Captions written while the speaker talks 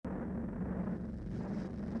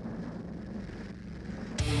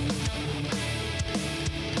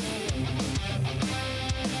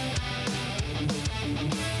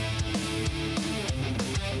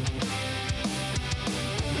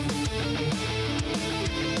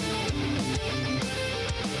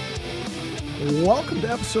Welcome to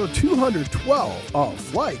episode 212 of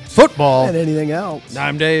Flights, Football. and anything else.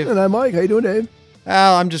 I'm Dave. And I'm Mike. How you doing, Dave?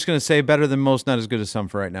 I'm just going to say better than most, not as good as some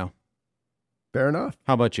for right now. Fair enough.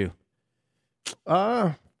 How about you?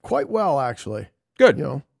 Quite well, actually. Good. You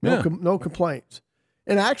know, Yeah. no complaints.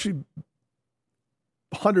 And actually,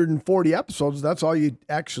 140 episodes, that's all you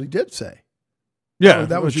actually did say. Yeah,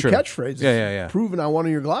 That was your true. catchphrase. Yeah. Proven on one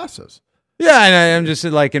of your glasses. Yeah, and I'm just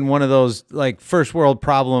like in one of those like first world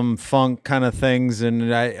problem funk kind of things, and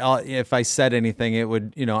if I said anything, it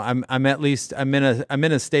would, I'm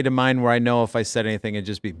in a state of mind where I know if I said anything, it'd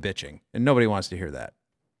just be bitching, and nobody wants to hear that.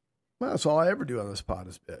 Well, that's all I ever do on this pod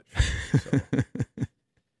is bitch. So.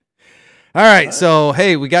 All right, so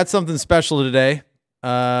hey, we got something special today.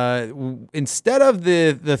 Instead of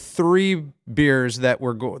the three beers that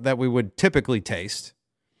we would typically taste,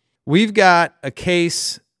 we've got a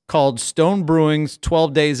case called Stone Brewing's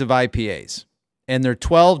 12 Days of IPAs, and they're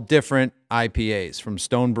 12 different IPAs from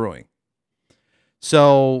Stone Brewing.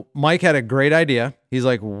 So Mike had a great idea. He's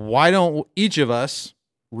like, why don't each of us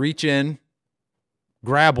reach in,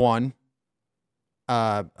 grab one,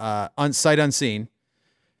 sight unseen,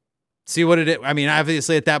 see what it is. I mean,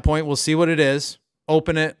 obviously at that point, we'll see what it is,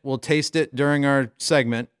 open it, we'll taste it during our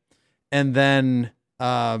segment, and then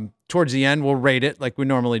towards the end, we'll rate it like we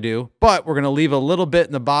normally do, but we're going to leave a little bit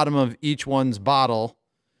in the bottom of each one's bottle,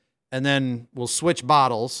 and then we'll switch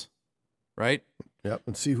bottles, right? Yep,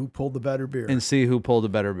 and see who pulled the better beer. And see who pulled a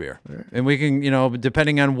better beer. Right. And we can,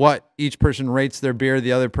 depending on what each person rates their beer,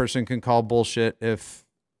 the other person can call bullshit if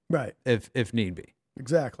need be.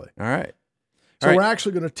 Exactly. All right. So All right. we're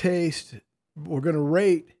actually going to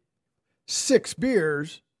rate 6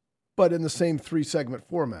 beers, but in the same 3-segment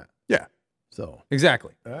format. Yeah. So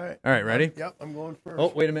Exactly. all right. All right, ready? Yep, I'm going first.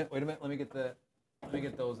 Oh, wait a minute. Let me get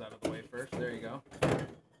those out of the way first. There you go.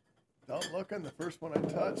 Don't look on the first one I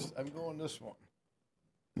touched. I'm going this one.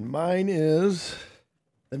 Mine is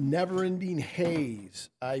the Never Ending Haze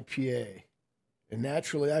IPA. And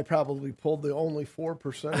naturally, I probably pulled the only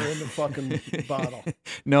 4% in the fucking bottle.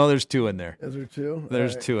 No, there's 2 in there. Is there 2?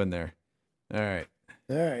 There's All right. 2 in there. All right.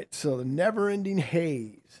 All right. So the Never Ending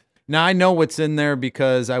Haze. Now I know what's in there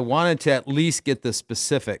because I wanted to at least get the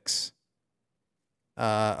specifics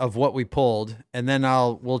of what we pulled, and then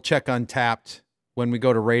we'll check Untapped when we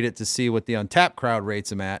go to rate it to see what the Untapped crowd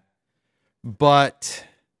rates them at. But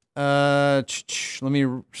let me.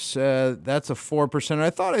 That's a 4%. I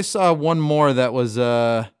thought I saw one more that was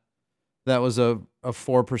a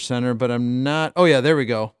 4%er, but I'm not. Oh yeah, there we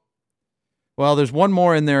go. Well, there's one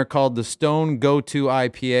more in there called the Stone Go-To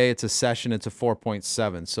IPA. It's a session. It's a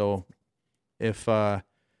 4.7. So if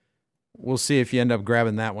we'll see if you end up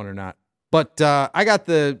grabbing that one or not. But I got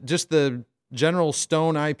just the general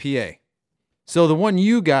Stone IPA. So the one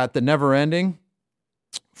you got, the Never Ending,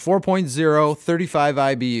 4.0, 35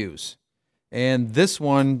 IBUs. And this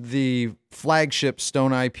one, the flagship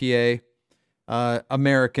Stone IPA,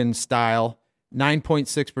 American style,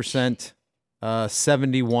 9.6%.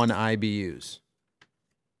 71 IBUs.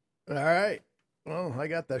 All right. Well, I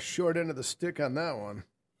got the short end of the stick on that one.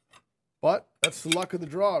 But that's the luck of the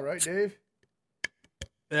draw, right, Dave?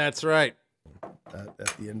 That's right. At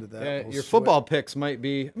the end of that. we'll Your switch. football picks might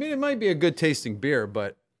be, it might be a good tasting beer,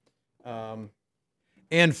 but,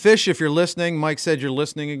 and Fish, if you're listening, Mike said you're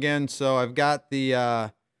listening again. So I've got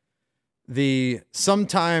the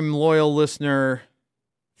sometime loyal listener,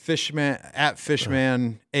 Fishman at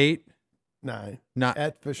Fishman 8. 9. Not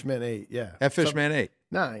At Fishman 8, yeah. at Fishman 8.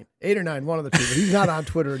 9. 8 or 9, one of the two. But he's not on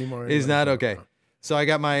Twitter anymore. He's anyway, not so- okay. So I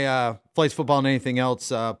got my Flights Football and Anything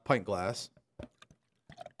Else pint glass.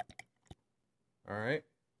 All right.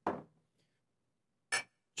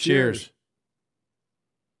 Cheers.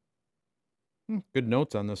 Good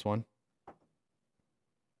notes on this one.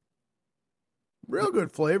 Real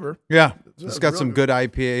good flavor. Yeah, It's it's got real some good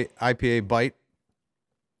IPA bite.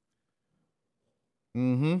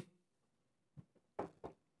 Mm-hmm.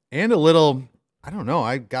 And a little, I don't know,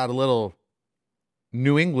 I got a little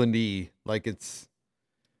New England-y, like it's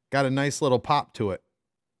got a nice little pop to it.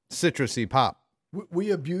 Citrusy pop.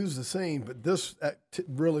 We abuse the same, but this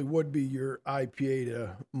really would be your IPA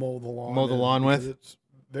to mow the lawn. Mow the in, lawn because with? It's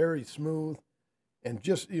very smooth and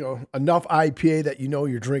just, enough IPA that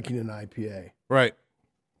you're drinking an IPA. Right.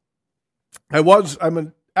 I'm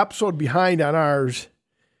an episode behind on ours.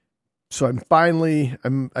 So I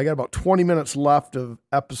got about 20 minutes left of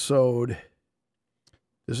episode.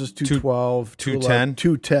 This is 212, 210?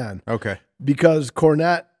 210. Okay. Because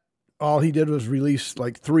Cornette, all he did was release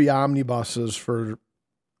like 3 omnibuses for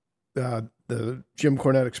the Jim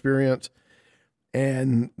Cornette Experience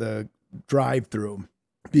and the drive-through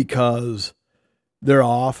because they're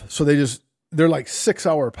off. So they just they're like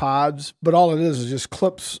 6-hour pods, but all it is just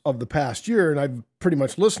clips of the past year. And I've pretty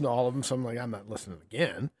much listened to all of them. So I'm like, I'm not listening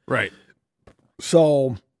again. Right.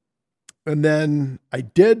 So, and then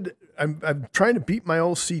I'm trying to beat my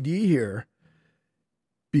OCD here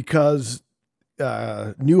because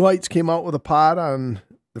New Heights came out with a pod on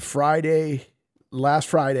the last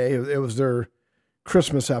Friday. It was their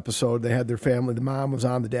Christmas episode. They had their family. The mom was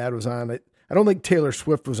on, the dad was on it. I don't think Taylor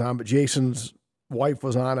Swift was on, but Jason's wife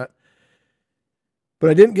was on it. But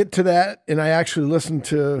I didn't get to that, and I actually listened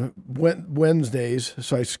to Wednesdays,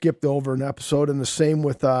 so I skipped over an episode, and the same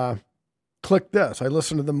with Click This. I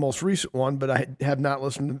listened to the most recent one, but I have not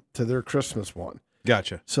listened to their Christmas one.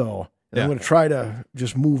 Gotcha. So I'm going to try to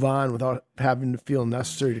just move on without having to feel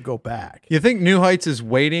necessary to go back. You think New Heights is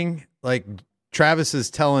waiting? Like Travis is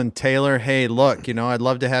telling Taylor, hey, look, I'd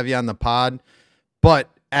love to have you on the pod. But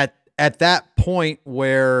at that point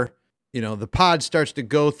where, the pod starts to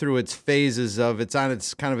go through its phases of it's on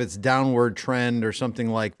its kind of its downward trend or something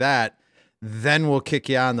like that, then we'll kick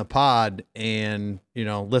you on the pod and,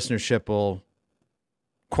 listenership will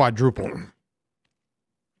quadruple.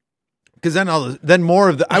 Because then more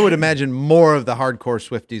of I would imagine more of the hardcore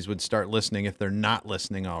Swifties would start listening if they're not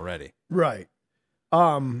listening already. Right.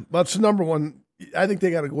 That's the number one. I think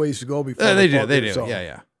they got a ways to go before they do. So.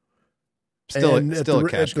 Yeah. Still a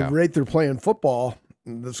cash cow. At the rate they're playing football,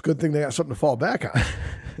 it's a good thing they got something to fall back on.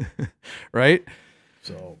 Right.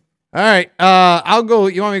 So. All right. I'll go.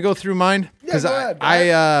 You want me to go through mine? Yeah, go ahead.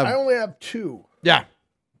 I only have 2. Yeah.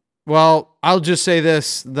 Well, I'll just say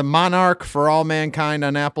this. The Monarch for All Mankind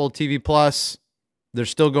on Apple TV Plus, they're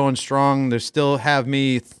still going strong. They still have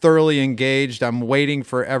me thoroughly engaged. I'm waiting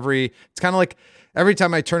for it's kind of like every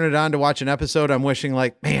time I turn it on to watch an episode, I'm wishing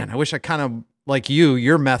like, man, I wish I kind of like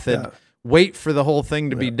your method, wait for the whole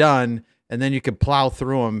thing to be done, and then you could plow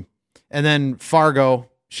through them. And then Fargo,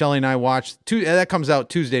 Shelly and I watched, that comes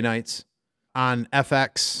out Tuesday nights on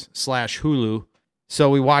FX/Hulu. So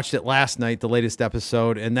we watched it last night, the latest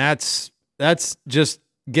episode, and that's just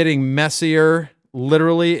getting messier,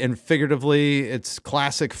 literally and figuratively. It's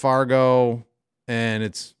classic Fargo, and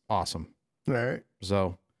it's awesome. All right.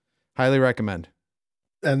 So highly recommend.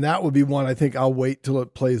 And that would be one I think I'll wait till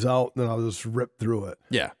it plays out, and then I'll just rip through it.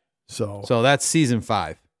 Yeah. So that's season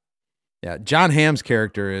 5. Yeah, John Hamm's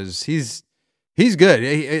character he's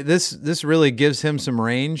good. This really gives him some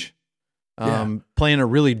range. Playing a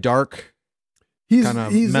really dark, kind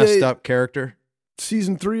of messed up character.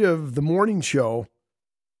 Season 3 of The Morning Show,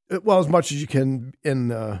 as much as you can in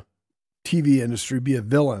the TV industry be a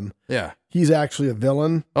villain. Yeah. He's actually a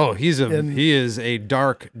villain. Oh, he is a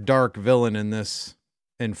dark villain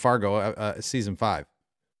in Fargo, season 5.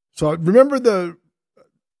 So remember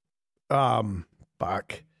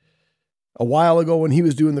a while ago when he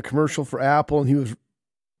was doing the commercial for Apple and he was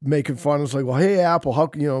making fun. It's like, well, hey, Apple, how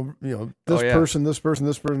can this person, this person,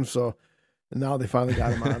 this person. So, and now they finally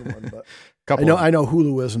got him on one. But I know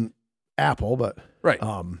Hulu isn't Apple, but right.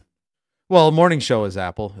 Well, Morning Show is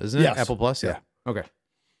Apple, isn't it? Yes. Apple Plus. Yeah. Okay.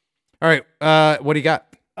 All right. What do you got?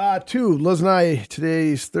 2. Liz and I,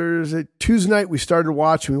 today's Thursday. Tuesday night we started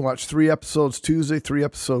watching. We watched 3 episodes Tuesday, 3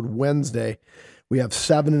 episodes Wednesday. We have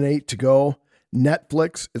 7 and 8 to go.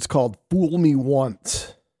 Netflix. It's called Fool Me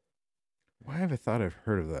Once. Why have I thought I've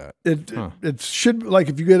heard of that? It should, like,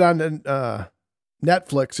 if you get on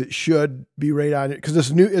Netflix, it should be right on it because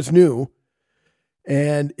it's new,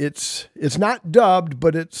 and it's not dubbed,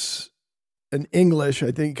 but it's in English,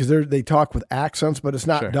 I think, because they talk with accents, but it's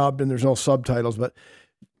not dubbed and there's no subtitles. But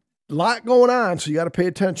a lot going on, so you got to pay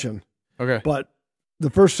attention. Okay, but the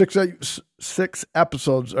first 6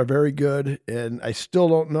 episodes are very good, and I still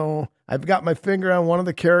don't know. I've got my finger on one of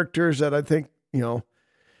the characters that I think,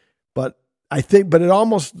 but it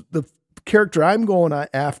almost, the character I'm going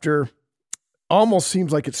after almost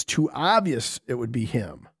seems like it's too obvious it would be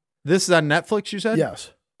him. This is on Netflix, you said?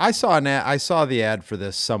 Yes. I saw the ad for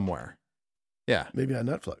this somewhere. Yeah. Maybe on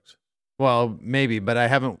Netflix. Well, maybe, but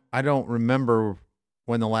I don't remember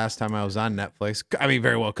when the last time I was on Netflix. I mean,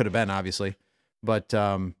 very well could have been, obviously, but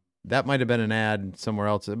that might have been an ad somewhere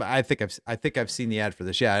else. But I think I've seen the ad for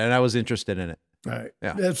this. Yeah, and I was interested in it. All right.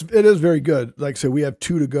 Yeah. It is very good. Like I said, we have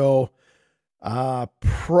 2 to go.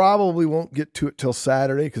 Probably won't get to it till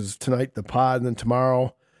Saturday because tonight the pod, and then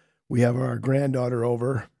tomorrow we have our granddaughter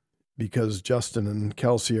over because Justin and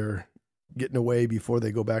Kelsey are getting away before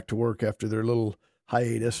they go back to work after their little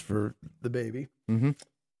hiatus for the baby. Mm-hmm.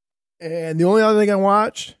 And the only other thing I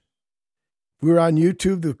watched, if we were on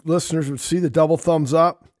YouTube, the listeners would see the double thumbs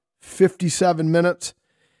up, 57 minutes.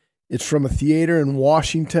 It's from a theater in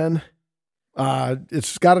Washington.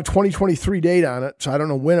 It's got a 2023 date on it, so I don't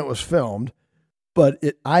know when it was filmed. but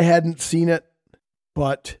I hadn't seen it.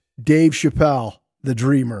 But Dave Chappelle, the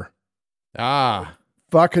Dreamer,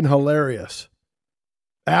 fucking hilarious,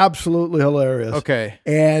 absolutely hilarious. Okay.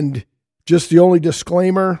 And just the only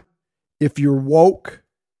disclaimer: if you're woke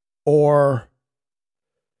or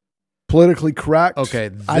politically correct, okay,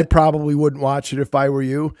 I probably wouldn't watch it if I were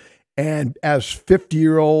you. And as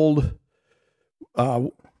 50-year-old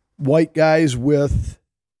white guys with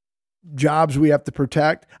jobs we have to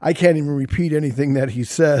protect, I can't even repeat anything that he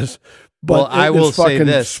says. But well, I will say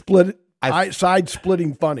this: side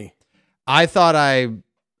splitting funny. I thought I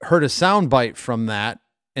heard a soundbite from that,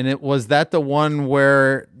 and it was that the one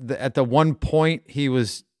where at the one point he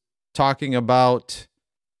was talking about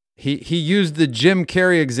he used the Jim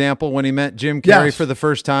Carrey example when he met Jim Carrey for the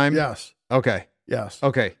first time. Yes. Okay. Yes.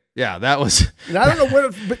 Okay. Yeah, that was. And I don't know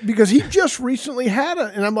what, because he just recently had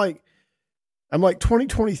it, and I'm like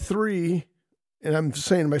 2023. And I'm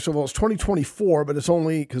saying to myself, well, it's 2024, but it's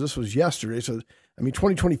only because this was yesterday. So,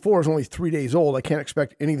 2024 is only 3 days old. I can't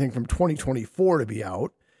expect anything from 2024 to be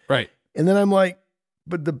out. Right. And then I'm like,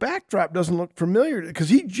 but the backdrop doesn't look familiar because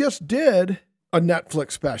he just did a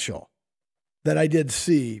Netflix special that I did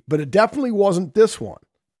see, but it definitely wasn't this one.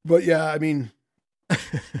 But yeah,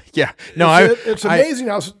 yeah, no, it's amazing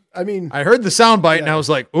how. I heard the soundbite and I was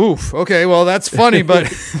like, "Oof, okay, well that's funny,"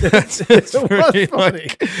 but it was funny.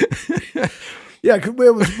 Yeah, it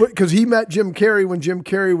was because he met Jim Carrey when Jim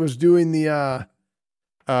Carrey was doing the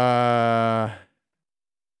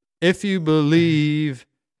If You Believe,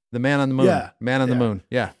 the Man on the Moon. Yeah. Man on the Moon.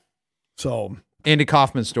 Yeah. So Andy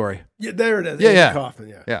Kaufman story. Yeah, there it is. Yeah, Andy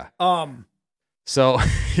Kaufman, yeah. So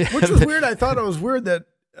which was weird. I thought it was weird that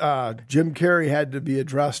Jim Carrey had to be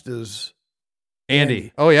addressed as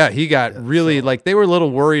Andy. Oh yeah, he got really like they were a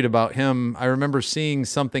little worried about him. I remember seeing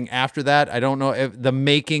something after that. I don't know if the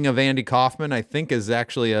making of Andy Kaufman, I think, is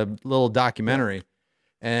actually a little documentary.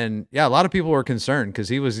 And yeah, a lot of people were concerned because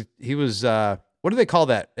he was what do they call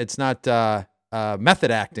that? It's not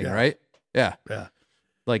method acting, right? Yeah. Yeah.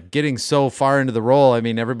 Like getting so far into the role. I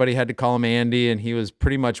mean, everybody had to call him Andy, and he was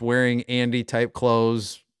pretty much wearing Andy type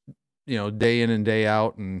clothes, day in and day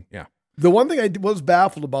out. And yeah. The one thing I was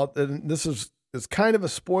baffled about, and this is, it's kind of a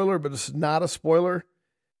spoiler, but it's not a spoiler.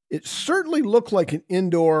 It certainly looked like an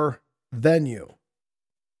indoor venue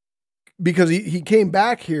because he came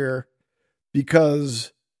back here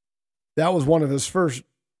because that was one of his first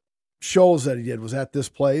shows that he did was at this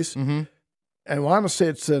place. Mm-hmm. And I want to say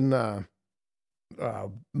it's in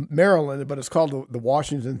Maryland, but it's called the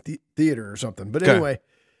Washington Theater or something. But anyway,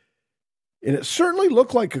 and it certainly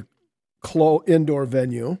looked like a indoor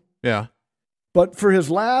venue. Yeah. But for his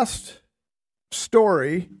last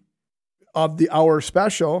story of the hour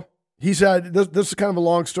special, he said, this is kind of a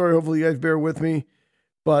long story. Hopefully you guys bear with me.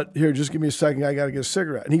 But here, just give me a second. I got to get a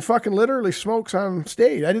cigarette. And he fucking literally smokes on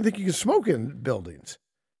stage. I didn't think you could smoke in buildings.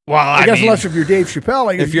 Well, I guess unless if you're Dave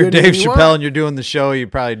Chappelle. If you're Dave Chappelle and you're doing the show, you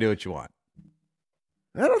probably do what you want.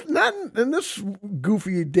 Not in this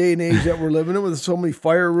goofy day and age that we're living in with so many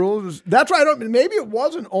fire rules. That's why maybe it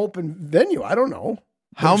was an open venue. I don't know.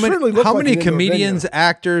 How many comedians,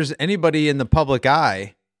 actors, anybody in the public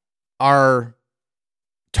eye are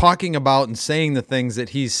talking about and saying the things that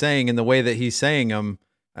he's saying in the way that he's saying them?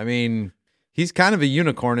 I mean, he's kind of a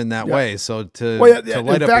unicorn in that way. So to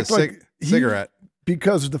light up a cigarette.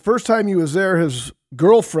 Because the first time he was there, his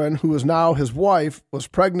girlfriend, who is now his wife, was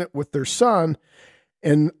pregnant with their son.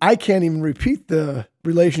 And I can't even repeat the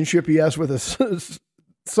relationship he has with his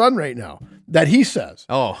son right now that he says.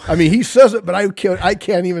 Oh, I mean, he says it, but I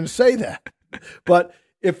can't even say that. But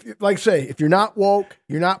if you're not woke,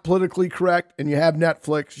 you're not politically correct, and you have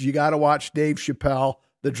Netflix, you got to watch Dave Chappelle,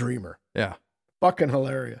 The Dreamer. Yeah. Fucking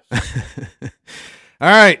hilarious. All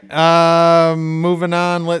right. Moving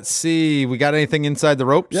on. Let's see. We got anything inside the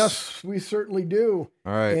ropes? Yes, we certainly do.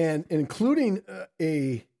 All right. And including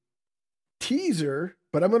a teaser,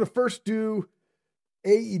 but I'm going to first do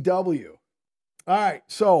AEW. All right.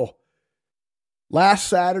 So last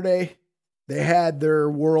Saturday, they had their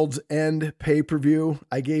World's End pay-per-view.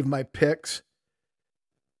 I gave my picks,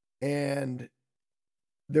 and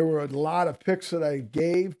there were a lot of picks that I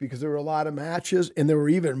gave because there were a lot of matches, and there were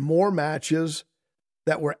even more matches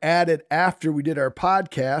that were added after we did our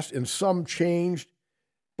podcast, and some changed.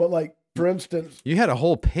 But like, for instance, you had a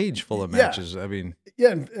whole page full of matches. I mean,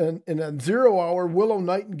 and in 0 hour, Willow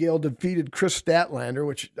Nightingale defeated Chris Statlander,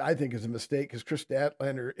 which I think is a mistake because Chris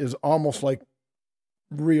Statlander is almost like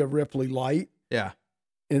Rhea Ripley light. Yeah.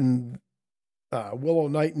 And Willow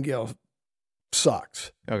Nightingale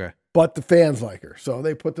sucks. Okay. But the fans like her. So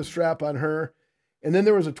they put the strap on her. And then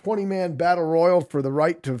there was a 20-man battle royal for the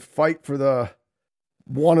right to fight for the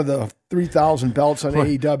one of the 3,000 belts on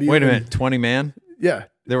AEW. Wait a minute, 20 man? Yeah.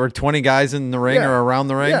 There were 20 guys in the ring or around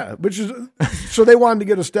the ring? Yeah, which is so they wanted to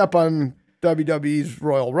get a step on WWE's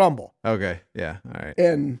Royal Rumble. Okay, yeah, all right.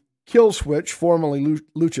 And Killswitch, formerly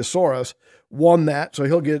Luchasaurus, won that, so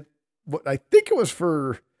he'll get what I think it was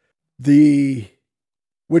for the,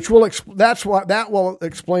 which will that will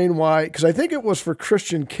explain why, because I think it was for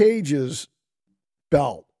Christian Cage's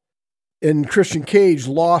belt, and Christian Cage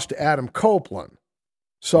lost to Adam Copeland,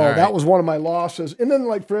 so that was one of my losses. And then,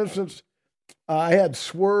 like for instance, I had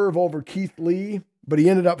Swerve over Keith Lee, but he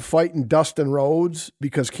ended up fighting Dustin Rhodes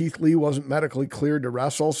because Keith Lee wasn't medically cleared to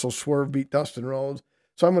wrestle, so Swerve beat Dustin Rhodes.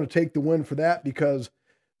 So I'm going to take the win for that because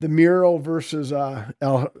the Miro versus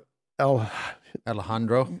Alejandro.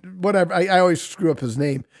 Whatever. I always screw up his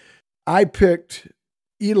name. I picked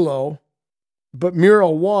Idolo, but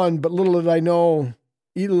Miro won, but little did I know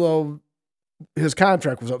Idolo, his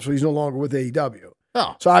contract was up, so he's no longer with AEW.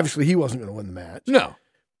 Oh. So obviously he wasn't going to win the match. No.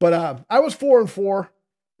 But I was 4-4.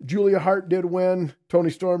 Julia Hart did win. Tony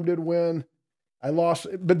Storm did win. I lost,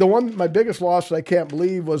 but my biggest loss that I can't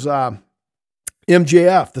believe was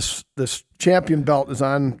MJF. This champion belt is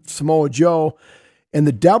on Samoa Joe, and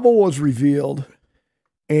the Devil was revealed.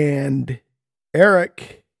 And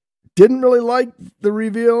Eric didn't really like the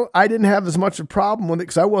reveal. I didn't have as much of a problem with it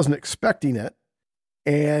because I wasn't expecting it.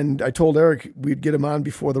 And I told Eric we'd get him on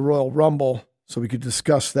before the Royal Rumble so we could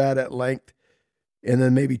discuss that at length and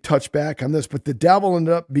then maybe touch back on this. But the Devil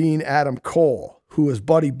ended up being Adam Cole, who was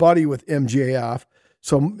buddy-buddy with MJF.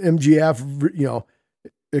 So MJF,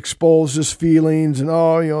 exposed his feelings and,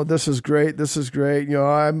 this is great.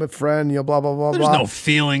 I'm a friend, blah, blah, blah, There's blah. no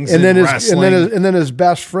feelings and in then wrestling. And then his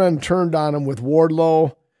best friend turned on him with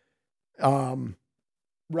Wardlow,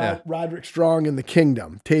 Roderick Strong and the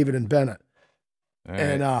Kingdom, Taven and Bennett. Right.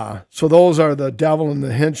 And so those are the Devil and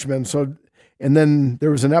the Henchmen. So, and then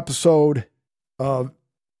there was an episode of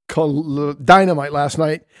Dynamite last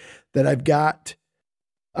night that I've got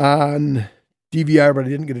on DVR, but I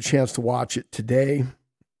didn't get a chance to watch it today.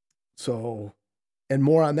 So, and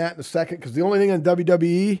more on that in a second, because the only thing on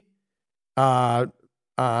WWE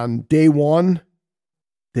on day one,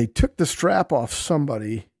 they took the strap off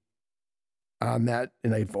somebody on that,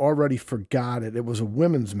 and I've already forgot it. It was a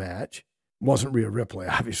women's match. It wasn't Rhea Ripley,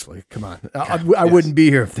 obviously. Come on. I wouldn't be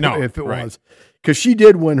here if it was. Because she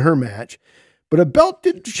did win her match. But a belt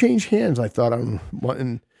did change hands, I thought.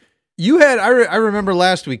 You had, I remember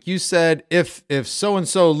last week, you said if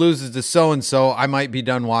so-and-so loses to so-and-so, I might be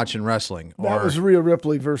done watching wrestling. That was Rhea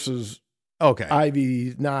Ripley versus Okay.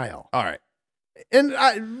 Ivy Nile. All right. And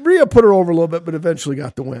Rhea put her over a little bit, but eventually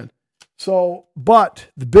got the win. So, but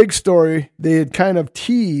the big story, they had kind of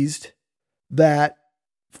teased that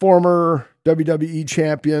former WWE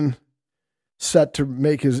champion set to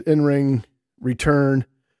make his in-ring return.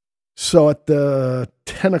 So at the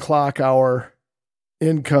 10 o'clock hour,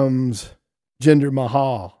 in comes Jinder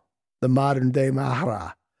Mahal, the modern day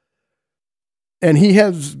Mahara. And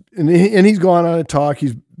he's gone on to talk.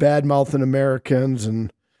 He's bad-mouthing Americans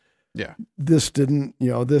and this didn't,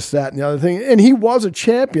 this, that, and the other thing. And he was a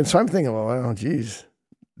champion. So I'm thinking, well, geez,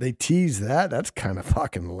 they tease that. That's kind of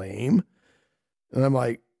fucking lame. And I'm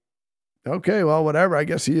like, okay, well, whatever. I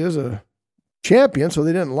guess he is a champion, so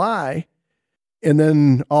they didn't lie. And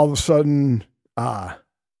then all of a sudden,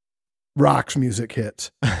 Rock's music hits.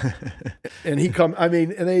 And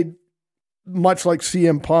and they, much like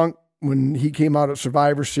CM Punk, when he came out at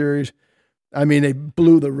Survivor Series, they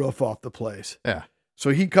blew the roof off the place. Yeah. So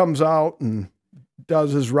he comes out and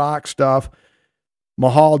does his Rock stuff.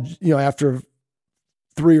 Mahal, after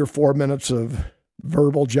 3 or 4 minutes of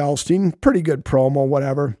verbal jousting, pretty good promo,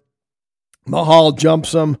 whatever. Mahal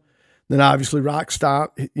jumps him. Then obviously Rock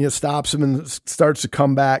stops him and starts to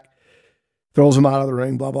come back, throws him out of the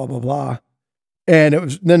ring, blah, blah, blah, blah. And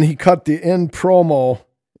then he cut the end promo.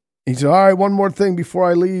 He said, all right, one more thing before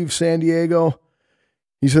I leave San Diego.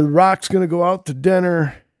 He said, Rock's going to go out to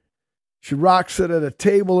dinner. Should Rock sit at a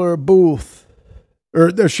table or a booth?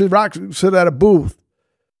 Or should Rock sit at a booth?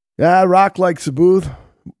 Yeah, Rock likes a booth.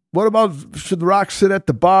 What about, should Rock sit at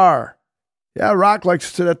the bar? Yeah, Rock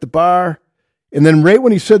likes to sit at the bar. And then right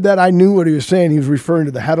when he said that, I knew what he was saying. He was referring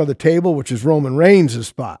to the head of the table, which is Roman Reigns'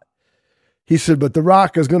 spot. He said, but The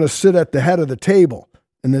Rock is going to sit at the head of the table,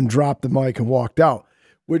 and then dropped the mic and walked out,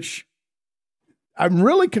 which I'm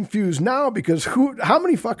really confused now because how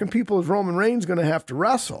many fucking people is Roman Reigns going to have to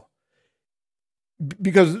wrestle?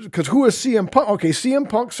 Because who is CM Punk? Okay, CM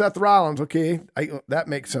Punk, Seth Rollins. Okay, that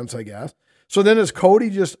makes sense, I guess. So then is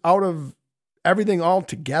Cody just out of everything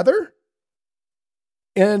altogether?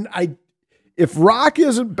 And if Rock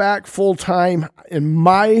isn't back full time, in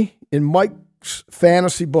Mike Rock's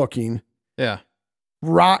fantasy booking, Yeah.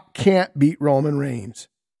 Rock can't beat Roman Reigns.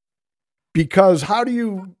 Because how do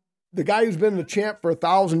you, the guy who's been the champ for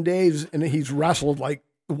 1,000 days and he's wrestled like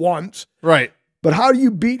once, Right. but how do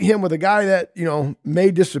you beat him with a guy that,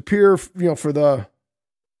 may disappear, for the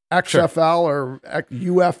XFL or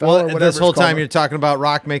UFL or whatever? This whole it's called. time you're talking about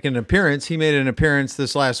Rock making an appearance. He made an appearance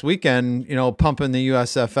this last weekend, pumping the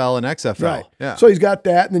USFL and XFL. Right. Yeah. So he's got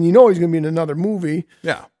that, and then he's going to be in another movie.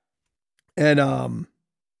 Yeah. And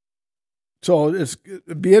so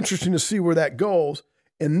it'd be interesting to see where that goes.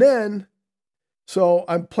 And then, so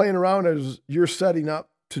I'm playing around as you're setting up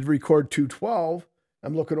to record 212.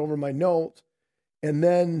 I'm looking over my notes, and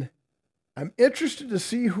then I'm interested to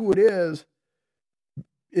see who it is.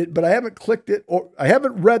 But I haven't clicked it, or I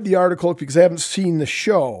haven't read the article because I haven't seen the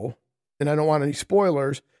show, and I don't want any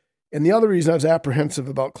spoilers. And the other reason I was apprehensive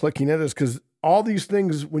about clicking it is because all these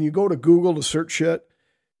things, when you go to Google to search shit,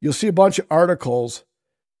 you'll see a bunch of articles,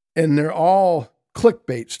 and they're all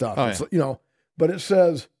clickbait stuff. Oh, yeah. But it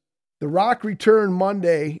says, The Rock returned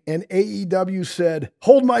Monday, and AEW said,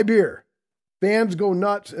 hold my beer. Fans go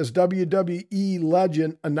nuts as WWE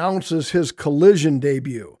legend announces his Collision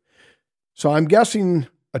debut. So I'm guessing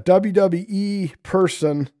a WWE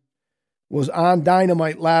person was on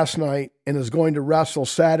Dynamite last night and is going to wrestle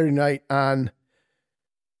Saturday night on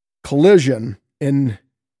Collision. And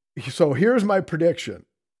so here's my prediction.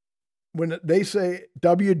 When they say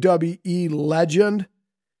WWE legend,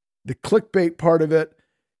 the clickbait part of it,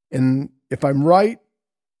 and if I'm right,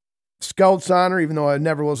 Scout's honor, even though I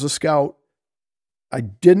never was a Scout, I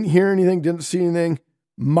didn't hear anything, didn't see anything.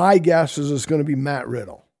 My guess is it's going to be Matt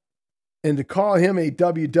Riddle. And to call him a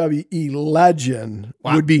WWE legend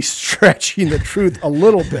would be stretching the truth a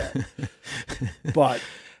little bit. But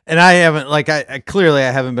and I haven't, I clearly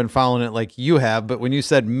I haven't been following it like you have, but when you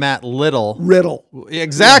said Matt Riddle,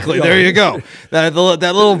 exactly, there you go. That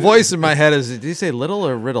little voice in my head is, did you say Little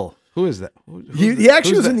or Riddle? Who is that? He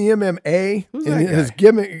actually was in the MMA. Who's and that guy? his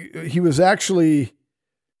gimmick, he was actually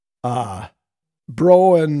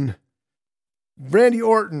Bro and Randy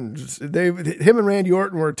Orton. Him and Randy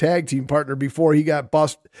Orton were a tag team partner before he got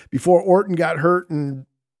before Orton got hurt and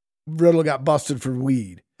Riddle got busted for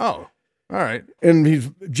weed. Oh, all right. And he's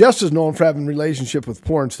just as known for having a relationship with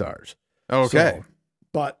porn stars. Okay. So,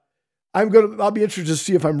 but I'll be interested to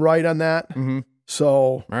see if I'm right on that. Mm-hmm. So,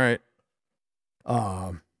 all right.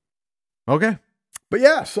 Okay. But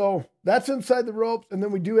yeah, so that's Inside the Ropes. And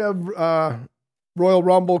then we do have Royal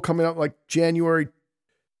Rumble coming up like January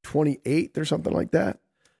 28th or something like that.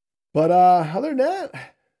 But other than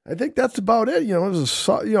that, I think that's about it. It was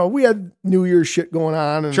we had New Year's shit going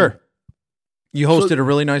on. And sure. You hosted a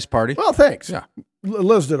really nice party. Well, thanks. Yeah.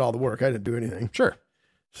 Liz did all the work. I didn't do anything. Sure.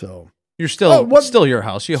 So you're still your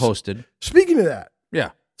house. You hosted. Speaking of that.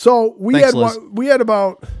 Yeah. So we Thanks, had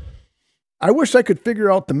about, I wish I could figure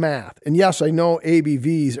out the math. And yes, I know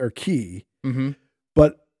ABVs are key, Mm-hmm.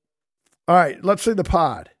 but all right, let's say the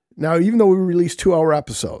pod. Now, even though we release 2-hour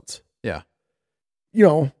episodes, yeah,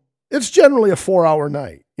 it's generally a 4-hour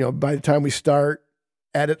night. By the time we start,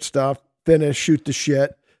 edit stuff, finish, shoot the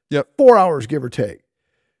shit. Yep. 4 hours, give or take.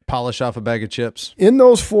 Polish off a bag of chips. In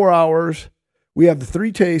those 4 hours, we have the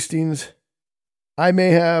 3 tastings. I may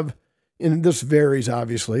have, and this varies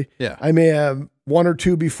obviously. Yeah. I may have 1 or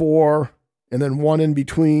 2 before, and then 1 in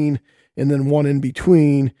between, and then 1 in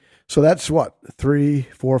between. So that's what? 3,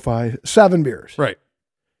 4, 5, 7 beers. Right.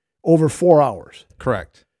 Over 4 hours.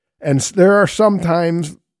 Correct. And there are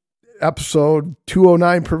sometimes, episode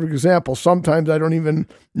 209, perfect example, sometimes I don't even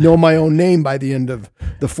know my own name by the end of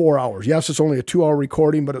the 4 hours. Yes, it's only a 2-hour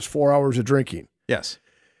recording, but it's 4 hours of drinking. Yes.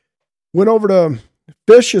 Went over to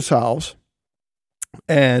Fish's house,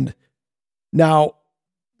 and now,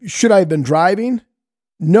 should I have been driving?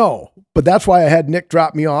 No, but that's why I had Nick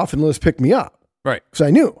drop me off and Liz pick me up. Right. Because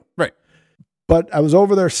I knew. Right. But I was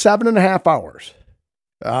over there 7.5 hours.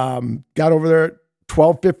 Got over there at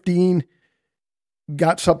 12:15,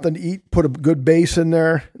 got something to eat, put a good base in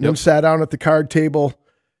there, and then sat down at the card table,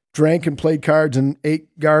 drank and played cards and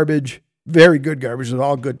ate garbage. Very good garbage. It was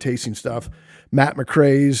all good tasting stuff. Matt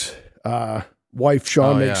McRae's wife,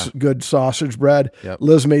 Sean, makes good sausage bread. Yep.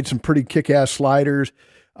 Liz made some pretty kick-ass sliders.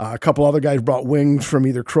 A couple other guys brought wings from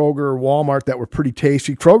either Kroger or Walmart that were pretty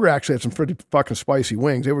tasty. Kroger actually had some pretty fucking spicy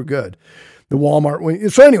wings. They were good. The Walmart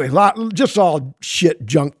wings. So anyway, just all shit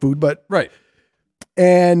junk food, but right.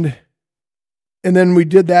 And then we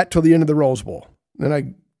did that till the end of the Rose Bowl. Then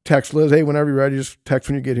I text Liz, hey, whenever you're ready, just text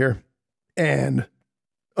when you get here. And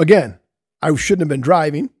again, I shouldn't have been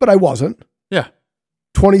driving, but I wasn't. Yeah.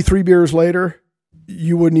 23 beers later,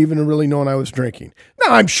 you wouldn't even really known I was drinking.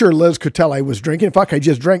 Now, I'm sure Liz could tell I was drinking. Fuck, I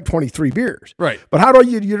just drank 23 beers. Right. But how do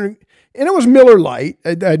you drink? And it was Miller Lite.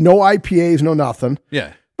 No IPAs, no nothing.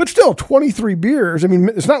 Yeah. But still, 23 beers. I mean,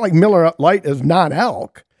 it's not like Miller Lite is not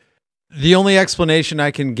elk. The only explanation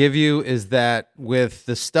I can give you is that with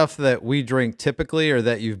the stuff that we drink typically, or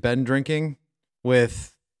that you've been drinking,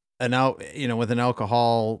 with an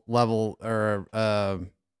alcohol level or an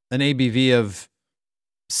ABV of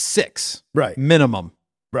 6, Right. minimum,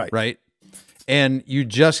 Right. and you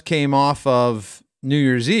just came off of New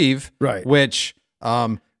Year's Eve, Right. which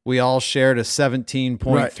we all shared a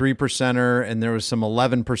 17.3 percenter, and there was some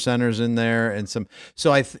 11 percenters in there, and some.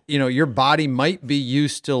 So your body might be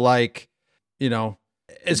used to, like,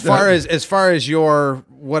 as far as your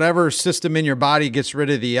whatever system in your body gets rid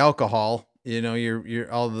of the alcohol.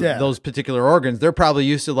 Those particular organs, they're probably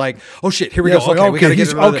used to, like, oh shit, here we go. It's like, Okay, we gotta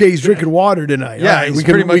get rid of he's drinking water tonight. Yeah, All right, it's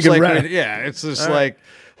pretty much like, it's just like,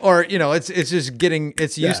 or it's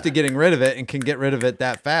just used to getting rid of it, and can get rid of it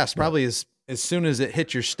that fast. Probably as soon as it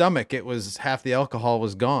hit your stomach, it was half the alcohol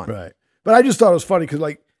was gone. Right. But I just thought it was funny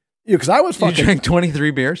because, because I was fucking. You drank 23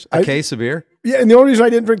 beers, a case of beer. Yeah, and the only reason I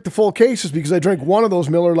didn't drink the full case is because I drank one of those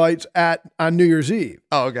Miller Lights on New Year's Eve.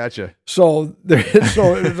 Oh, gotcha. So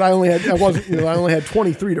I only had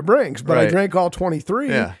 23 to bring, but I drank all 23.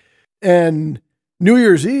 Yeah. And New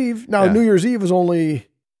Year's Eve. Now New Year's Eve was only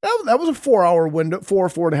that was a 4-hour window,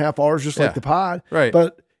 4.5 hours, just like the pod. Right.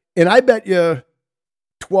 And I bet you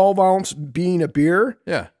 12 ounce being a beer.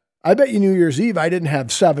 Yeah. I bet you New Year's Eve I didn't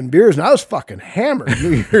have 7 beers, and I was fucking hammered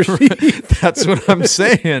New Year's Eve. That's what I'm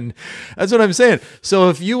saying. So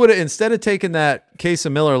if you would have, instead of taking that case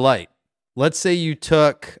of Miller Lite, let's say you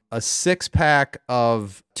took a 6-pack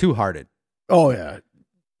of Two Hearted. Oh yeah.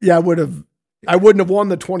 Yeah, I wouldn't have won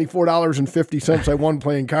the $24.50 I won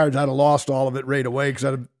playing cards. I'd have lost all of it right away because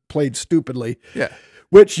I'd have played stupidly. Yeah.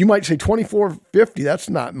 Which you might say $24.50, that's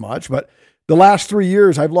not much, but the last 3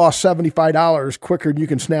 years, I've lost $75 quicker than you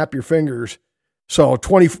can snap your fingers. So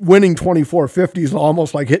winning $24.50 is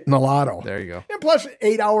almost like hitting the lotto. There you go. And plus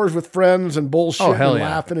 8 hours with friends and bullshit and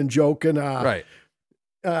laughing and joking. Right.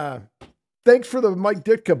 Thanks for the Mike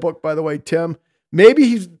Ditka book, by the way, Tim.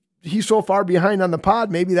 Maybe he's so far behind on the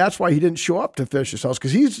pod. Maybe that's why he didn't show up to Fish's house,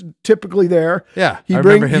 because he's typically there. Yeah, I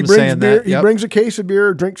remember him saying that. He brings a case of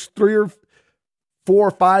beer, drinks 3 or 4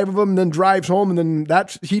 or 5 of them, then drives home, and then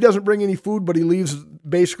he doesn't bring any food, but he leaves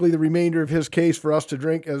basically the remainder of his case for us to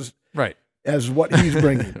drink as what he's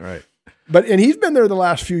bringing. Right. And he's been there the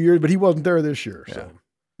last few years, but he wasn't there this year. So,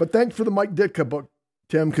 but thanks for the Mike Ditka book,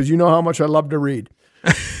 Tim, because you know how much I love to read.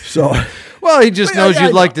 So, well, he just knows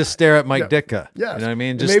you'd like to stare at Mike Ditka. Yeah, you know what I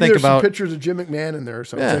mean. Just maybe think there's about some pictures of Jim McMahon in there.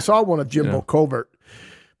 So I saw one of Jimbo Covert.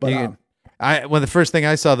 But the first thing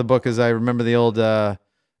I saw the book is I remember the old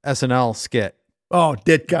SNL skit. Oh,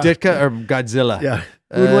 Ditka or Godzilla. Yeah.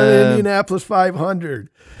 We went to Indianapolis 500.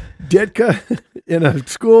 Ditka in a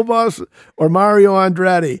school bus or Mario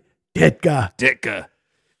Andretti. Ditka.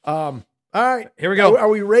 All right. Here we go. Are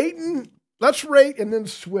we rating? Let's rate and then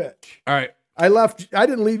switch. All right. I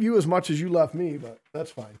didn't leave you as much as you left me, but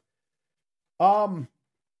that's fine.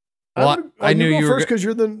 I knew you were first because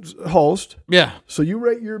you're the host. Yeah. So you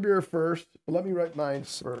rate your beer first. Let me rate mine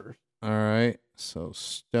first. All right. So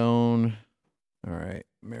Stone. All right.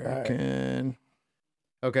 American.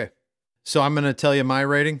 All right. Okay. So I'm going to tell you my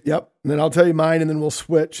rating. Yep. And then I'll tell you mine, and then we'll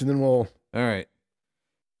switch, and then we'll. All right.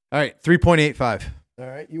 3.85. All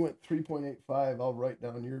right. You went 3.85. I'll write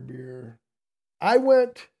down your beer. I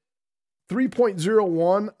went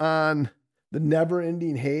 3.01 on the Never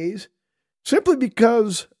Ending Haze, simply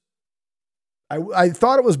because I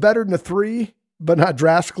thought it was better than a 3, but not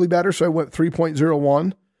drastically better. So I went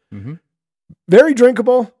 3.01. Mm-hmm. Very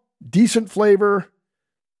drinkable, decent flavor,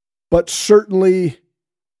 but certainly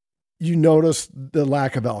you notice the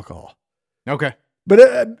lack of alcohol. Okay.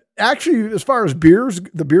 But actually, as far as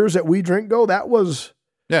the beers that we drink go, that was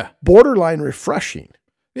borderline refreshing.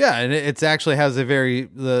 Yeah, and it actually has a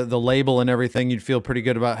the label and everything. You'd feel pretty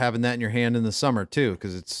good about having that in your hand in the summer too,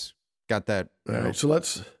 because it's got that. All right, so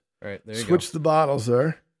let's there you switch the bottles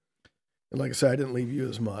there. And like I said, I didn't leave you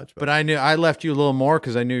as much, but I knew I left you a little more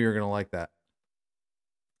because I knew you were going to like that.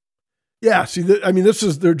 Yeah, see,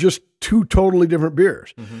 they're just 2 totally different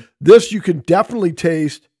beers. Mm-hmm. This you can definitely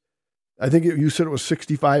taste. I think you said it was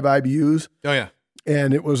 65 IBUs. Oh yeah,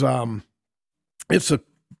 and it was it's a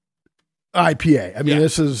IPA. I mean,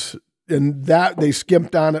 this is, and that they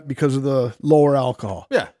skimped on it because of the lower alcohol.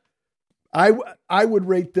 Yeah, I would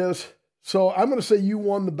rate this. So I'm going to say you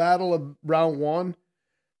won the battle of round 1.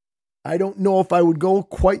 I don't know if I would go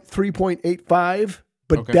quite 3.85,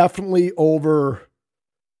 but definitely over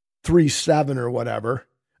 3.7 or whatever.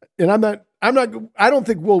 And I don't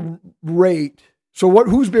think we'll rate. So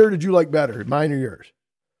whose beer did you like better? Mine or yours?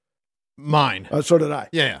 Mine. So did I.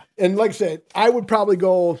 Yeah. And like I said, I would probably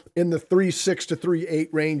go in the 3.6 to 3.8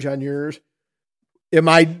 range on yours. Am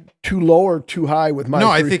I too low or too high with my? No,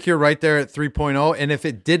 I think you're right there at 3.0. And if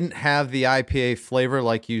it didn't have the IPA flavor,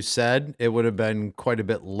 like you said, it would have been quite a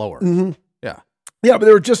bit lower. Mm-hmm. Yeah. Yeah, but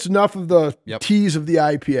there were just enough of the Yep. T's of the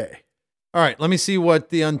IPA. All right, let me see what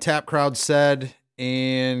the Untapped crowd said.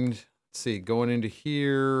 And let's see, going into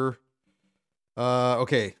here.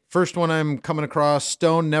 Okay, first one I'm coming across,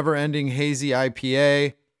 Stone Never Ending Hazy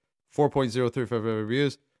IPA, 4.035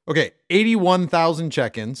 reviews. Okay, 81,000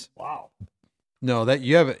 check-ins. Wow. No, that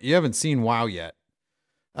you haven't seen WoW yet.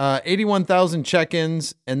 81,000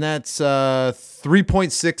 check-ins, and that's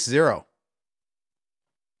 3.60.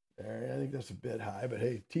 I think that's a bit high, but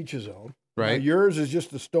hey, teach his own. Right. Now, yours is just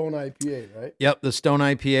the Stone IPA, right? Yep, the Stone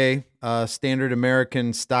IPA, standard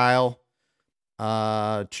American style.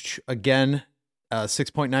 Again,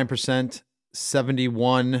 6.9%,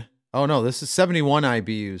 71. Oh no, this is 71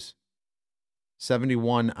 IBUs.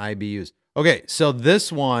 71 IBUs. Okay, so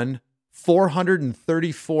this one,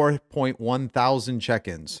 434.1 thousand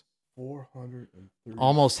check-ins. 430.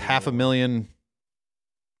 Almost half a million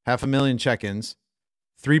check-ins.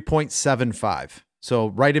 3.75. So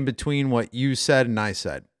right in between what you said and I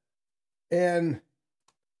said. And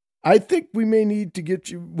I think we may need to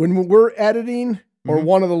get you when we're editing, or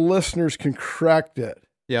one of the listeners can correct it.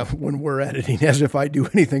 Yep. When we're editing, as if I do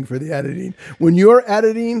anything for the editing. When you're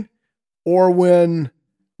editing, or when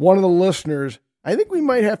one of the listeners, I think we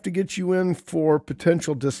might have to get you in for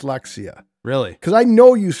potential dyslexia. Really? Because I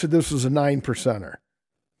know you said this was a 9%er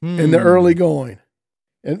in the early going.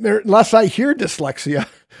 And unless I hear dyslexia.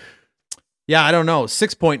 Yeah, I don't know.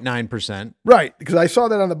 6.9%. Right. Because I saw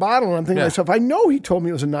that on the bottle and I'm thinking to Yeah. myself, I know he told me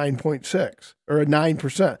it was a 9.6 or a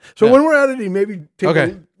 9%. So when we're editing, maybe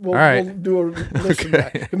we'll do a listen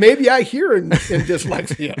back. Maybe I hear in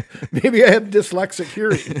dyslexia. Maybe I have dyslexic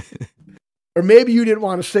hearing. Or maybe you didn't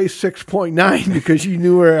want to say 6.9 because you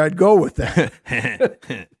knew where I'd go with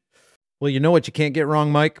that. Well, you know what you can't get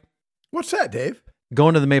wrong, Mike? What's that, Dave?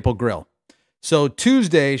 Going to the Maple Grill. So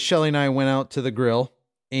Tuesday, Shelly and I went out to the grill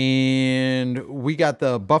and we got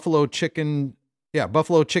the buffalo chicken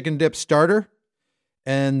dip starter,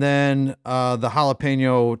 and then the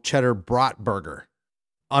jalapeno cheddar brat burger.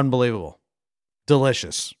 Unbelievable.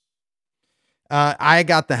 Delicious. I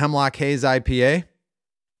got the Hemlock Haze IPA,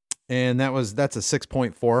 and that's a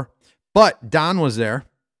 6.4. But Don was there.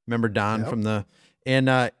 Remember Don from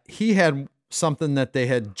he had something that they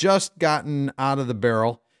had just gotten out of the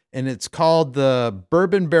barrel, and it's called the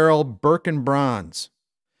Bourbon Barrel Birkin Bronze.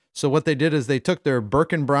 So what they did is they took their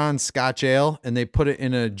Birkin Bronze Scotch Ale and they put it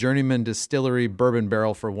in a Journeyman Distillery bourbon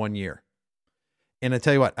barrel for 1 year. And I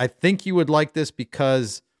tell you what, I think you would like this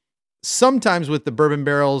because sometimes with the bourbon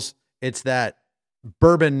barrels, it's that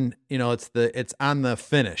bourbon, it's on the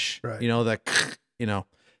finish, right.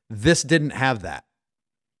 This didn't have that.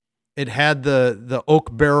 It had the oak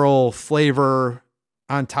barrel flavor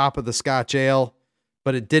on top of the Scotch Ale,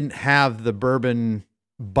 but it didn't have the bourbon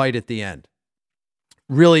bite at the end.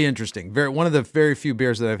 Really interesting. One of the very few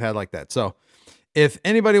beers that I've had like that. So if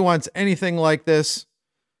anybody wants anything like this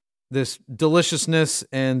deliciousness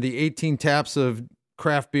and the 18 taps of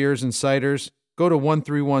craft beers and ciders, go to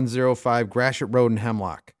 13105 Gratiot Road in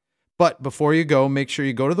Hemlock. But before you go, make sure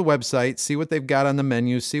you go to the website, see what they've got on the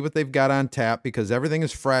menu, see what they've got on tap, because everything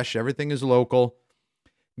is fresh, everything is local.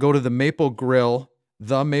 Go to the Maple Grill,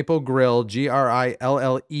 GRILLE.net.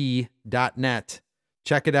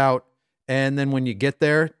 Check it out. And then when you get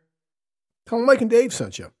there, tell them Mike and Dave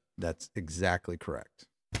sent you. That's exactly correct.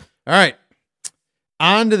 All right.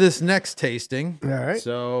 On to this next tasting. All right.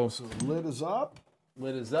 So the lid is up.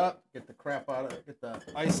 Get the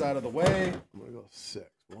ice out of the way. I'm going to go 6.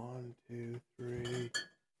 1, 2, 3,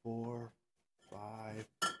 4, 5,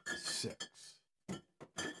 6. All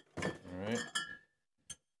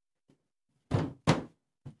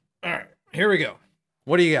right. Here we go.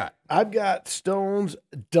 What do you got? I've got Stone's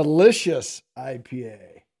Delicious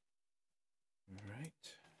IPA. All right.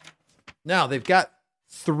 Now, they've got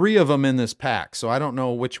 3 of them in this pack, so I don't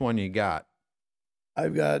know which one you got.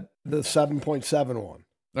 I've got the 7.7 one.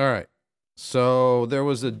 All right. So there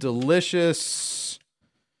was a Delicious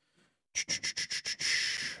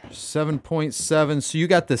 7.7. So you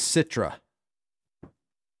got the Citra.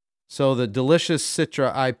 So the Delicious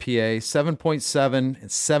Citra IPA, 7.7 and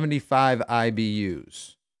 75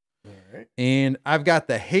 IBUs. All right. And I've got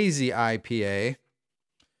the Hazy IPA.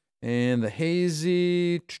 And the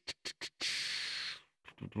Hazy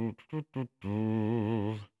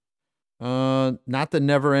Not the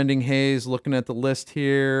Never Ending Haze. Looking at the list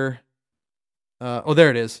here. Oh, there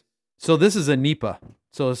it is. So this is a NEPA.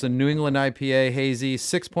 So it's a New England IPA hazy,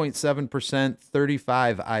 6.7%,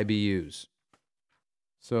 35 IBUs.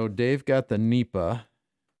 So Dave got the NEPA.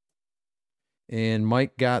 And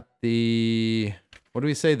Mike got the, what do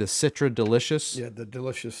we say? The Citra Delicious? Yeah, the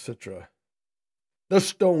Delicious Citra. The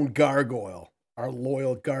Stone Gargoyle, our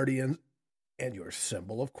loyal guardian and your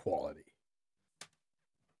symbol of quality.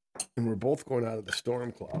 And we're both going out of the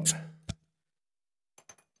Storm Cloud.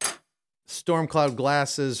 Storm Cloud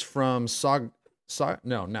glasses from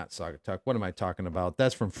no, not Saugatuck. What am I talking about?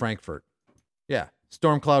 That's from Frankfurt. Yeah,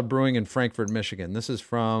 Storm Cloud Brewing in Frankfurt, Michigan. This is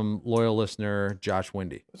from loyal listener Josh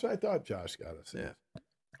Windy. That's what I thought Josh got us. Yeah.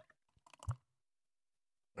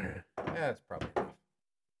 Yeah, that's probably enough.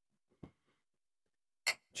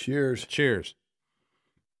 Cheers. Cheers.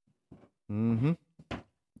 Mm-hmm.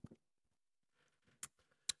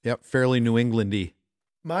 Yep, fairly New England-y.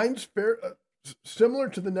 Mine's similar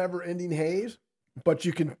to the Never Ending Haze, but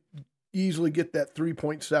you can easily get that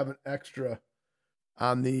 3.7 extra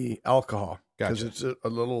on the alcohol because it's a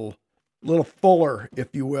little fuller,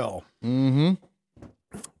 if you will. Mm-hmm.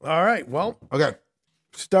 All right. Well, okay.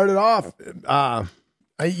 Started off.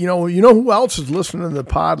 You know who else is listening to the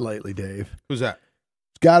pod lately, Dave? Who's that?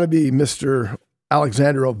 It's got to be Mr.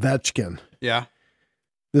 Alexander Ovechkin. Yeah.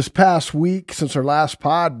 This past week, since our last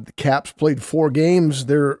pod, the Caps played 4 games.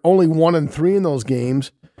 They're only 1-3 in those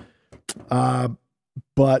games. But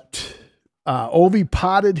Ovi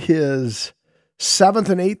potted his 7th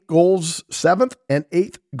and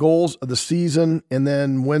 8th goals of the season. And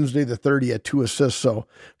then Wednesday the 30th, he had 2 assists. So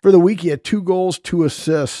for the week, he had 2 goals, 2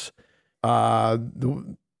 assists.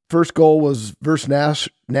 The first goal was versus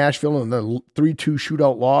Nashville in the 3-2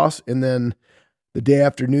 shootout loss. And then the day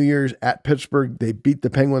after New Year's at Pittsburgh, they beat the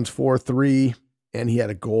Penguins 4-3, and he had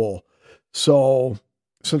a goal. So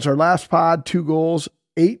since our last pod, 2 goals,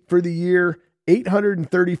 8 for the year,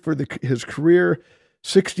 830 for his career,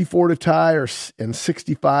 64 to tie, and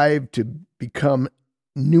 65 to become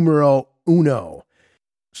numero uno.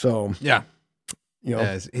 So yeah,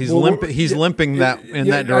 he's limping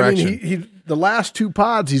that direction. I mean, the last 2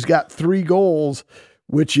 pods, he's got 3 goals,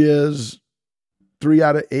 which is 3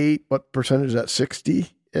 out of 8. What percentage is that?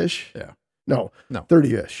 60-ish? Yeah. No.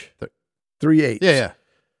 30-ish. 3/8. Yeah.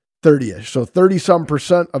 30-ish. So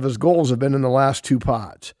 30-some% of his goals have been in the last 2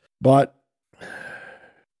 pods. But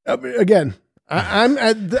again, I'm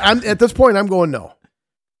at this point, I'm going no.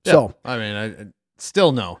 Yeah. So I mean, I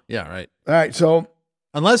still no. Yeah. Right. All right. So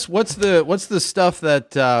unless what's the stuff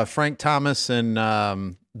that Frank Thomas and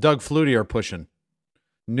Doug Flutie are pushing?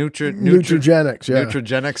 Nutrigenics, yeah.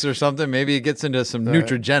 Nutrigenics or something. Maybe he gets into some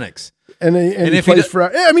Nutrigenics. And if he plays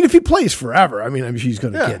forever, I mean, if he plays forever, I mean he's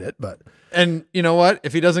going to get it. But and you know what?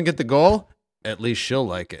 If he doesn't get the goal, at least she'll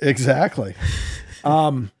like it. Exactly.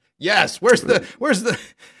 Yes. Where's the?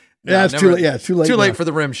 Yeah, it's too late. Yeah, too late. Too late now. for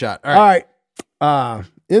the rim shot. All right.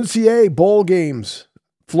 NCAA bowl games.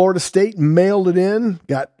 Florida State mailed it in.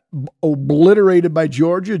 Got obliterated by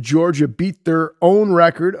Georgia. Georgia beat their own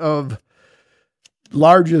record of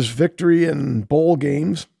largest victory in bowl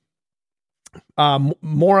games.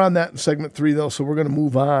 More on that in segment 3, though, so we're going to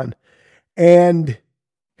move on. And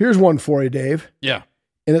here's one for you, Dave. Yeah.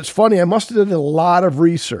 And it's funny, I must have done a lot of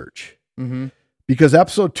research because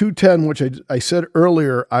episode 210, which I said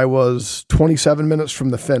earlier, I was 27 minutes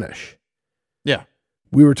from the finish. Yeah.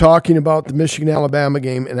 We were talking about the Michigan-Alabama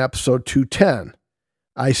game in episode 210.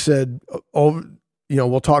 I said,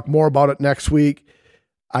 we'll talk more about it next week.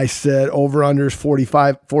 I said over-unders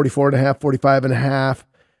 44.5, 45.5.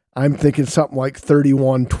 I'm thinking something like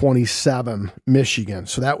 31-27 Michigan.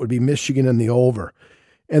 So that would be Michigan in the over.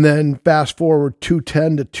 And then fast forward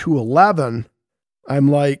 210 to 211.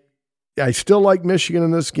 I'm like, I still like Michigan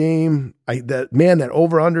in this game. That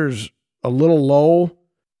over-under is a little low.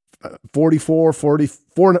 44,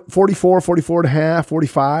 44.5,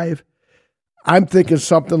 45. I'm thinking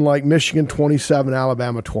something like Michigan 27,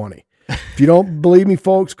 Alabama 20. If you don't believe me,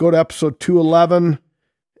 folks, go to episode 211.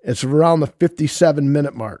 It's around the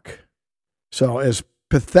 57-minute mark. So as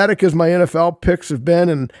pathetic as my NFL picks have been,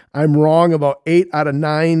 and I'm wrong about 8 out of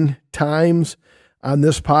 9 times on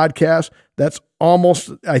this podcast, that's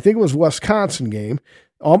almost, I think it was Wisconsin game.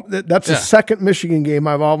 That's the second Michigan game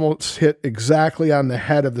I've almost hit exactly on the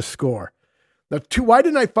head of the score. Why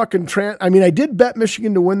didn't I fucking I did bet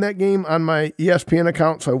Michigan to win that game on my ESPN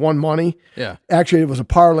account, so I won money. Yeah. Actually, it was a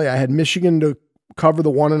parlay. I had Michigan to cover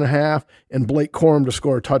the 1.5 and Blake Corum to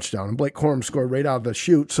score a touchdown. And Blake Corum scored right out of the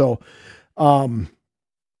chute. So, but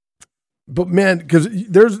man, because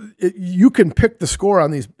you can pick the score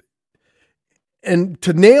on these. And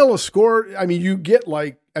to nail a score, I mean, you get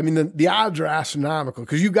the odds are astronomical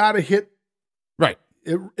because you got to hit right.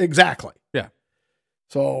 Exactly. Yeah.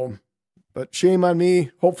 So, but shame on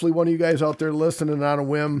me. Hopefully one of you guys out there listening on a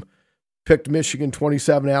whim picked Michigan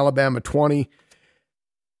 27, Alabama 20.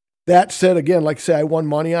 That said, again, like I say, I won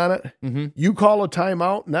money on it. Mm-hmm. You call a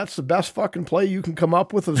timeout, and that's the best fucking play you can come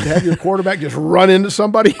up with is to have your quarterback just run into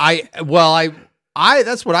somebody.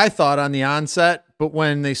 That's what I thought on the onset, but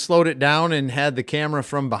when they slowed it down and had the camera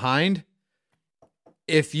from behind,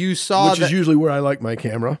 if you saw which is usually where I like my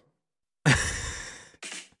camera.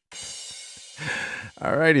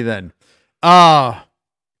 Alrighty then.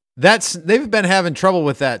 They've been having trouble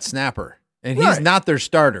with that snapper, and he's not their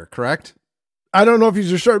starter, correct? I don't know if he's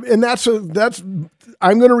their starter, and that's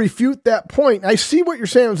I'm going to refute that point. I see what you're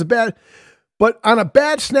saying. It was but on a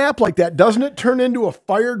bad snap like that, doesn't it turn into a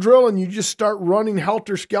fire drill and you just start running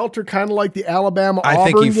helter-skelter, kind of like the Alabama Auburn I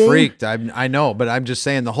think he game? freaked. I know, but I'm just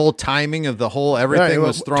saying the whole timing of the whole everything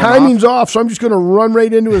was thrown timing's off, so I'm just going to run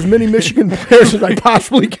right into as many Michigan players as I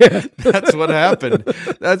possibly can. That's what happened.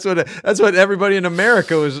 That's what everybody in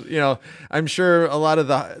America was, I'm sure a lot of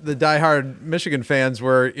the diehard Michigan fans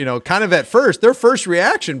were, kind of at first, their first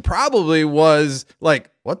reaction probably was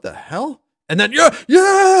like, what the hell? And then,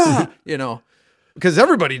 yeah, because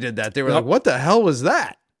everybody did that. They were like, what the hell was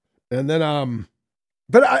that? And then,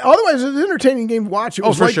 but otherwise, it was an entertaining game to watch. It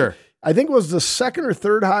was for sure. I think it was the second or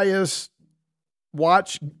third highest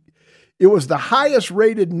watch. It was the highest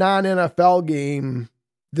rated non-NFL game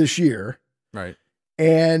this year. Right.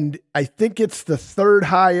 And I think it's the third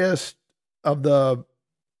highest of the,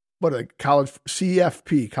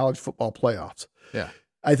 CFP, college football playoffs. Yeah.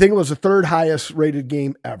 I think it was the third highest rated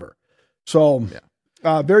game ever. So,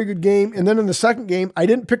 very good game. And then in the second game, I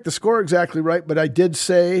didn't pick the score exactly right, but I did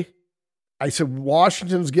say,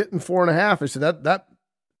 Washington's getting 4.5. I said that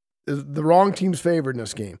is the wrong team's favored in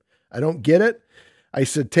this game. I don't get it. I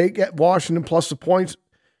said, take Washington plus the points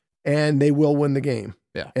and they will win the game.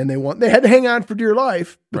 Yeah. And they won. They had to hang on for dear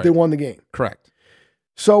life, but they won the game. Correct.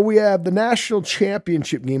 So we have the national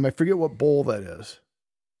championship game. I forget what bowl that is.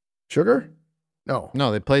 Sugar?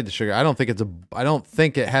 No, they played the Sugar. I don't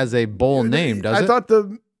think it has a bowl name, does it? I thought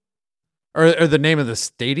or the name of the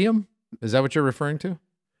stadium. Is that what you're referring to?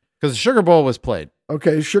 Because the Sugar Bowl was played.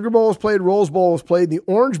 Okay, Sugar Bowl was played. Rose Bowl was played. The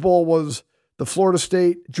Orange Bowl was the Florida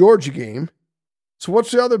State Georgia game. So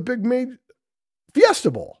what's the other big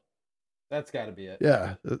Fiesta Bowl? That's got to be it.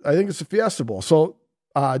 Yeah, I think it's the Fiesta Bowl. So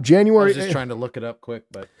January. I was just trying to look it up quick,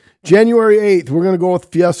 but January 8th, we're going to go with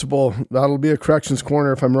Fiesta Bowl. That'll be a corrections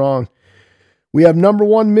corner if I'm wrong. We have number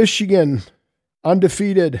 1, Michigan,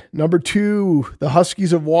 undefeated. Number 2, the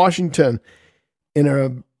Huskies of Washington,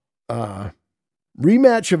 in a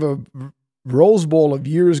rematch of a Rose Bowl of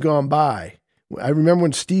years gone by. I remember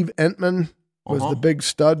when Steve Entman was the big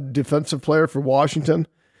stud defensive player for Washington.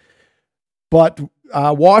 But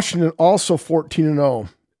Washington also 14-0.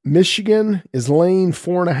 Michigan is laying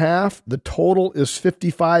 4.5. The total is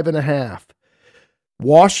 55.5.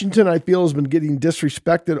 Washington, I feel, has been getting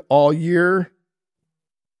disrespected all year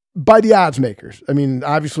by the odds makers. I mean,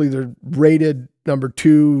 obviously they're rated number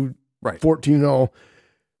 2, 14-0,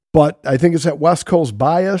 but I think it's that West Coast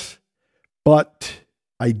bias, but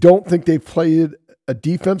I don't think they've played a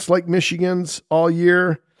defense like Michigan's all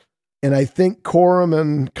year, and I think Corum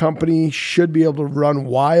and company should be able to run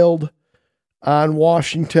wild on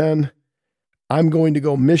Washington. I'm going to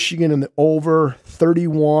go Michigan in the over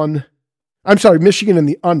 31. I'm sorry, Michigan in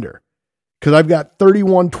the under, because I've got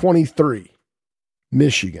 31-23.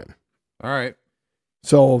 Michigan. All right.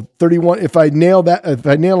 So 31. If I nail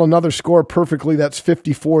another score perfectly, that's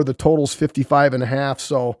 54. The total's 55.5.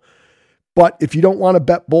 So, but if you don't want to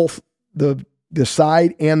bet both the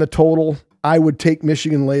side and the total, I would take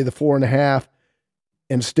Michigan, lay the 4.5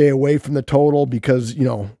 and stay away from the total because,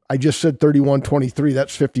 I just said 31-23.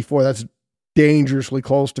 That's 54. That's dangerously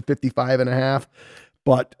close to 55.5.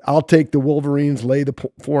 But I'll take the Wolverines, lay the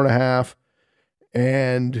 4.5,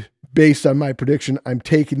 and based on my prediction, I'm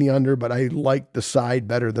taking the under, but I like the side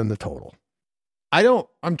better than the total.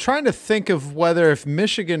 I'm trying to think of whether if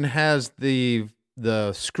Michigan has the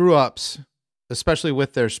screw ups, especially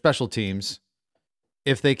with their special teams,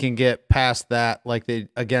 if they can get past that like they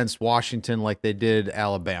against Washington, like they did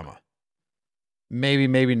Alabama.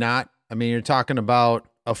 Maybe not. I mean, you're talking about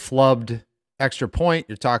a flubbed extra point.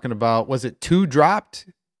 You're talking about, was it 2 dropped?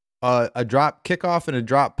 A drop kickoff and a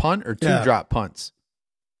drop punt, or 2 drop punts?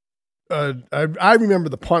 I remember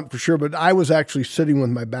the punt for sure, but I was actually sitting with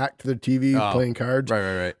my back to the TV playing cards.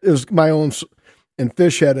 Right. It was my own, and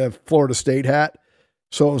Fish had a Florida State hat.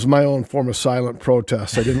 So it was my own form of silent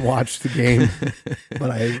protest. I didn't watch the game,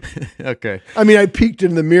 but Okay. I mean, I peeked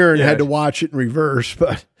in the mirror and Yeah. had to watch it in reverse,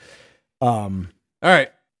 but All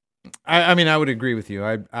right. I mean, I would agree with you.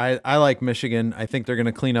 I like Michigan. I think they're going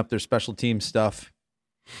to clean up their special team stuff.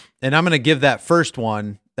 And I'm going to give that first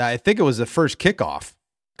one, I think it was the first kickoff,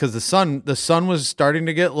 because the sun was starting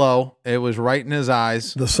to get low. It was right in his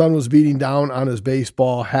eyes. the sun was beating down on his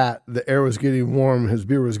baseball hat. The air was getting warm. His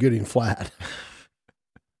beer was getting flat.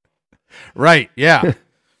 Right. Yeah.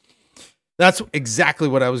 That's exactly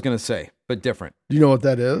what I was going to say, but different. Do you know what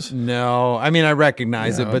that is? No, I mean, I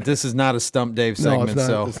recognize Yeah, it, but this is not a Stump Dave segment. No, it's not.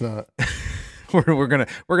 So It's not.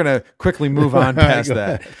 we're gonna quickly move on past Go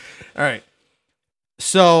that. ahead. All right.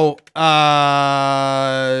 So,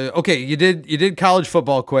 okay, you did college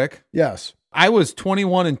football quick. Yes. I was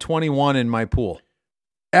 21-21 in my pool.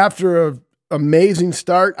 After a amazing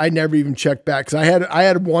start, I never even checked back because I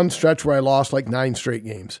had one stretch where I lost like 9 straight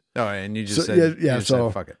games. Oh, and you just So, said, yeah, you just said, so-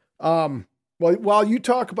 fuck it. Well, while you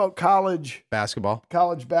talk about college Basketball.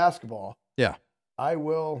 basketball, Yeah. I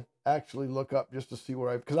will actually look up just to see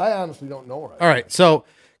where because I honestly don't know where. All right. So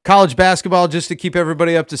college basketball, just to keep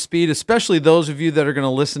everybody up to speed, especially those of you that are going to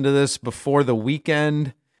listen to this before the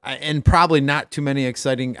weekend, and probably not too many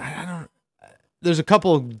exciting. There's a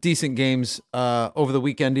couple of decent games over the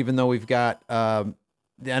weekend, even though we've got the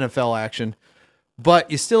NFL action.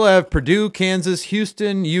 But you still have Purdue, Kansas,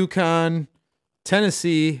 Houston, UConn,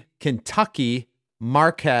 Tennessee, Kentucky,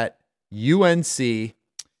 Marquette, UNC,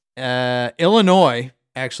 Illinois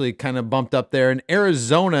actually kind of bumped up there, and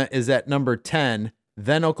Arizona is at number 10,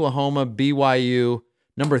 then Oklahoma, BYU.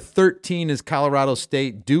 Number 13 is Colorado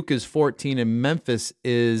State, Duke is 14, and Memphis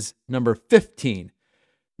is number 15.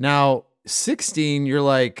 Now, 16, you're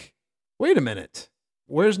like, wait a minute,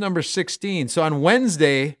 where's number 16? So on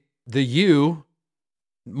Wednesday, the U,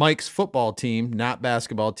 Mike's football team, not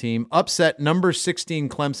basketball team, upset number 16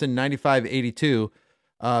 Clemson 95-82.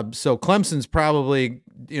 So Clemson's probably,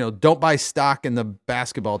 don't buy stock in the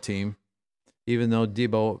basketball team, even though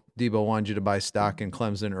Debo wanted you to buy stock in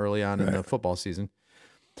Clemson early on in the football season.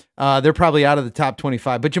 They're probably out of the top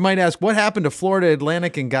 25. But you might ask, what happened to Florida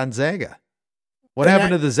Atlantic and Gonzaga? What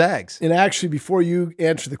happened to the Zags? And actually, before you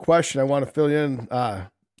answer the question, I want to fill you in.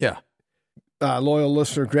 Loyal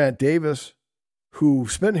listener Grant Davis, who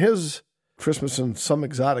spent his Christmas in some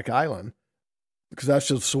exotic island, because that's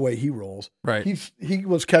just the way he rolls. Right. He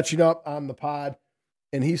was catching up on the pod,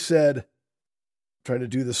 and he said, trying to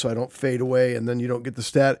do this so I don't fade away and then you don't get the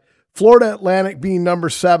stat. Florida Atlantic being number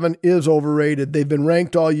 7 is overrated. They've been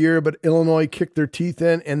ranked all year, but Illinois kicked their teeth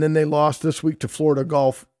in, and then they lost this week to Florida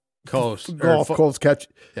Gulf Coast catch.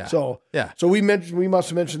 Yeah. So yeah. So we must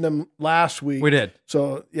have mentioned them last week. We did.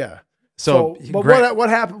 So yeah. But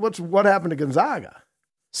what happened? What happened to Gonzaga?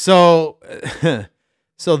 So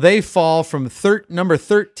they fall from number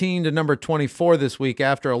 13 to number 24 this week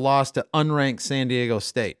after a loss to unranked San Diego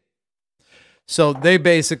State. So they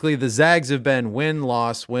basically, the Zags have been win,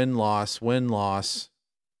 loss, win, loss, win, loss.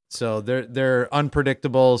 So they're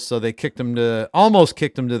unpredictable. So they almost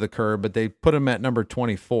kicked them to the curb, but they put them at number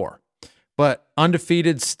 24. But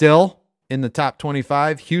undefeated still in the top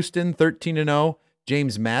 25. Houston 13-0,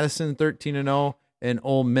 James Madison 13-0, and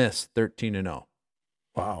Ole Miss 13-0.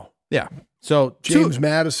 Wow. Yeah. So James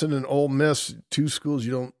Madison and Ole Miss, 2 schools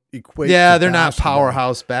you don't equate. Yeah, to they're not basketball.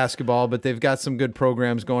 powerhouse basketball, but they've got some good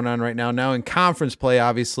programs going on right now. Now in conference play,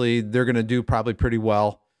 obviously, they're going to do probably pretty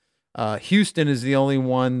well. Houston is the only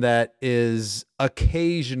one that is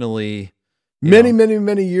occasionally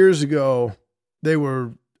many years ago, they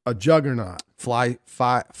were a juggernaut. Phi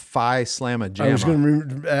Slamma Jamma. I was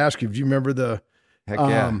going to ask you, do you remember the? Heck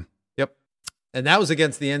yeah. Yep. And that was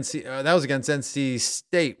against NC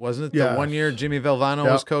State, wasn't it? Yeah. The 1 year Jimmy Valvano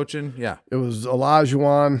was coaching. Yeah. It was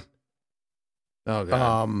Olajuwon, Oh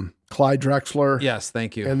god. Clyde Drexler. Yes,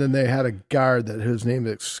 thank you. And then they had a guard that his name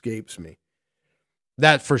escapes me.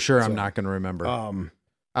 That for sure I'm not going to remember.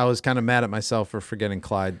 I was kind of mad at myself for forgetting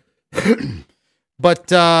Clyde. But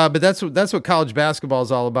that's what college basketball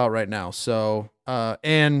is all about right now. So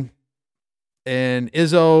and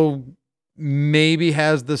Izzo maybe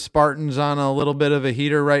has the Spartans on a little bit of a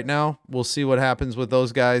heater right now. We'll see what happens with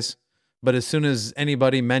those guys. But as soon as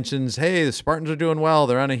anybody mentions, hey, the Spartans are doing well,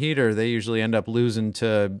 they're on a heater, they usually end up losing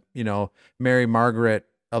to, Mary Margaret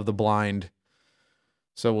of the Blind.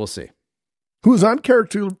 So we'll see. Who's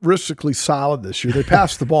uncharacteristically solid this year. They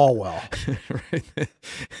passed the ball well. Right.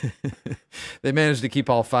 They managed to keep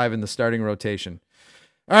all 5 in the starting rotation.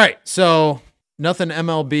 All right, so nothing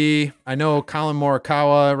MLB. I know Colin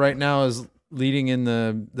Morikawa right now is leading in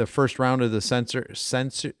the first round of the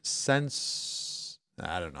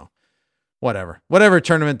I don't know. whatever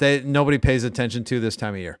tournament nobody pays attention to this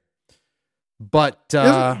time of year. But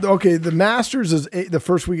the Masters is the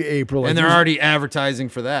first week of April, and they're already advertising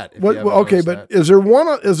for that. But is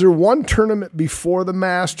there one tournament before the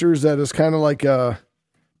Masters that is kind of like a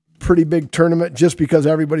pretty big tournament just because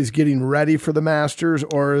everybody's getting ready for the Masters,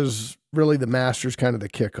 or is really the Masters kind of the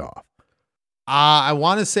kickoff? I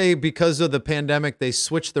want to say because of the pandemic, they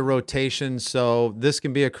switched the rotation, so this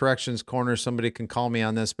can be a corrections corner. Somebody can call me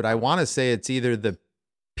on this, but I want to say it's either the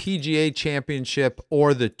PGA Championship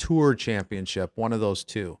or the Tour Championship, one of those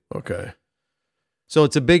two. Okay. So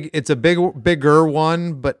it's a bigger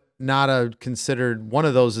one, but one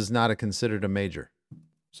of those is not considered a major.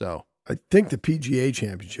 So I think the PGA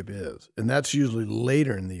Championship is, and that's usually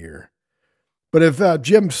later in the year. But if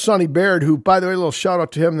Jim Sonny Baird, who, by the way, a little shout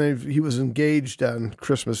out to him, he was engaged on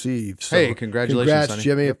Christmas Eve. So hey, congratulations, congrats, Sonny.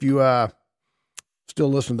 Jimmy. Yep. If you still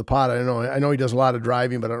listen to the pod, I know he does a lot of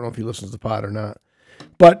driving, but I don't know if he listens to the pod or not.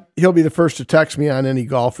 But he'll be the first to text me on any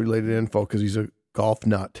golf-related info because he's a golf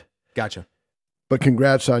nut. Gotcha. But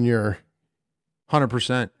congrats on your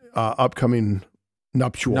 100% upcoming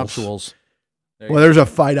nuptials. There's a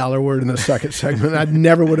 $5 word in the second segment. I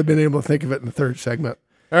never would have been able to think of it in the third segment.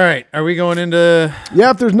 All right, are we going into?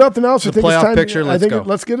 Yeah, if there's nothing else, I think playoff it's time. Picture. Let's go.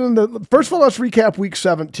 Let's get into. First of all, let's recap Week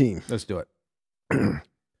 17. Let's do it.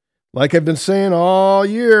 Like I've been saying all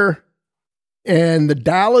year, and the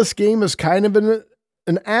Dallas game is kind of an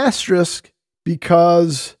asterisk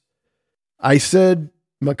because I said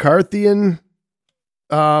McCarthy and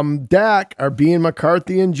Dak are being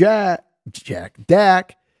McCarthy and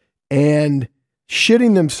Dak, and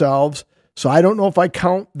shitting themselves. So I don't know if I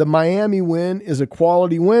count the Miami win as a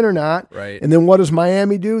quality win or not. Right. And then what does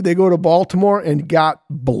Miami do? They go to Baltimore and got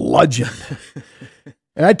bludgeoned.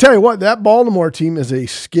 And I tell you what, that Baltimore team is a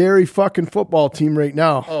scary fucking football team right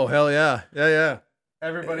now. Oh, hell yeah. Yeah.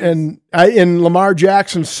 Everybody. And Lamar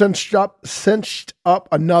Jackson cinched up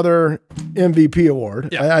another MVP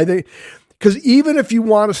award. Yeah. I think, because even if you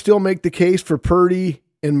want to still make the case for Purdy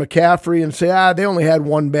and McCaffrey and say, they only had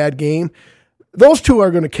one bad game, those two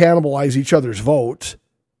are going to cannibalize each other's votes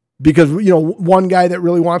because, one guy that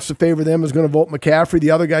really wants to favor them is going to vote McCaffrey.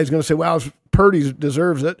 The other guy's going to say, well, Purdy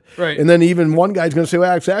deserves it. Right. And then even one guy's going to say,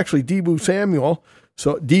 well, it's actually Deebo Samuel.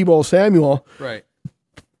 Right.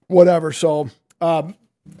 Whatever. So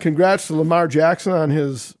congrats to Lamar Jackson on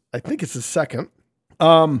I think it's his second.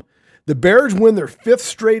 The Bears win their fifth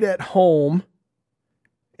straight at home.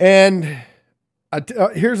 And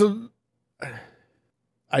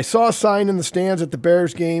I saw a sign in the stands at the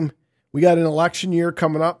Bears game. We got an election year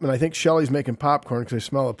coming up, and I think Shelly's making popcorn because I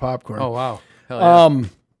smell the popcorn. Oh, wow. Hell yeah.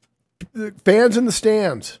 The fans in the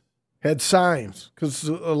stands had signs because it's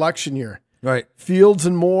election year. Right. Fields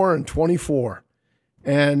and More in 24.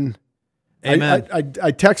 And Amen.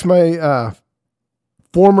 I text my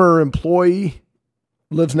former employee,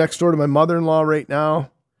 lives next door to my mother-in-law right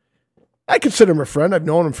now. I consider him a friend. I've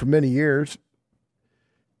known him for many years.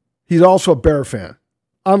 He's also a Bear fan.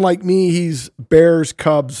 Unlike me, he's Bears,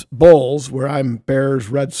 Cubs, Bulls, where I'm Bears,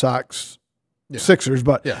 Red Sox, Sixers,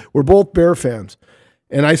 but we're both Bear fans.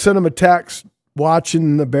 And I sent him a text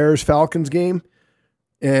watching the Bears-Falcons game,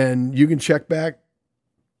 and you can check back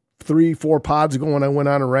 3-4 pods ago when I went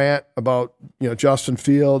on a rant about Justin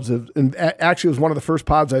Fields. And actually, it was one of the first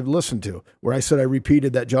pods I've listened to where I said I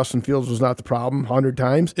repeated that Justin Fields was not the problem 100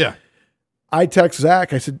 times. Yeah. I text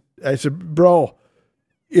Zach. I said, bro,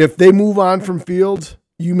 if they move on from Fields,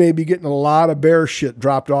 you may be getting a lot of Bear shit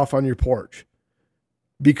dropped off on your porch.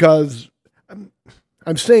 Because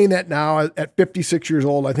I'm saying that now at 56 years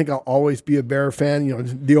old, I think I'll always be a Bear fan.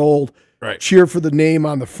 The old cheer for the name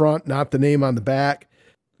on the front, not the name on the back.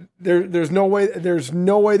 There's no way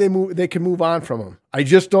they can move on from him. I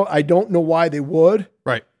don't know why they would.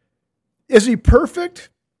 Right. Is he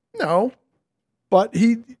perfect? No. But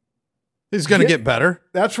he's going to get better.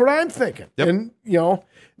 That's what I'm thinking. Yep. And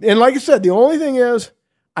and like I said, the only thing is,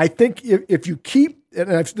 I think if you keep, and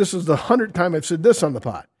this is the 100th time I've said this on the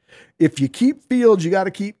pod, if you keep Fields, you got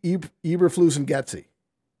to keep Eberflus and Getsy.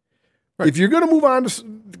 Right. If you're going to move on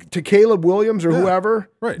to Caleb Williams or whoever,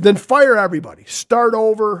 then fire everybody. Start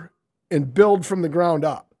over and build from the ground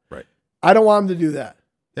up. Right. I don't want him to do that.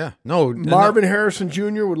 Yeah. No. Marvin Harrison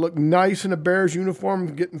Jr. would look nice in a Bears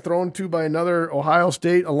uniform getting thrown to by another Ohio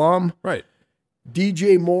State alum. Right.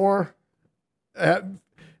 DJ Moore,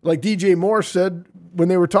 like DJ Moore said when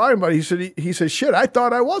they were talking about it, he said, shit, I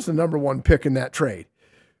thought I was the number one pick in that trade.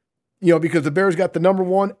 Because the Bears got the number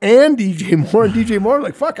one and DJ Moore. And DJ Moore,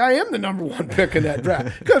 like, fuck, I am the number one pick in that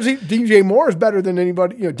draft. Because DJ Moore is better than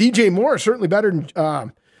anybody. DJ Moore is certainly better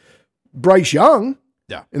than Bryce Young.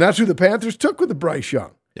 Yeah. And that's who the Panthers took with the Bryce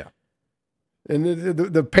Young. Yeah. And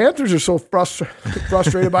the Panthers are so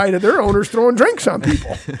frustrated by it that their owner's throwing drinks on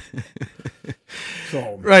people.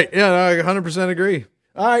 So Right. Yeah, no, I 100% agree.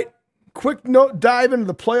 all right, quick note, dive into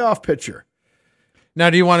the playoff picture. Now,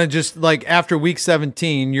 do you want to just, like, after week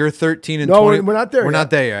 17, you're 13 and No, 20? we're not there We're yet. not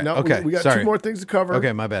there yet. No, Okay, we got sorry. 2 more things to cover.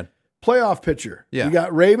 Okay, my bad. Playoff picture. Yeah. You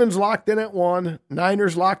got Ravens locked in at 1,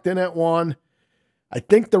 Niners locked in at 1. I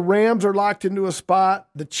think the Rams are locked into a spot.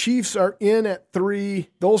 The Chiefs are in at 3.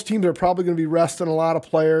 Those teams are probably going to be resting a lot of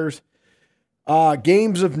players.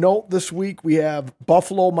 Games of note this week, we have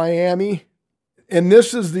Buffalo, Miami. And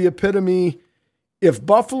this is the epitome. If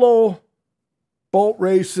Buffalo boat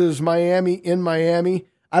races Miami in Miami,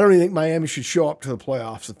 I don't even think Miami should show up to the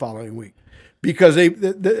playoffs the following week because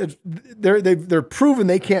they're proven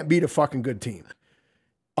they can't beat a fucking good team.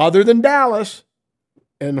 Other than Dallas,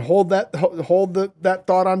 and hold that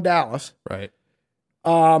thought on Dallas. Right.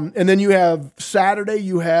 And then you have Saturday,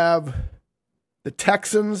 you have the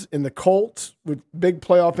Texans and the Colts with big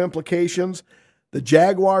playoff implications. The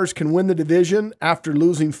Jaguars can win the division after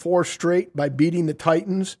losing 4 straight by beating the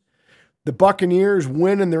Titans. The Buccaneers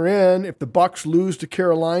win and they're in. If the Bucs lose to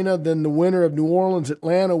Carolina, then the winner of New Orleans,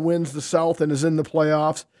 Atlanta wins the South and is in the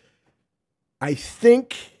playoffs. I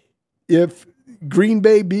think if Green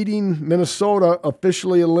Bay beating Minnesota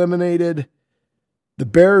officially eliminated the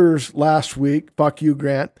Bears last week, fuck you,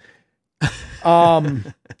 Grant.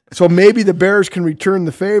 So maybe the Bears can return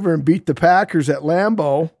the favor and beat the Packers at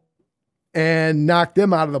Lambeau and knock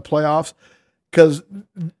them out of the playoffs because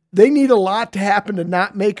they need a lot to happen to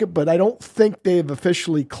not make it, but I don't think they've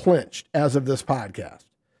officially clinched as of this podcast.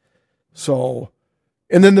 So,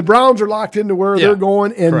 and then the Browns are locked into where they're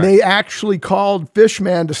going, and correct. they actually called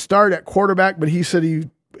Fishman to start at quarterback, but he said he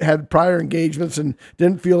had prior engagements and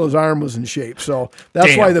didn't feel his arm was in shape. So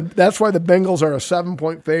that's why the Bengals are a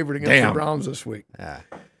 7-point favorite against the Browns this week.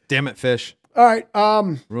 Damn it, Fish. All right,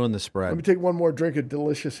 Ruin the spread. let me take one more drink of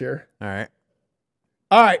delicious here. All right.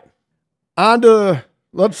 All right, on to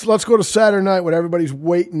let's go to Saturday night. What everybody's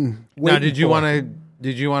waiting. Now, did you for.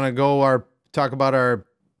 want to go talk about our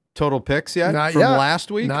total picks yet Not from yet.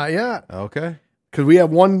 last week? Not yet, Okay. because we have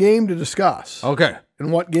one game to discuss. Okay.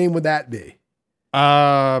 And what game would that be?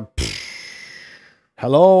 Pfft,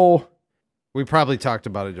 Hello, we probably talked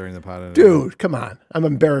about it during the pod. dude. Come on, I'm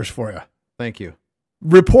embarrassed for you. Thank you.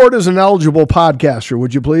 Report as an eligible podcaster,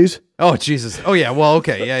 would you please? Oh, Jesus. Oh, yeah. Well,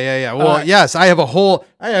 okay. Yeah. Well, right. yes, I have actually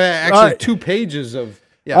All right. 2 pages of,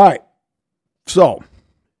 All right. So,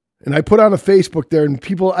 and I put on a Facebook there, and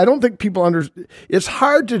I don't think people understand. It's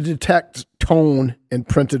hard to detect tone in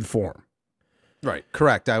printed form. Right.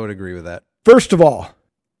 Correct. I would agree with that. First of all,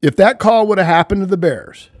 if that call would have happened to the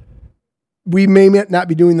Bears, we may not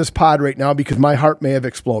be doing this pod right now because my heart may have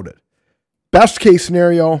exploded. Best case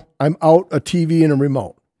scenario, I'm out a TV and a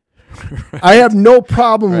remote. Right. I have no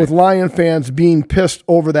problem with Lion fans being pissed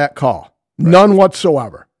over that call. Right. None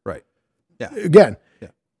whatsoever. Right. Yeah. Again,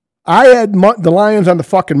 I had the Lions on the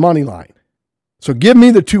fucking money line. So give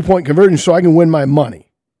me the 2-point conversion so I can win my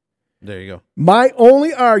money. There you go. My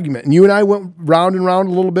only argument, and you and I went round and round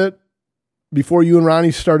a little bit before you and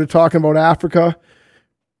Ronnie started talking about Africa.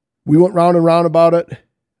 We went round and round about it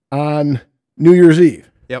on New Year's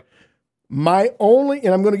Eve. Yep. My only,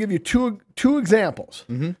 and I'm going to give you two examples.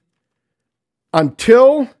 Mm-hmm.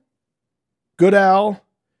 Until Goodell,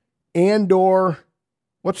 Andor,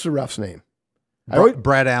 what's the ref's name?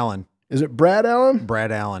 Brad Allen. Is it Brad Allen?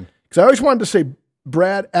 Brad Allen. Because I always wanted to say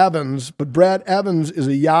Brad Evans, but Brad Evans is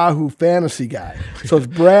a Yahoo fantasy guy. So it's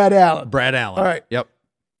Brad Allen. Brad Allen. All right. Yep.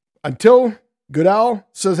 Until Goodell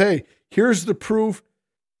says, hey, here's the proof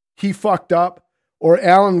he fucked up. Or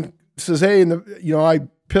Allen says, hey, I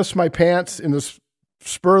pissed my pants in the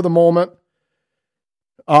spur of the moment.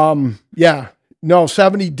 70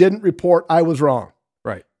 didn't report. I was wrong.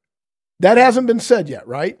 Right. That hasn't been said yet,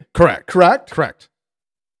 right? Correct.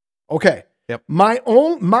 Okay. Yep. My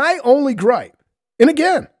only gripe, and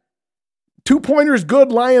again, 2-pointers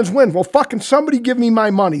good, Lions win. Well, fucking somebody give me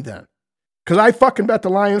my money then. Because I fucking bet the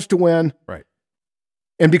Lions to win. Right.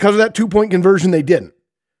 And because of that 2-point conversion, they didn't.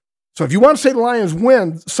 So if you want to say the Lions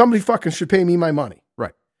win, somebody fucking should pay me my money.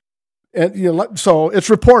 Right. And so it's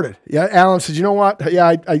reported. Yeah, Allen says, you know what?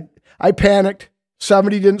 Yeah, I panicked.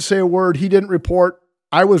 70 didn't say a word. He didn't report.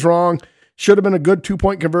 I was wrong. Should have been a good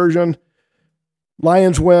 2-point conversion.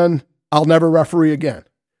 Lions win. I'll never referee again.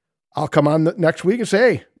 I'll come on next week and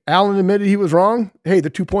say, hey, Allen admitted he was wrong. Hey, the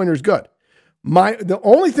 2-pointer is good. The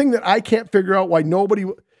only thing that I can't figure out why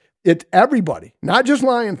everybody, not just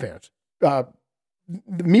Lion fans, the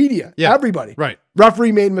media, everybody. Right.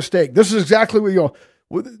 Referee made a mistake. This is exactly what you go.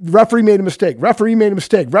 The referee made a mistake. Referee made a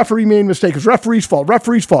mistake. Referee made a mistake. It's referee's fault.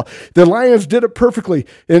 Referee's fault. The Lions did it perfectly.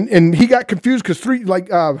 And he got confused because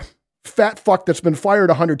fat fuck that's been fired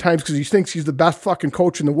 100 times because he thinks he's the best fucking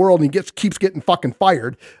coach in the world and he keeps getting fucking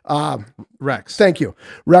fired. Rex. Thank you.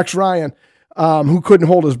 Rex Ryan, who couldn't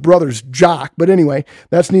hold his brother's jock. But anyway,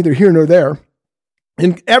 that's neither here nor there.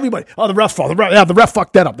 And everybody, the ref's fault. The ref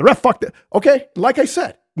fucked that up. The ref fucked it. Okay, like I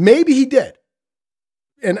said, maybe he did.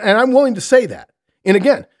 And I'm willing to say that. And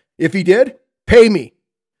again, if he did, pay me.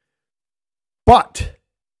 But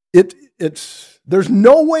there's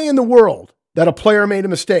no way in the world that a player made a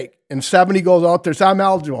mistake and 70 goes out there, says, I'm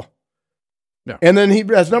eligible. Yeah. And then he,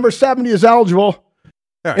 as number 70 is eligible.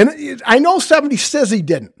 Right. And I know 70 says he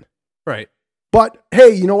didn't. Right. But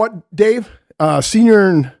hey, you know what, Dave? Senior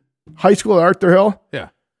in high school at Arthur Hill. Yeah.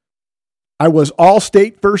 I was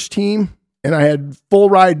all-state first team, and I had full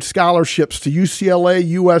ride scholarships to UCLA,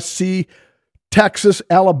 USC, Texas,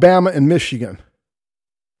 Alabama, and Michigan.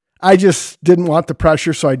 I just didn't want the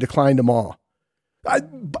pressure, so I declined them all.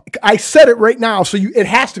 I said it right now, so it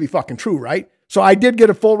has to be fucking true, right? So I did get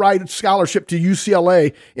a full ride scholarship to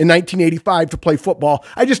UCLA in 1985 to play football.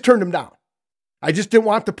 I just turned them down. I just didn't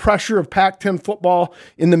want the pressure of Pac-10 football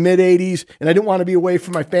in the mid-'80s, and I didn't want to be away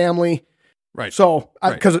from my family. Right. So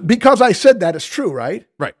because I said that, it's true, right?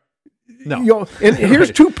 Right. No. And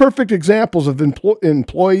here's two perfect examples of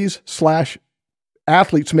employees /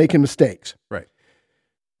 athletes making mistakes. Right.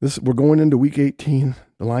 We're going into week 18.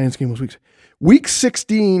 The Lions game was week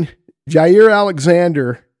 16. Jair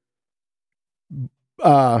Alexander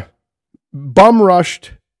bum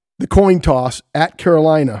rushed the coin toss at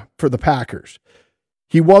Carolina for the Packers.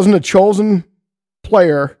 He wasn't a chosen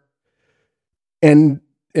player, and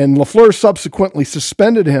LaFleur subsequently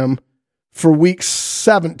suspended him for week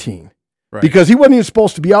 17 because he wasn't even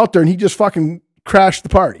supposed to be out there, and he just fucking crashed the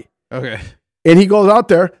party. Okay. And he goes out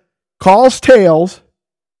there, calls tails.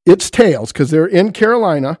 It's tails because they're in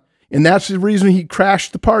Carolina, and that's the reason he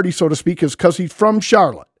crashed the party, so to speak, is because he's from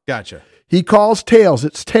Charlotte. Gotcha. He calls tails.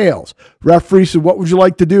 It's tails. Referee said, what would you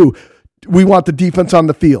like to do? We want the defense on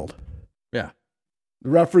the field. Yeah. The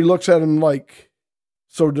referee looks at him like,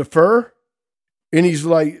 so defer? And he's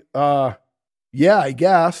like, yeah, I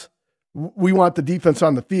guess. We want the defense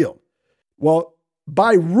on the field. Well,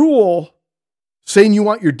 by rule, saying you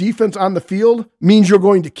want your defense on the field means you're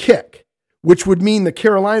going to kick, which would mean that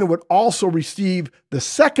Carolina would also receive the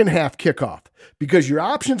second half kickoff because your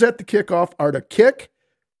options at the kickoff are to kick,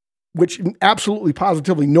 which absolutely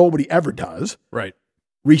positively nobody ever does. Right.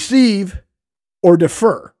 Receive or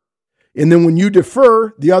defer. And then when you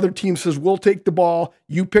defer, the other team says, we'll take the ball.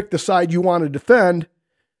 You pick the side you want to defend.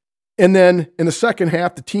 And then in the second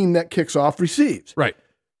half, the team that kicks off receives. Right.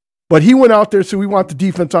 But he went out there, so we want the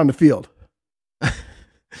defense on the field.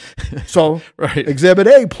 So Exhibit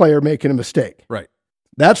A, player making a mistake. Right.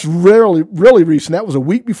 That's really, really recent. That was a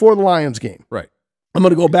week before the Lions game. Right. I'm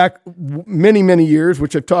going to go back many, many years,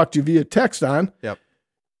 which I've talked to you via text on. Yep.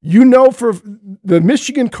 You know, for the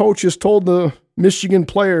Michigan coaches told the Michigan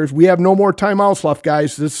players, we have no more timeouts left,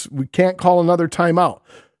 guys. We can't call another timeout.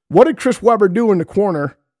 What did Chris Webber do in the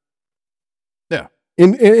corner? Yeah.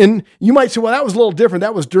 And you might say, well, that was a little different.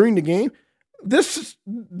 That was during the game. This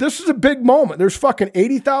is a big moment. There's fucking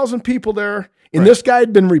 80,000 people there, and this guy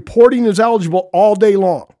had been reporting as eligible all day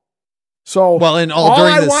long. So during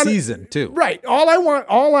the season too. Right.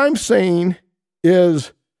 All I'm saying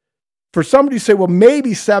is for somebody to say, well,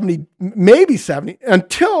 maybe 70,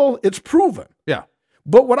 until it's proven. Yeah.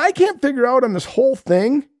 But what I can't figure out on this whole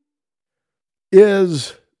thing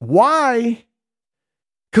is why,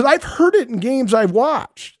 because I've heard it in games I've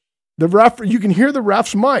watched. You can hear the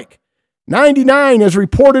ref's mic. 99 is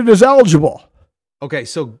reported as eligible. Okay,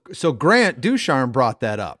 so Grant Ducharme brought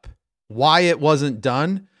that up. Why it wasn't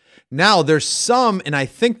done. Now there's some, and I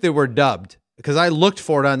think they were dubbed because I looked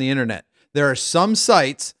for it on the internet. There are some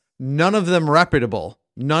sites, none of them reputable,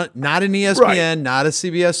 not an ESPN, not a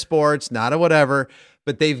CBS Sports, not a whatever,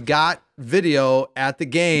 but they've got video at the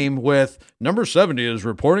game with number 70 is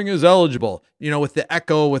reporting as eligible, with the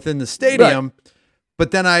echo within the stadium. Right.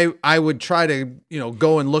 But then I would try to,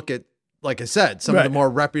 go and look at, like I said, some of the more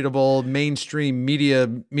reputable mainstream media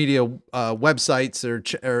websites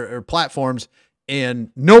or platforms,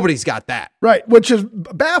 and nobody's got that. Right, which is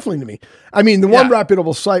baffling to me. I mean, the one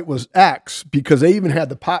reputable site was X because they even had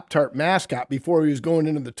the Pop-Tart mascot before he was going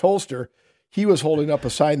into the toaster. He was holding up a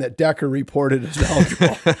sign that Decker reported as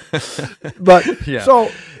eligible. But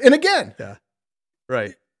so, and again,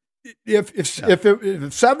 right.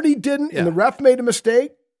 If 70 didn't and the ref made a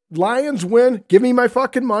mistake, Lions win, give me my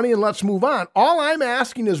fucking money and let's move on. All I'm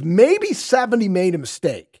asking is maybe 70 made a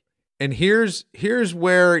mistake. And here's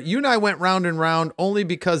where you and I went round and round, only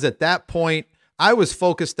because at that point I was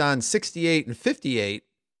focused on 68 and 58.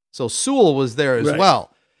 So Sewell was there as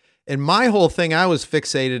well. And my whole thing I was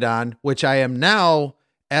fixated on, which I am now,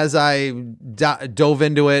 as I dove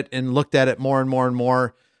into it and looked at it more and more and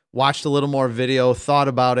more, watched a little more video, thought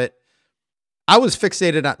about it. I was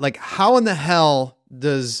fixated on, like, how in the hell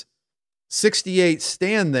does 68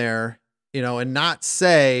 stand there, you know, and not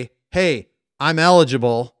say, hey, I'm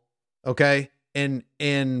eligible. Okay. And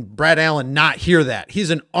Brad Allen not hear that. He's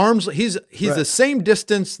an arm's, he's the same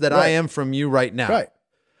distance that I am from you right now. Right.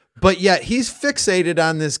 But yet he's fixated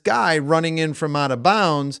on this guy running in from out of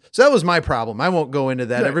bounds. So that was my problem. I won't go into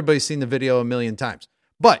that. Right. Everybody's seen the video a million times.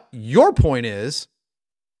 But your point is,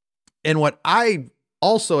 and what I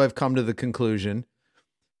also have come to the conclusion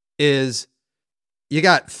is, you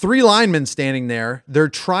got three linemen standing there. They're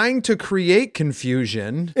trying to create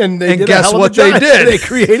confusion. And guess what they did? They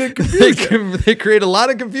created confusion. They create a lot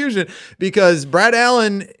of confusion because Brad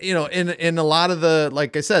Allen, you know, in a lot of the,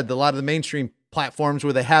 like I said, a lot of the mainstream platforms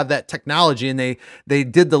where they have that technology, and they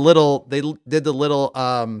did the little the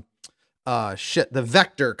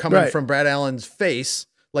vector coming from Brad Allen's face,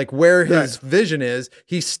 like where his vision is.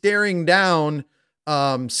 He's staring down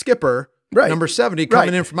Skipper. Number 70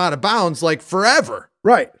 coming in from out of bounds like forever.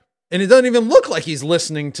 Right. And it doesn't even look like he's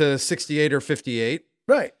listening to 68 or 58.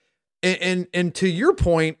 Right. And to your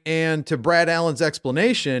point and to Brad Allen's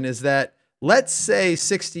explanation is that, let's say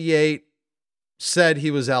 68 said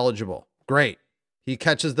he was eligible. Great. He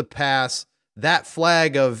catches the pass. That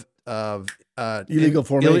flag of illegal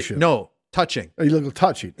formation. Touching.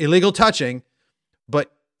 Illegal touching. But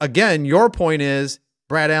again, your point is,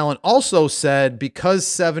 Brad Allen also said because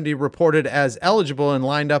 70 reported as eligible and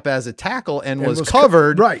lined up as a tackle and was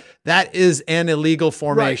covered, that is an illegal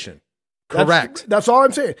formation. Right. Correct. That's all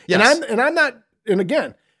I'm saying. Yes. And I'm not, and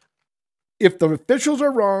again, if the officials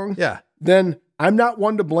are wrong, then I'm not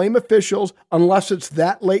one to blame officials unless it's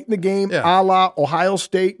that late in the game, a la Ohio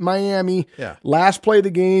State, Miami, last play of the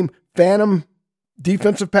game, phantom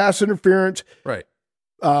defensive pass interference. Right.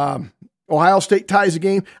 Ohio State ties the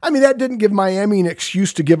game. I mean, that didn't give Miami an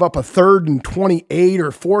excuse to give up a 3rd and 28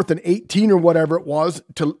 or 4th and 18 or whatever it was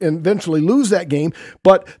to eventually lose that game.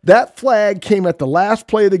 But that flag came at the last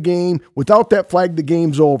play of the game. Without that flag, the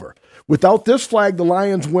game's over. Without this flag, the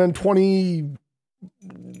Lions win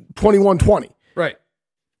 21-20. Right.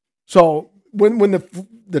 So when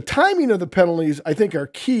the timing of the penalties, I think, are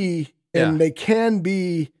key, and they can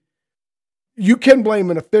be, you can blame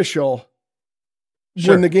an official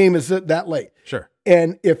when the game is that late. Sure.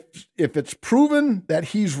 And if it's proven that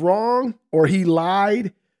he's wrong or he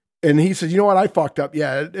lied and he says, you know what, I fucked up.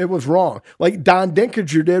 Yeah, it was wrong. Like Don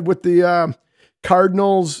Dinkinger did with the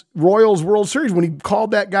Cardinals-Royals World Series when he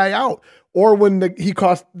called that guy out. Or when he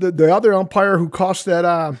cost the other umpire who cost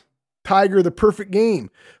that Tiger the perfect game.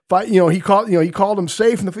 But, he called him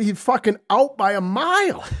safe, and he's fucking out by a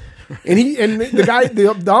mile. And the guy,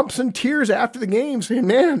 the umps in tears after the game saying,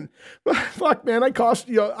 man, fuck, man, I cost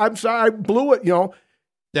you. I'm sorry, I blew it,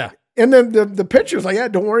 Yeah. And then the pitcher's like, yeah,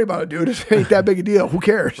 don't worry about it, dude. It ain't that big a deal. Who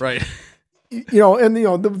cares? Right.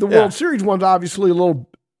 The World Series one's obviously a little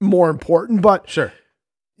more important, but sure.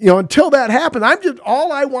 Until that happens,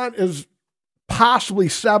 all I want is possibly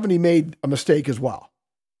 70 made a mistake as well.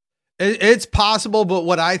 It's possible, but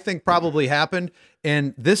what I think probably happened,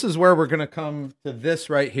 and this is where we're going to come to this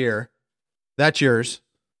right here. That's yours.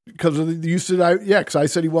 Because you said, because I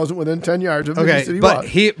said he wasn't within 10 yards. Okay,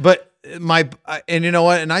 and you know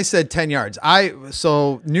what? And I said 10 yards.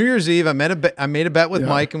 So New Year's Eve, I made a bet with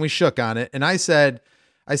Mike, and we shook on it. And I said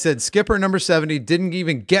Skipper number 70 didn't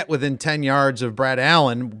even get within 10 yards of Brad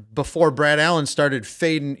Allen before Brad Allen started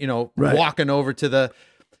fading, walking over to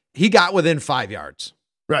he got within 5 yards.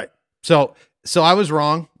 Right. So I was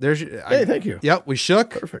wrong. Hey, thank you. Yep, we shook.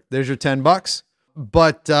 Perfect. There's your $10.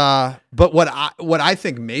 But what I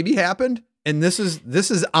think maybe happened, and this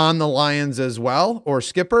is on the Lions as well, or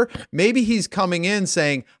Skipper, maybe he's coming in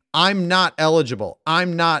saying, I'm not eligible.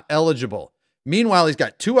 I'm not eligible. Meanwhile, he's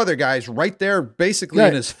got two other guys right there basically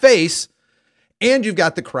in his face, and you've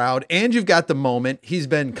got the crowd, and you've got the moment. He's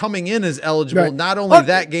been coming in as eligible, not only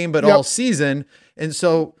that game, but all season. And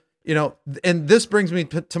so, and this brings me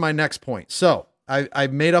to my next point. So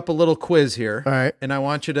I've made up a little quiz here, all right, and I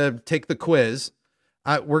want you to take the quiz.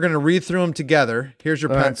 We're going to read through them together. Here's your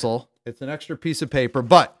pencil. Right. It's an extra piece of paper,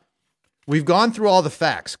 but we've gone through all the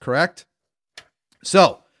facts, correct?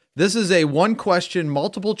 So this is a 1-question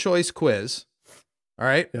multiple choice quiz. All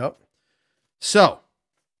right. Yep. So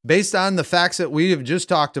based on the facts that we have just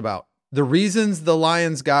talked about, the reasons the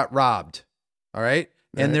Lions got robbed. All right.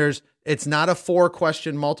 And It's not a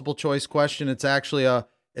 4-question multiple choice question. It's actually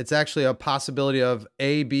a possibility of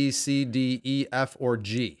A, B, C, D, E, F, or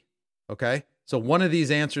G. Okay. So one of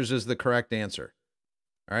these answers is the correct answer.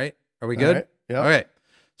 All right. Are we good? All right. Yep. All right.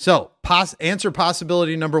 So answer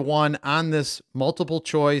possibility number 1 on this multiple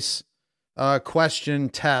choice question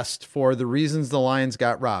test for the reasons the Lions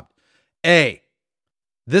got robbed. A,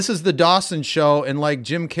 this is the Dawson Show, and like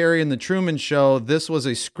Jim Carrey and the Truman Show, this was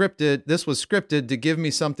scripted to give me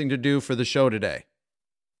something to do for the show today.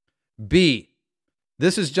 B,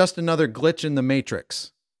 this is just another glitch in the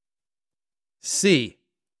Matrix. C,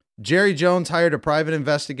 Jerry Jones hired a private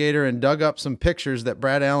investigator and dug up some pictures that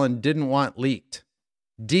Brad Allen didn't want leaked.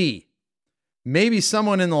 D, maybe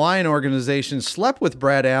someone in the Lion organization slept with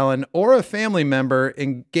Brad Allen or a family member,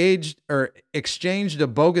 exchanged a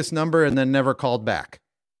bogus number and then never called back.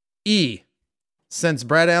 E, since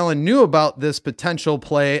Brad Allen knew about this potential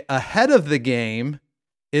play ahead of the game,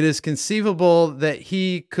 it is conceivable that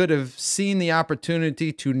he could have seen the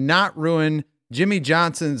opportunity to not ruin Jimmy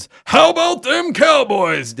Johnson's "How about them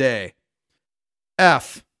Cowboys" day.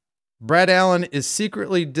 F, Brad Allen is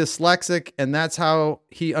secretly dyslexic, and that's how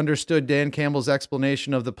he understood Dan Campbell's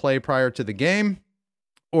explanation of the play prior to the game.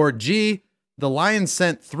 Or G, the Lions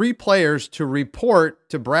sent 3 players to report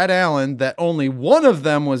to Brad Allen that only one of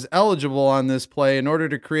them was eligible on this play in order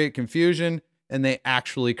to create confusion, and they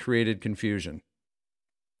actually created confusion.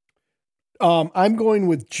 I'm going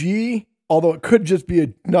with G, although it could just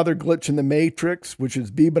be another glitch in the Matrix, which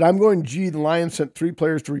is B, but I'm going G. The Lions sent 3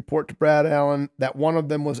 players to report to Brad Allen that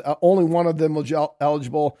only one of them was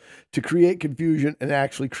eligible to create confusion and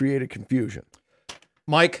actually created confusion.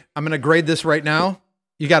 Mike, I'm going to grade this right now.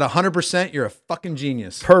 You got 100%. You're a fucking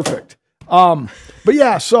genius. Perfect. But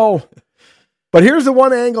here's the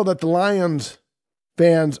one angle that the Lions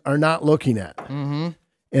fans are not looking at. Mm-hmm.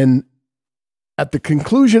 And at the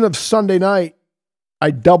conclusion of Sunday night,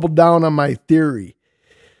 I doubled down on my theory.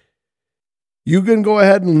 You can go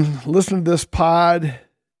ahead and listen to this pod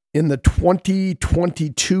in the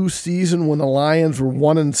 2022 season when the Lions were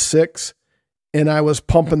 1-6, and I was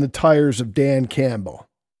pumping the tires of Dan Campbell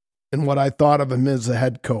and what I thought of him as a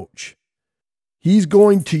head coach. He's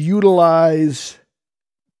going to utilize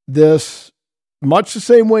this much the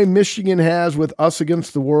same way Michigan has with us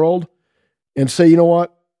against the world and say, you know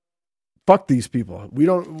what? Fuck these people.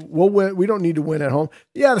 We'll win. We don't need to win at home.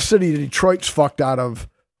 Yeah, the city of Detroit's fucked out of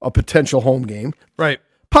a potential home game. Right.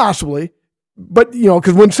 Possibly. But,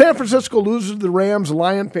 because when San Francisco loses to the Rams,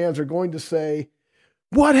 Lion fans are going to say,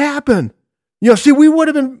 what happened? See, we would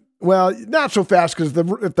have been, well, not so fast, because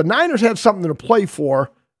if the Niners had something to play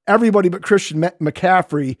for, everybody but Christian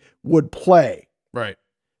McCaffrey would play. Right.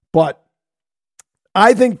 But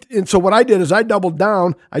I think, and so what I did is I doubled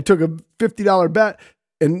down. I took a $50 bet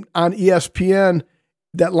and on ESPN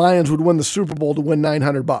that Lions would win the Super Bowl to win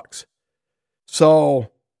 $900.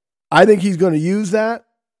 So I think he's going to use that.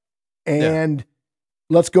 And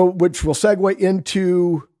let's go, which will segue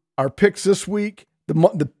into our picks this week.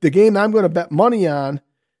 The game I'm going to bet money on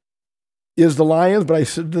is the Lions, but I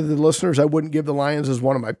said to the listeners I wouldn't give the Lions as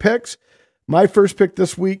one of my picks. My first pick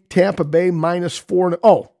this week, Tampa Bay -4.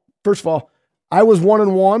 Oh, first of all, I was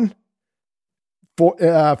 1-1 for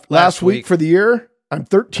last week for the year. I'm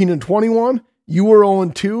 13-21. You were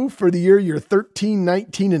 0-2 for the year. You're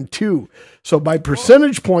 13-19-2. So by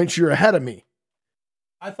percentage points, you're ahead of me.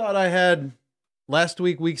 I thought I had last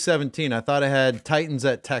week 17. I thought I had Titans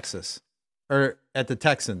at Texas, or at the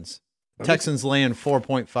Texans. Texans laying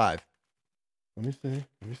 4.5. Let me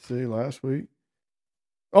see. Last week.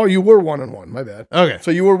 Oh, you were 1-1. My bad. Okay.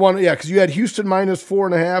 So you were one. Yeah, because you had Houston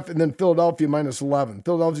 -4.5 and then Philadelphia -11.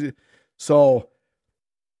 Philadelphia. So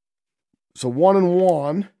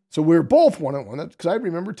 1-1. So we were both 1-1. That's because I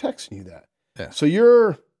remember texting you that. Yeah. So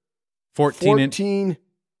you're 14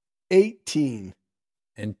 18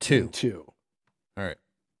 and 2. All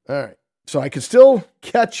right. So I can still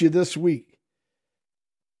catch you this week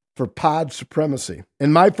for pod supremacy.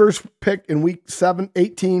 And my first pick in week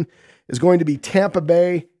 18 is going to be Tampa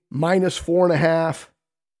Bay -4.5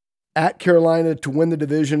 at Carolina to win the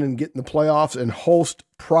division and get in the playoffs and host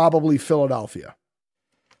probably Philadelphia.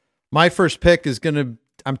 My first pick is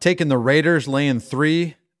I'm taking the Raiders laying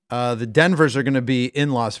 3. The Denvers are going to be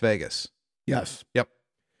in Las Vegas. Yes. Yep.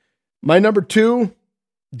 My number 2,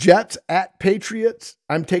 Jets at Patriots.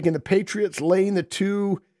 I'm taking the Patriots laying the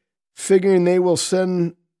 2, figuring they will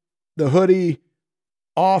send the hoodie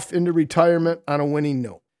off into retirement on a winning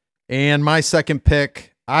note. And my second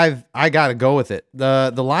pick, I got to go with it.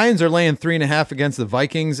 The Lions are laying 3.5 against the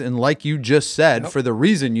Vikings, and like you just said, for the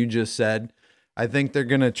reason you just said, I think they're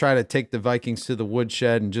going to try to take the Vikings to the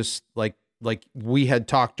woodshed and just like like we had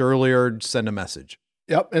talked earlier, send a message.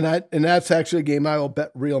 Yep, and that's actually a game I will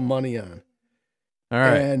bet real money on. All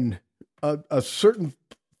right. And a certain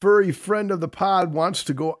furry friend of the pod wants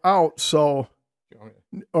to go out, so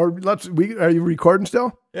are you recording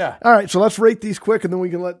still? Yeah. All right, so let's rate these quick, and then we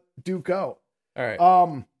can let Duke out. All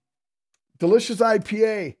right. Delicious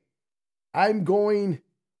IPA. I'm going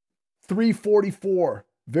 344.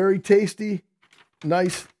 Very tasty,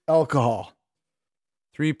 nice alcohol.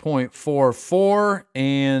 3.44,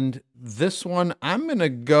 and this one I'm gonna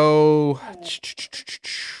go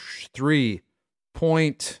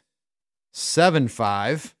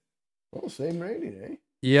 3.75. Oh, same rating, eh?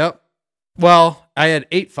 Yep. Well, I had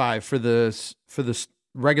 8.5 for the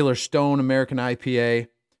regular Stone American IPA.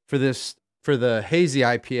 For the hazy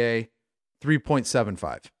IPA,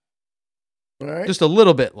 3.75. All right. Just a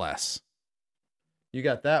little bit less. You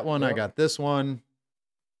got that one. Yep. I got this one.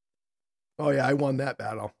 Oh yeah, I won that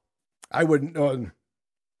battle. I wouldn't. I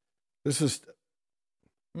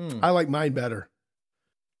like mine better.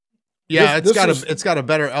 Yeah, This it's got a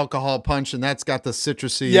better alcohol punch, and that's got the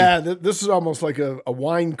citrusy. Yeah, this is almost like a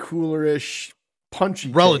wine cooler-ish,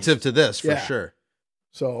 punchy relative taste. to this for Yeah. sure.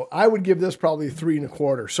 So I would give this probably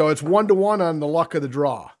 3.25. So it's 1-to-1 on the luck of the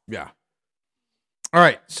draw. Yeah. All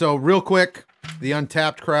right. So real quick, the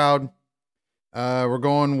Untapped crowd. We're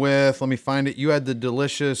going with. Let me find it. You had the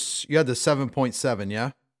 7.7.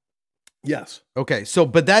 Yeah. Yes. Okay. So,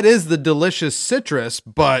 but that is the delicious citrus,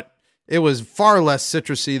 but it was far less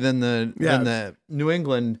citrusy than the New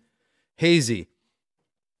England hazy.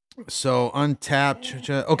 So Untapped.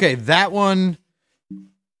 Okay, that one.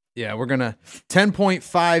 Yeah, we're gonna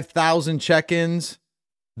 10.5 thousand check-ins.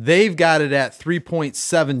 They've got it at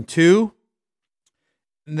 3.72.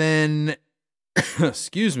 Then,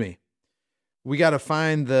 excuse me, we got to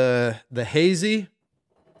find the hazy,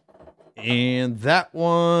 and that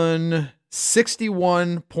one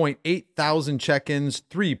 61.8 thousand check-ins,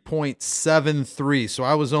 3.73. So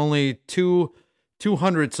I was only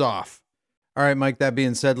 200ths off. All right, Mike. That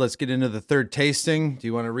being said, let's get into the third tasting. Do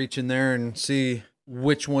you want to reach in there and see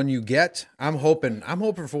which one you get? I'm hoping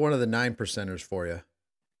for one of the 9%ers for you.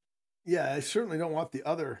 Yeah, I certainly don't want the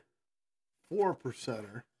other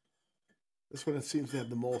 4%er. This one, it seems to have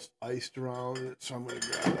the most iced around it, so I'm going to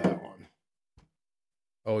grab that one.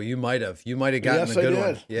 Oh, you might have gotten Yes, a good I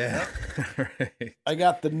one. did. Yeah. Right. I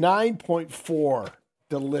got the 9.4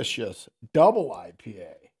 delicious double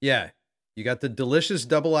IPA. Yeah. You got the delicious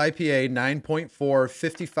double IPA, 9.4,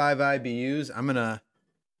 55 IBUs. I'm going to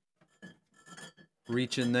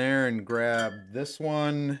reach in there and grab this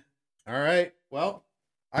one. All right. Well,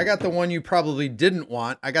 I got the one you probably didn't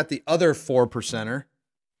want. I got the other 4%er.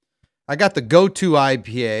 I got the go-to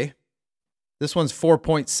IPA. This one's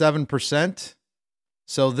 4.7%.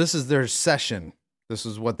 So this is their session. This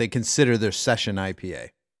is what they consider their session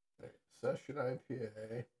IPA. Session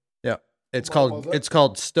IPA. Yeah. It's What was it?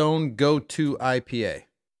 called Stone Go-To IPA.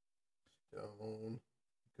 Stone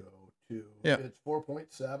Go-To. Yeah. It's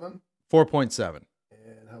 4.7. 4.7.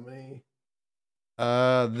 And how many?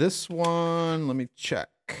 This one, let me check.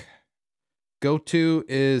 Go-To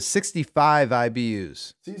is 65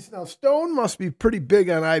 IBUs. See, now Stone must be pretty big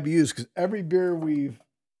on IBUs because every beer we've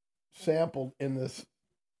sampled in this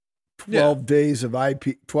 12 days of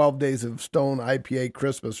Stone IPA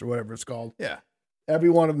Christmas or whatever it's called. Yeah.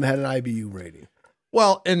 Every one of them had an IBU rating.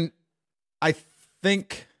 Well, and I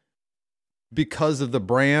think because of the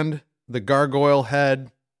brand, the gargoyle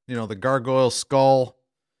head, the gargoyle skull,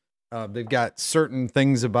 they've got certain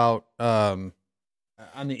things about on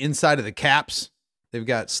the inside of the caps. They've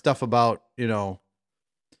got stuff about,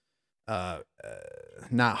 not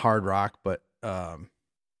Hard Rock, but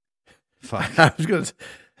fuck. I was going to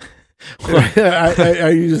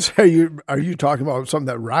are you talking about something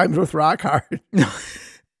that rhymes with rock hard? No.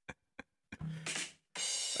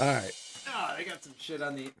 All right. Oh, they got some shit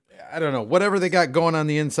on the. I don't know. Whatever they got going on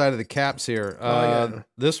the inside of the caps here. Yeah.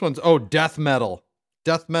 This one's death metal.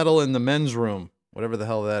 Death metal in the men's room. Whatever the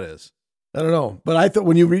hell that is. I don't know, but I thought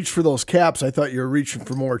when you reached for those caps, I thought you were reaching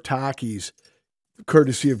for more Takis,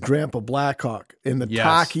 courtesy of Grandpa Blackhawk. And the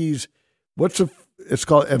Takis, it's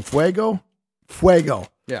called Fuego? Fuego.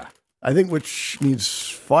 Yeah. I think which means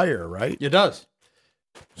fire, right? It does.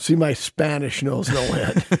 See, my Spanish knows no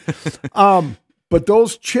end. But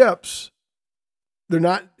those chips, they're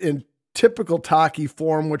not in typical Taki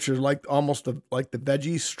form, which are like almost like the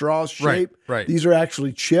veggie straw shape. Right. These are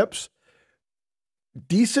actually chips.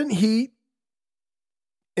 Decent heat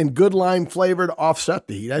and good lime flavor to offset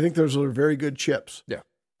the heat. I think those are very good chips. Yeah,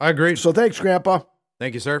 I agree. So thanks, Grandpa.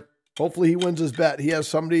 Thank you, sir. Hopefully he wins his bet. He has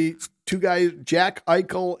two guys, Jack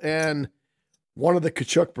Eichel and one of the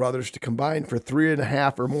Kachuk brothers to combine for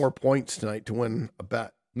 3.5 or more points tonight to win a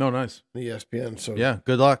bet. No, nice. The ESPN. So Yeah,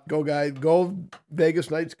 good luck. go guys, go Vegas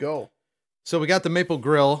Knights, go. So we got the Maple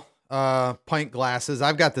Grill pint glasses.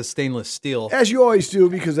 I've got the stainless steel. As you always do,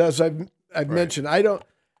 because as I've mentioned, the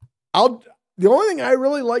only thing I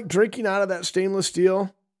really like drinking out of that stainless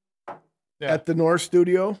steel at the North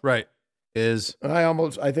Studio, Right. Is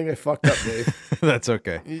I think I fucked up, Dave. that's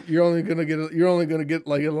okay. You're only gonna get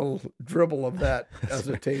like a little dribble of that as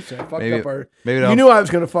a taste. I fucked Maybe- up our. maybe You I'll- knew I was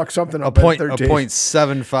gonna fuck something A up. at point, third a taste.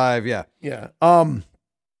 0.75. Yeah. Yeah.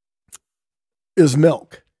 Is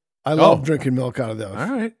milk. I love Oh. drinking milk out of those. All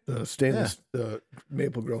right. The stainless, the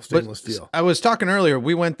Maple Grill But stainless steel. I was talking earlier.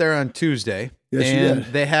 We went there on Tuesday. Yes, you and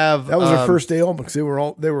did. they have That was our first day open because they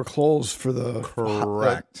were closed for the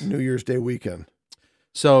Correct. New Year's Day weekend.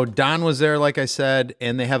 So Don was there, like I said,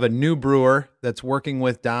 and they have a new brewer that's working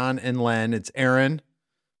with Don and Len. It's Aaron.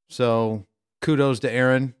 So kudos to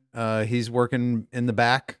Aaron. He's working in the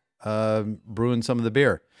back, brewing some of the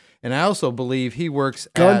beer. And I also believe he works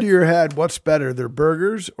Gun to your head, what's better, their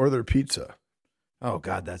burgers or their pizza? Oh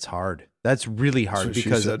God, that's hard. That's really hard That's what she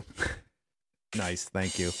because said. nice,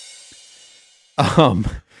 thank you.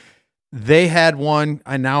 They had one.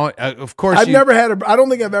 I now, of course, I don't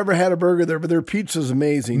think I've ever had a burger there, but their pizza's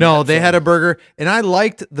amazing. No, they had a burger, and I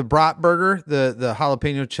liked the brat burger, the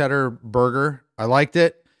jalapeno cheddar burger. I liked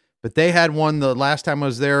it, but they had one the last time I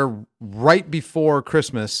was there, right before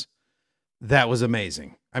Christmas. That was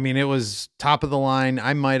amazing. I mean, it was top of the line.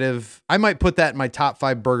 I might put that in my top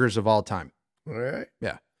 5 burgers of all time. All right.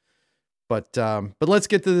 Yeah, but let's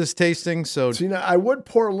get to this tasting. So See, now I would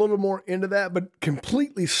pour a little more into that, but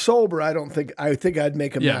completely sober, I think I'd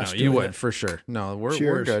make a yeah, mess. no, you doing would it. for sure. No, we're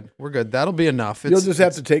Cheers. good. We're good. That'll be enough. You'll just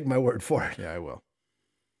have to take my word for it. Yeah, I will.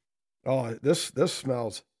 Oh, this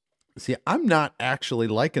smells. See, I'm not actually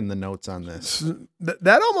liking the notes on this.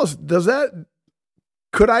 That almost does that.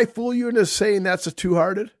 Could I fool you into saying that's a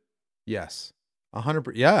Two-Hearted? Yes,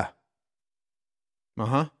 100%. Yeah.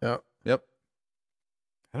 Yeah. Yep.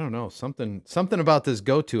 I don't know, something about this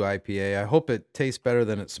go-to IPA. I hope it tastes better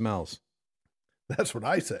than it smells. That's what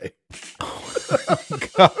I say.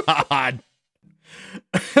 God.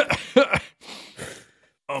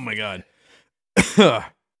 Oh my God.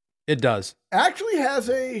 It does. Actually has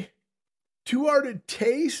a Two-Hearted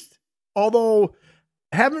taste, although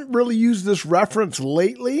haven't really used this reference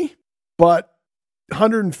lately, but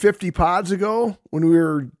 150 pods ago when we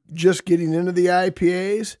were just getting into the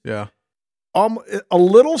IPAs, Yeah. a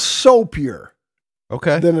little soapier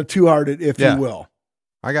Okay. than a Two-Hearted, if Yeah. you will,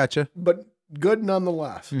 I got you. but good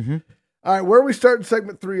nonetheless. Mm-hmm. All right, where are we starting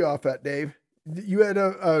segment 3 off at, Dave? You had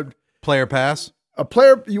a Player pass.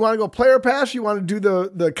 player. You want to go player pass? You want to do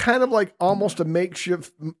the kind of like almost a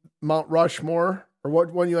makeshift Mount Rushmore, or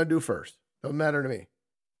what one you want to do first? Doesn't matter to me.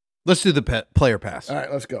 Let's do the player pass. All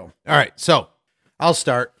right, let's go. All right. So I'll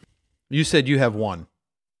start. You said you have one.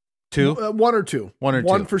 Two? One or two. One or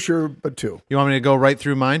One two. for sure, but two. You want me to go right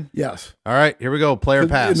through mine? Yes. All right. Here we go. Player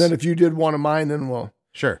pass. And then if you did one of mine, then we'll.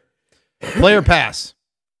 Sure. Player pass.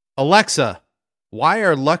 Alexa, why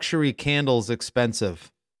are luxury candles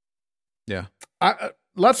expensive? Yeah.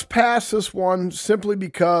 Let's pass this one simply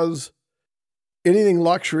because anything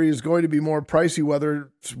luxury is going to be more pricey, whether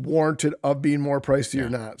it's warranted of being more pricey or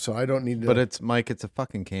not. So I don't need to. But it's Mike, it's a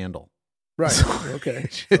fucking candle. Right. Okay.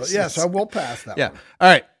 It's Yes, I will pass that Yeah. one.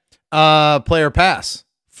 All right. Player pass.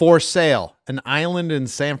 For sale. An island in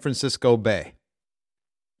San Francisco Bay.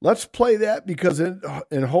 Let's play that because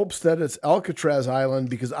in hopes that it's Alcatraz Island,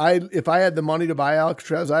 because if I had the money to buy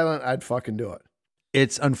Alcatraz Island, I'd fucking do it.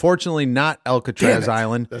 It's unfortunately not Alcatraz Damn it.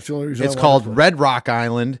 Island. That's the only reason. It's called Red Rock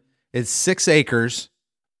Island. It's 6 acres,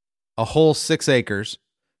 a whole 6 acres,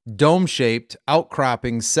 dome shaped,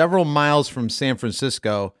 outcropping several miles from San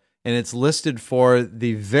Francisco, and it's listed for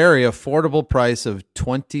the very affordable price of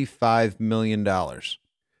 $25 million.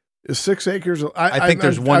 Is 6 acres? I think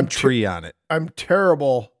there's one tree on it. I'm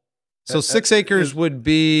terrible. So 6 acres would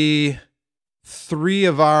be 3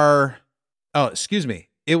 of our. Oh, excuse me.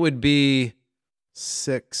 It would be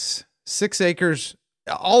 6 acres.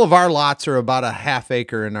 All of our lots are about a half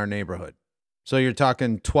acre in our neighborhood. So you're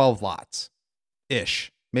talking 12 lots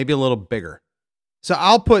ish, maybe a little bigger. So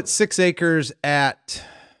I'll put 6 acres at,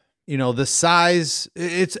 the size.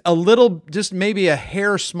 It's a little, just maybe a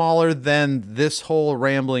hair smaller than this whole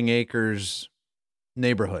Rambling Acres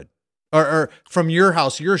neighborhood or from your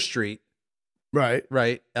house, your street. Right.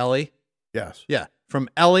 Ellie? Yes. Yeah. From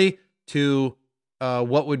Ellie to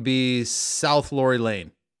what would be South Lori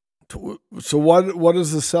Lane. So what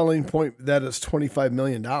is the selling point that it's $25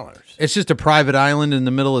 million? It's just a private island in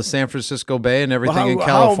the middle of San Francisco Bay and everything in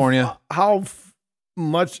California. How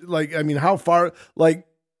much? Like, I mean, how far? Like,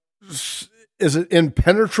 is it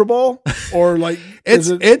impenetrable or like?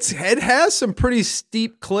 It has some pretty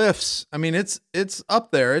steep cliffs. I mean, it's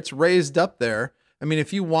up there. It's raised up there. I mean,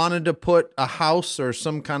 if you wanted to put a house or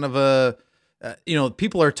some kind of a,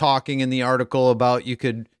 people are talking in the article about you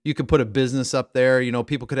could put a business up there.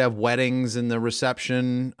 People could have weddings and the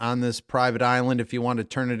reception on this private island if you want to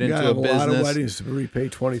turn it into a business. A lot of weddings to repay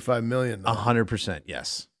 $25 million. 100%,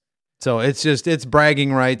 yes. So it's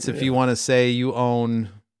bragging rights if you want to say you own,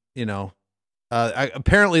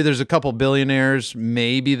 apparently there's a couple billionaires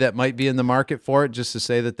maybe that might be in the market for it just to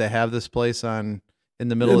say that they have this place in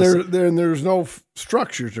the middle of there's no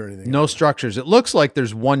structures or anything. No structures. It looks like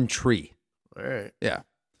there's one tree. All right. Yeah.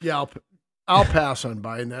 Yeah, I'll pass on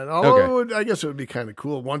buying that. Although I guess it would be kind of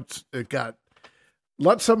cool once it got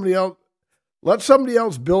let somebody else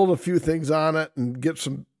build a few things on it and get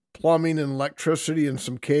some plumbing and electricity and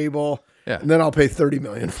some cable. Yeah. And then I'll pay $30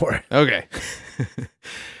 million for it. Okay.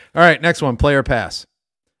 All right, next one, player pass.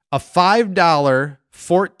 A $5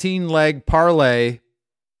 14-leg parlay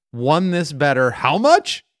won this better. How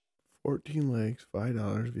much? 14 legs,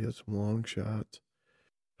 $5 if you had some long shots.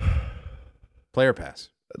 Player pass.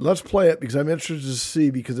 Let's play it because I'm interested to see,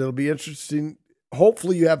 because it'll be interesting.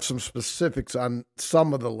 Hopefully you have some specifics on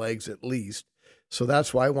some of the legs at least. So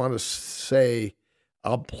that's why I want to say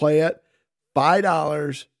I'll play it.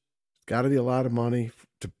 $5. Got to be a lot of money.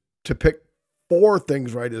 To pick 4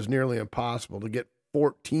 things right is nearly impossible. To get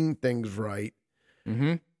 14 things right.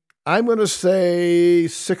 Mm-hmm. I'm going to say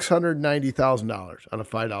 $690,000 on a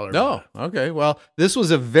 $5. Oh, okay. Well, this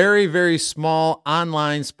was a very, very small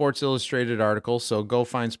online Sports Illustrated article. So go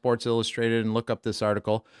find Sports Illustrated and look up this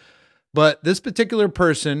article. But this particular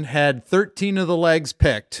person had 13 of the legs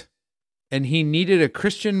picked, and he needed a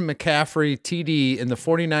Christian McCaffrey TD in the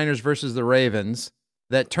 49ers versus the Ravens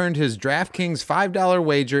that turned his DraftKings $5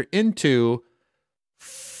 wager into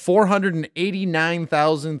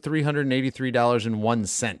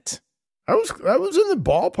 $489,383.01. I was in the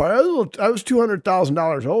ballpark. I was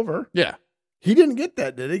 $200,000 over. Yeah. He didn't get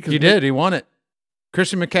that, did he? He did. He won it.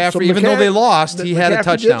 Christian McCaffrey, even though they lost, he had a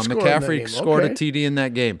touchdown. McCaffrey scored a TD in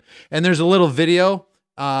that game. And there's a little video.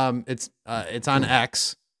 It's on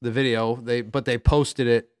X, the video. They posted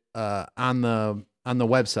it on the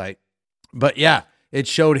website. But yeah, it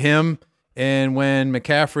showed him. And when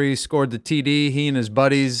McCaffrey scored the TD, he and his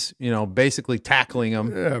buddies, basically tackling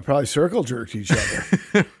him. Yeah, probably circle jerked each other.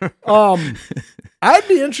 I'd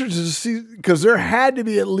be interested to see, because there had to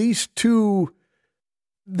be at least 2.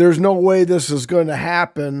 There's no way this is going to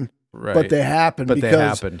happen, right? But they happened.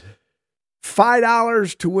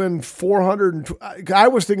 $5 to win 400. I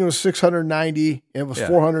was thinking it was 690. And it was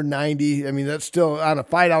 490. I mean, that's still on a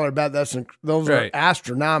 $5 bet. Those are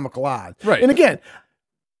astronomical odds. Right. And again,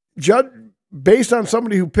 based on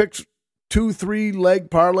somebody who picks 2-3 leg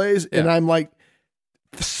parlays, and I'm like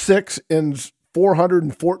 6 and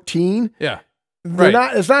 414. Yeah.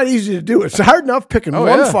 It's not easy to do. It's hard enough picking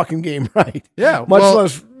one fucking game right. Yeah. Much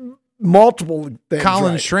less multiple things.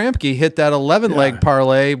 Colin Schrampke hit that 11-leg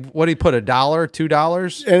parlay. What did he put? $1,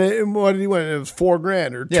 $2? And what did he win? It was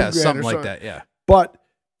 $4,000 or $2,000 something like that. Yeah. But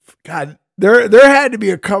God, there had to be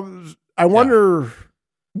a couple. I wonder if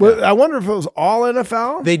it was all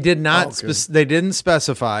NFL. They did not. They didn't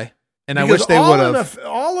specify, and because I wish they would have.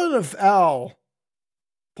 All NFL.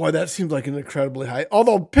 Boy, that seems like an incredibly high.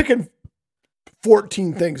 Although picking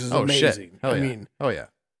 14 things is amazing. Hell yeah.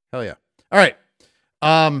 Hell yeah. All right.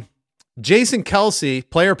 Jason Kelce,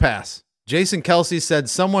 player pass. Jason Kelce said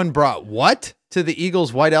someone brought what to the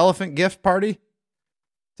Eagles' white elephant gift party?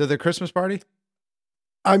 To their Christmas party?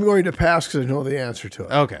 I'm going to pass because I know the answer to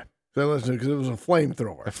it. Okay. Because it was a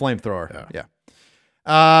flamethrower. A flamethrower.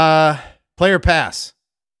 Yeah. Player pass.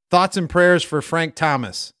 Thoughts and prayers for Frank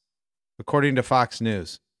Thomas, according to Fox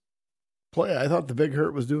News. I thought the Big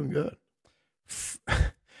Hurt was doing good.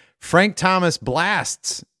 Frank Thomas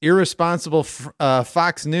blasts irresponsible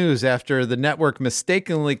Fox News after the network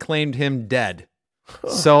mistakenly claimed him dead.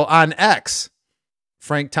 So on X,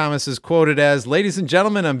 Frank Thomas is quoted as, "Ladies and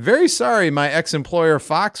gentlemen, I'm very sorry my ex-employer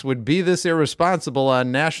Fox would be this irresponsible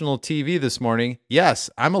on national TV this morning. Yes,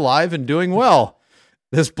 I'm alive and doing well.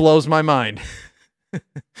 This blows my mind."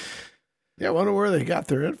 Yeah, I wonder where they got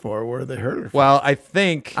their info or where they heard it from. Well, I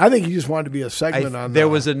think he just wanted to be a segment on there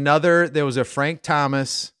was a Frank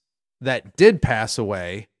Thomas that did pass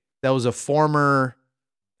away. That was a former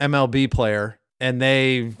MLB player, and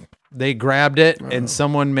they grabbed it, and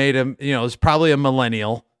someone made him, it was probably a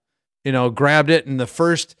millennial, grabbed it. And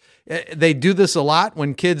they do this a lot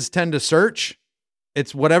when kids tend to search.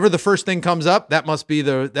 It's whatever the first thing comes up, that must be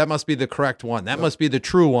the correct one. That must be the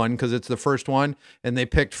true one because it's the first one. And they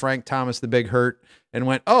picked Frank Thomas, the Big Hurt, and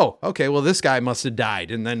went, oh, okay, well, this guy must have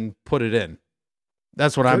died, and then put it in.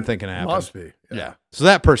 That's what I'm thinking happened. Must be. Yeah. So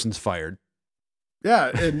that person's fired.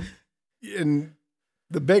 Yeah, and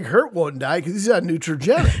the Big Hurt won't die because he's on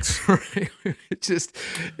Nutrogenics. Right.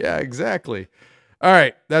 Yeah, exactly. All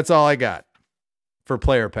right, that's all I got for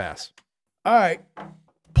Player Pass. All right,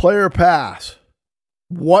 Player Pass.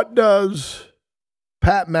 What does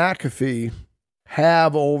Pat McAfee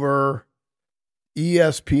have over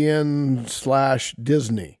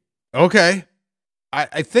ESPN/Disney? Okay.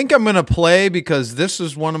 I think I'm going to play because this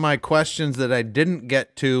is one of my questions that I didn't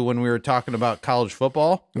get to when we were talking about college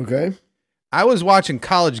football. Okay. I was watching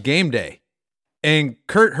College Game Day, and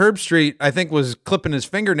Kurt Herbstreit, I think, was clipping his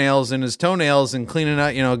fingernails and his toenails and cleaning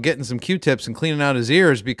out, getting some Q-tips and cleaning out his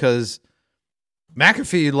ears because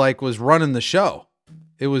McAfee, was running the show.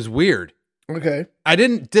 It was weird. Okay. I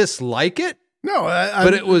didn't dislike it. No,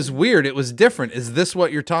 but it was weird. It was different. Is this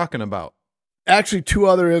what you're talking about? Actually, two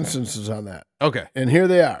other instances on that. Okay. And here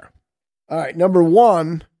they are. All right. Number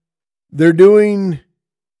one, they're doing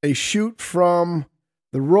a shoot from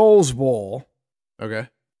the Rose Bowl. Okay.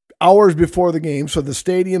 Hours before the game. So the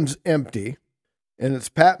stadium's empty. And it's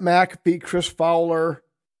Pat McAfee, Chris Fowler.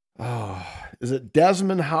 Is it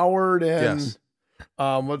Desmond Howard? And yes.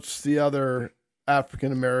 What's the other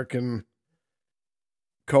African-American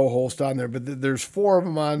co-host on there? But there's four of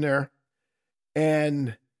them on there.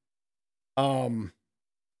 And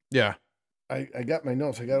yeah. I got my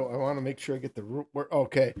notes. I want to make sure I get the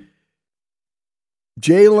okay.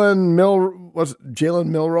 Jalen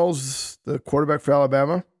Milrose, the quarterback for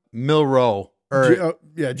Alabama. Milroe. Okay.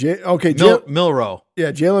 Milroe.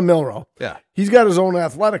 Yeah, Jalen Milroe. Yeah. He's got his own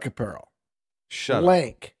athletic apparel. Shut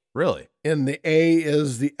Lank. up. Really? And the A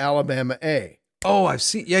is the Alabama A. Oh, I've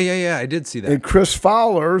seen. Yeah. I did see that. And Chris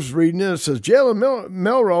Fowler's reading it. It says Jalen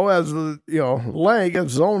Milroe has Lank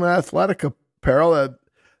has his own athletic apparel that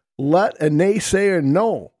let a naysayer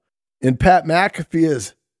know. And Pat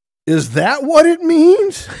McAfee is that what it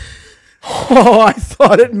means? Oh, I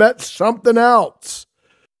thought it meant something else.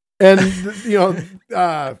 And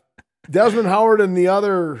Desmond Howard and the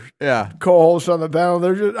other co-hosts on the panel,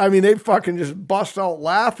 they fucking just bust out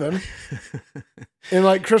laughing.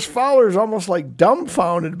 And Chris Fowler's almost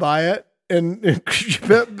dumbfounded by it. And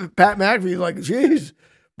Pat McAfee's like, geez,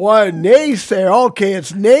 boy, naysayer. Okay,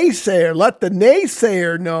 it's naysayer. Let the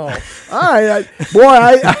naysayer know. All right.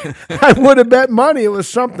 I would have bet money it was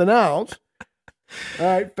something else. All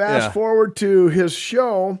right, fast forward to his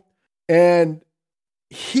show. And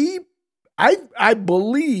I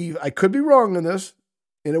believe, I could be wrong on this,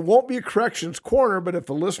 and it won't be a corrections corner, but if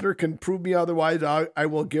a listener can prove me otherwise, I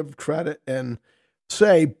will give credit and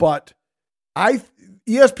say, but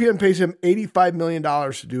ESPN pays him $85 million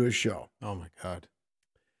to do his show. Oh my God.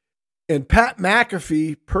 And Pat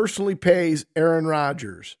McAfee personally pays Aaron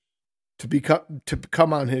Rodgers to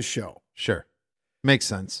come on his show. Sure. Makes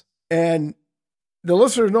sense. And the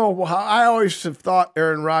listeners know how I always have thought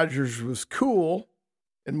Aaron Rodgers was cool,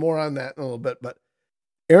 and more on that in a little bit. But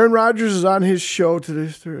Aaron Rodgers is on his show today,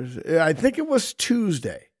 Thursday. I think it was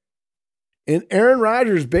Tuesday. And Aaron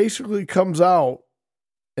Rodgers basically comes out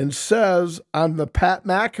and says on the Pat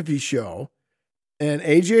McAfee show, and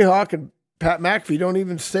AJ Hawk and Pat McAfee don't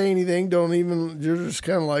even say anything, you're just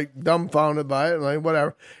kind of dumbfounded by it,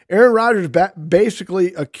 whatever. Aaron Rodgers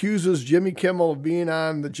basically accuses Jimmy Kimmel of being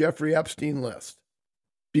on the Jeffrey Epstein list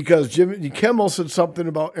because Jimmy Kimmel said something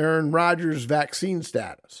about Aaron Rodgers' vaccine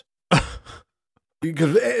status.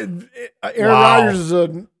 Because Aaron Rodgers is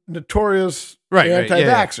a notorious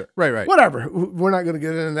anti-vaxxer. Right. Whatever. We're not going to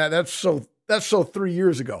get into that. That's so 3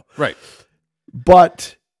 years ago. Right.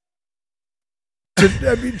 But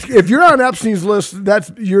if you're on Epstein's list,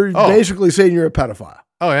 you're basically saying you're a pedophile.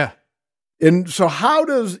 Oh yeah. And so how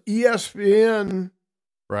does ESPN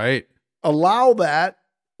allow that?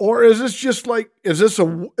 Or is this just is this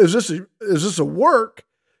a work?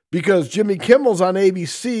 Because Jimmy Kimmel's on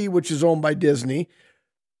ABC, which is owned by Disney.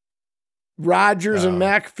 Rodgers and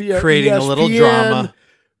McAfee are creating ESPN, a little drama.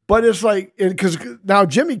 But it's because now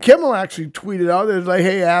Jimmy Kimmel actually tweeted out, it's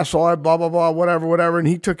hey, asshole, blah, blah, blah, whatever. And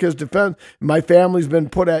he took his defense. My family's been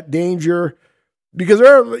put at danger because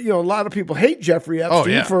there are, a lot of people hate Jeffrey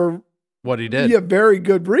Epstein for what he did. Yeah, very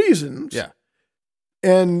good reasons. Yeah.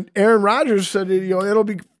 And Aaron Rodgers said, it'll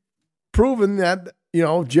be proven that,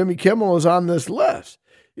 Jimmy Kimmel is on this list.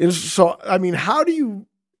 So, how do you,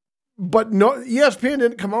 but no, ESPN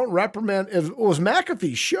didn't come out and reprimand, it was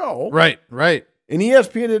McAfee's show. Right. And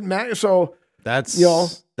ESPN didn't matter. So That's You know,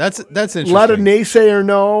 that's interesting. let a naysayer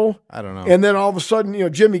know. I don't know. And then all of a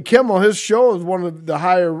sudden, Jimmy Kimmel, his show is one of the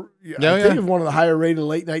higher, I think it's one of the higher rated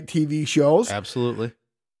late night TV shows. Absolutely.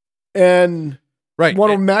 And Right.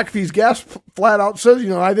 one of McAfee's guests flat out says,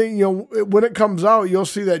 I think, when it comes out, you'll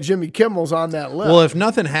see that Jimmy Kimmel's on that list. Well, if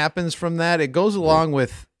nothing happens from that, it goes along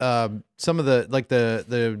with some of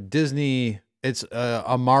the Disney. It's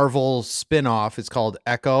a Marvel spinoff. It's called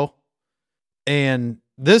Echo, and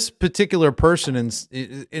this particular person in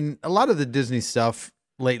a lot of the Disney stuff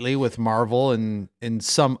lately with Marvel and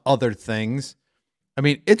some other things. I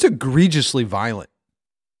mean, it's egregiously violent.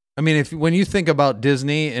 I mean, when you think about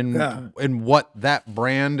Disney and what that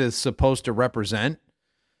brand is supposed to represent,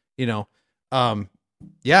 I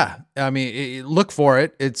mean, look for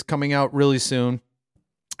it. It's coming out really soon.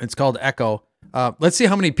 It's called Echo. Let's see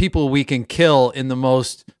how many people we can kill in the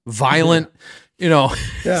most violent,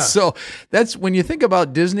 So that's when you think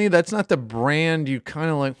about Disney, that's not the brand you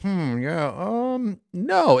kind of like,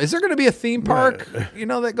 no. Is there going to be a theme park,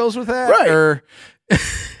 that goes with that? Right. Or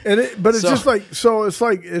but it's just like, so it's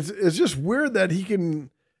like, it's just weird that he can,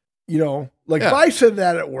 if I said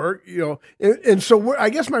that at work, and so I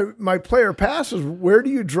guess my player pass is, where do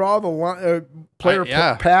you draw the line?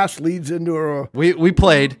 Pass leads into a, we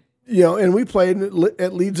played, and we played, and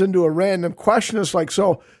it leads into a random question. It's like,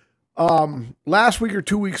 so, last week or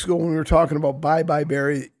 2 weeks ago when we were talking about Bye Bye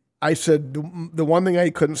Barry, I said the one thing I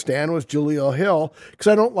couldn't stand was Julia Hill, because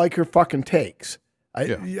I don't like her fucking takes.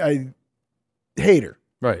 I hate her.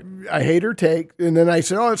 Right. I hate her take. And then I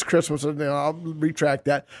said, it's Christmas. And I'll retract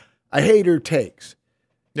that. I hate her takes.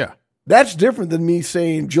 Yeah. That's different than me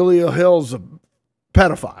saying Julia Hill's a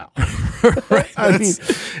pedophile. Right. I mean,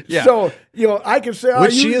 yeah. So, I can say,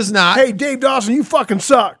 which she is not. Hey, Dave Dawson, you fucking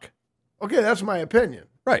suck. Okay, that's my opinion.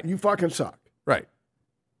 Right. You fucking suck. Right.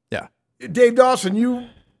 Yeah. Dave Dawson, you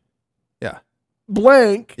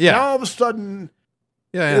blank. Yeah. Now all of a sudden,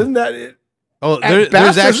 yeah. Isn't that it? Oh,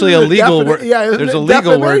 there's actually a legal word. Yeah, there's a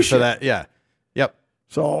legal word for that. Yeah. Yep.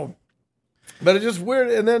 So, but it's just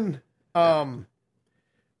weird. And then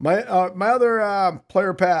my other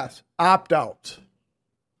player pass, opt-outs.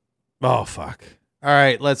 Oh, fuck. All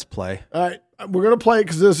right, let's play. All right, we're going to play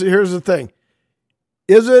because here's the thing.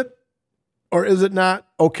 Is it or is it not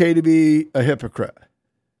okay to be a hypocrite?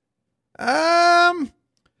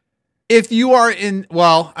 If you are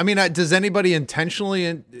does anybody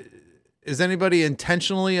intentionally is anybody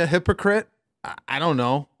intentionally a hypocrite? I don't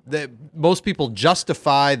know. That most people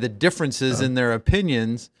justify the differences in their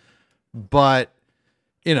opinions, but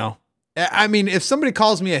I mean, if somebody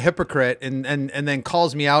calls me a hypocrite and then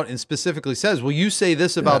calls me out and specifically says, well, you say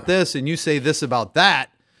this about this and you say this about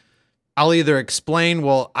that, I'll either explain,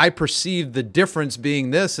 well, I perceive the difference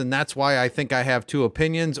being this, and that's why I think I have two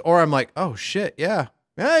opinions, or I'm like, oh shit, yeah,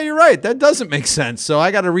 you're right. That doesn't make sense. So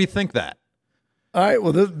I got to rethink that. All right.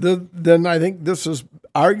 Well, then I think this is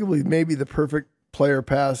arguably maybe the perfect player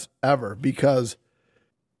pass ever, because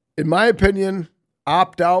in my opinion,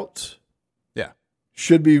 opt-outs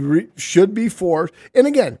should be forced. And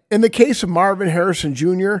again, in the case of Marvin Harrison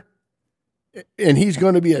Jr., and he's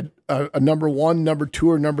going to be a number 1, number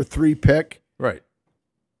 2, or number 3 pick. Right.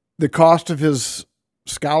 The cost of his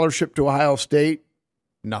scholarship to Ohio State,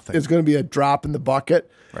 nothing. Is going to be a drop in the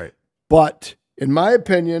bucket. Right. But in my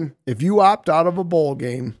opinion, if you opt out of a bowl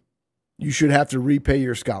game, you should have to repay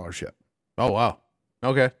your scholarship. Oh, wow.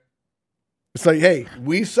 Okay. It's like, hey,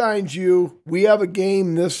 we signed you. We have a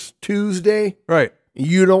game this Tuesday. Right.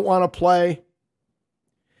 You don't want to play.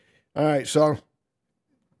 All right. So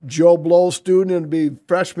Joe Blow student, it'd be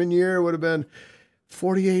freshman year, would have been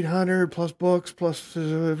 $4,800 plus books, plus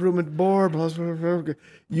room and board, plus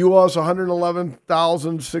you owe us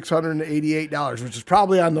 $111,688, which is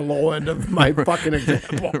probably on the low end of my fucking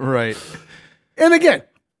example. Right. And again,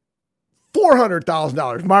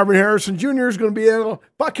 $400,000. Marvin Harrison Jr. is going to be able,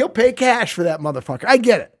 he'll pay cash for that motherfucker. I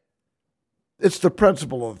get it. It's the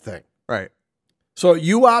principle of the thing. Right. So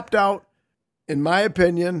you opt out, in my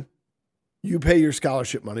opinion, you pay your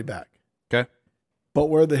scholarship money back. Okay. But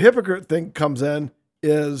where the hypocrite thing comes in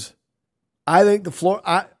is, I think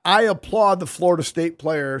I applaud the Florida State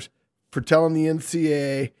players for telling the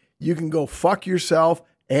NCAA, you can go fuck yourself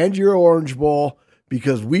and your Orange Bowl,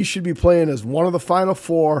 because we should be playing as one of the Final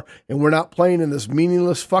Four, and we're not playing in this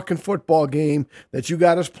meaningless fucking football game that you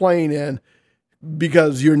got us playing in,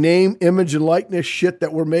 because your name, image, and likeness shit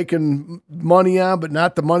that we're making money on, but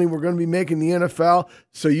not the money we're going to be making in the NFL,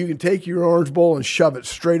 so you can take your Orange Bowl and shove it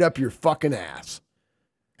straight up your fucking ass.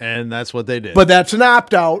 And that's what they did. But that's an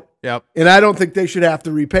opt-out. Yep. And I don't think they should have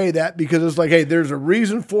to repay that, because it's like, hey, there's a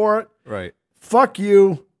reason for it. Right. Fuck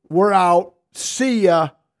you. We're out. See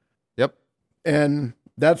ya. Yep. And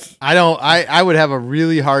that's I would have a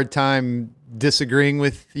really hard time disagreeing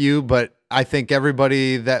with you, but I think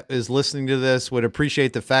everybody that is listening to this would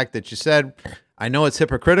appreciate the fact that you said, I know it's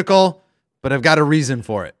hypocritical, but I've got a reason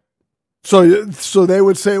for it. so they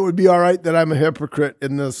would say it would be all right that I'm a hypocrite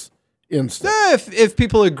in this instance. If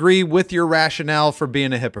people agree with your rationale for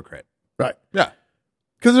being a hypocrite. Right. Yeah.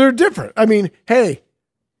 Because they're different. I mean, hey,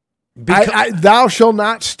 thou shalt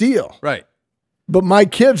not steal. Right. But my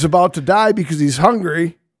kid's about to die because he's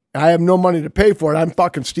hungry. I have no money to pay for it. I'm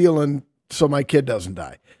fucking stealing so my kid doesn't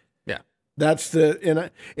die. Yeah. That's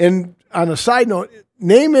and on a side note,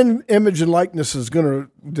 name, image, and likeness is going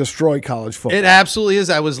to destroy college football. It absolutely is.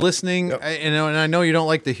 I was listening, and I know you don't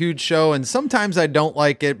like the Huge Show, and sometimes I don't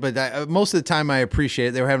like it, but most of the time I appreciate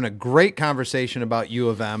it. They were having a great conversation about U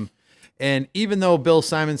of M, and even though Bill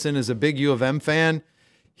Simonson is a big U of M fan,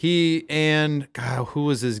 he and God, who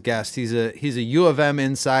was his guest? He's a U of M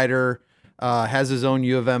insider, has his own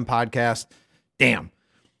U of M podcast. Damn.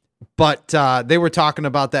 But they were talking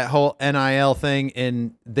about that whole NIL thing,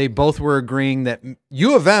 and they both were agreeing that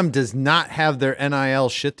U of M does not have their NIL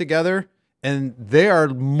shit together, and they are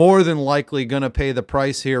more than likely going to pay the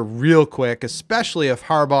price here real quick, especially if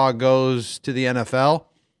Harbaugh goes to the NFL,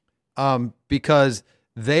 because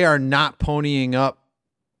they are not ponying up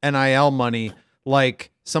NIL money like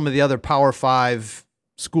some of the other Power 5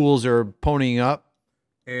 schools are ponying up,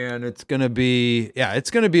 and it's going to be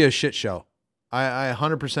a shit show. I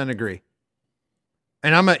 100% agree.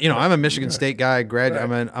 And I'm a Michigan State guy, Right.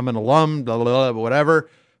 I'm an alum, blah, blah, blah, whatever.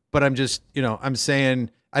 But I'm just, I'm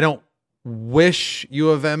saying I don't wish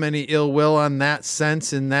U of M any ill will on that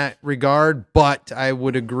sense in that regard. But I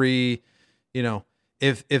would agree,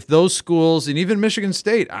 if those schools and even Michigan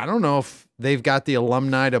State, I don't know if they've got the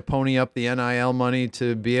alumni to pony up the NIL money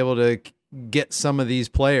to be able to get some of these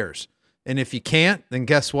players. And if you can't, then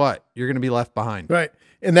guess what? You're going to be left behind. Right.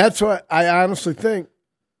 And that's what I honestly think,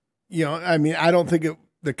 I don't think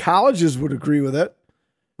the colleges would agree with it.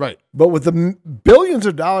 Right. But with the billions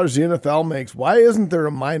of dollars the NFL makes, why isn't there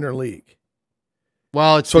a minor league?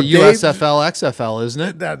 Well, it's the USFL, XFL,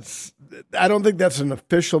 isn't it? I don't think that's an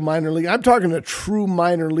official minor league. I'm talking a true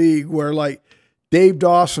minor league where like Dave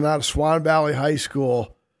Dawson out of Swan Valley High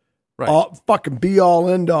School, right, fucking be all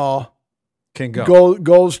end all, can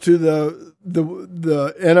goes to the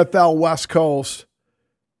NFL West Coast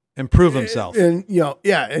and prove himself. And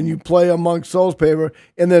and you play amongst those paper.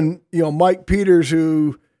 And then, Mike Peters,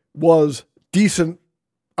 who was decent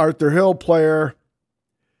Arthur Hill player,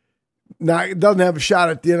 doesn't have a shot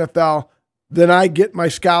at the NFL. Then I get my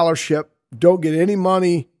scholarship, don't get any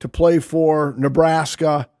money to play for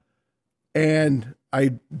Nebraska, and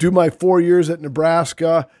I do my 4 years at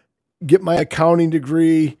Nebraska, get my accounting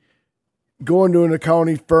degree, go into an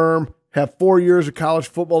accounting firm, have 4 years of college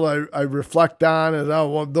football that I reflect on as,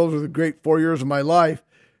 those are the great 4 years of my life.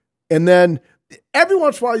 And then every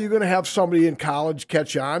once in a while, you're going to have somebody in college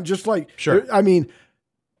catch on, just like, sure.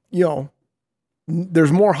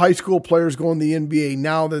 There's more high school players going to the NBA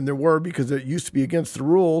now than there were because it used to be against the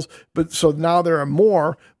rules. But so now there are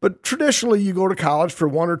more. But traditionally, you go to college for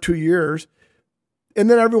 1 or 2 years, and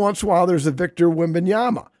then every once in a while, there's a Victor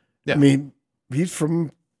Wembanyama. Yeah. I mean, he's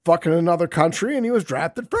from fucking another country, and he was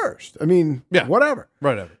drafted first. I mean, whatever.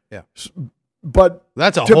 Whatever. Yeah. But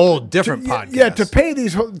that's a whole different podcast. Yeah, to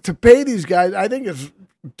pay these guys, I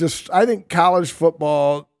think college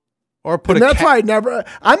football. Or put and that's why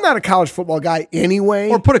I'm not a college football guy anyway.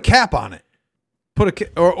 Or put a cap on it. Put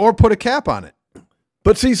a cap on it.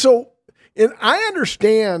 But see, and I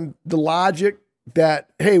understand the logic that,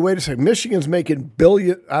 hey, wait a second, Michigan's making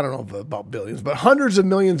I don't know about billions, but hundreds of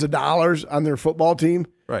millions of dollars on their football team.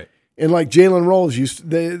 Right. And like Jalen Rose used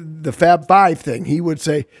the Fab Five thing, he would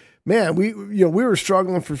say, man, we were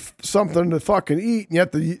struggling for something to fucking eat, and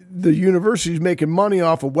yet the university's making money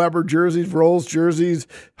off of Weber jerseys, Rose jerseys,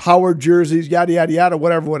 Howard jerseys, yada, yada, yada,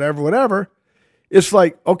 whatever. It's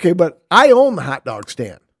like, okay, but I own the hot dog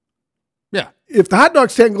stand. Yeah. If the hot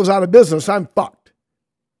dog stand goes out of business, I'm fucked.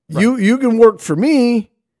 Right. You can work for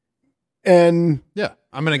me, and yeah,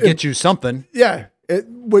 I'm going to get you something. Yeah,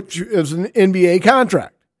 which is an NBA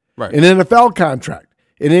contract, right? An NFL contract,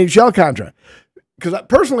 an NHL contract. Because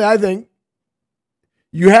personally, I think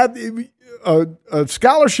you have a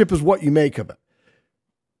scholarship is what you make of it.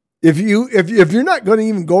 If you're not going to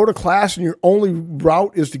even go to class and your only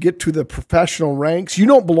route is to get to the professional ranks, you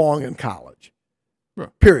don't belong in college. Right.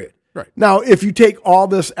 Period. Right. Now, if you take all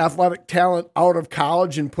this athletic talent out of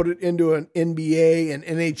college and put it into an NBA and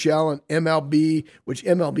NHL and MLB, which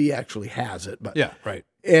MLB actually has it, but yeah, right.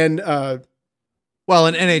 And well,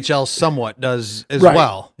 and NHL somewhat does as right,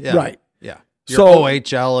 well. Yeah. Right. Yeah. your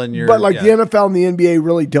OHL and your. But like the NFL and the NBA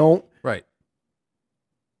really don't. Right.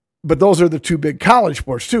 But those are the two big college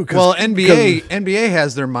sports too. Well, NBA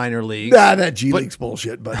has their minor leagues. That G League's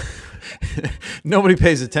bullshit, but nobody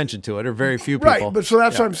pays attention to it, or very few people. Right, but so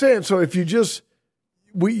that's what I'm saying. So if you just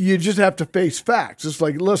have to face facts. It's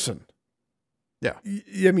like, listen. Yeah.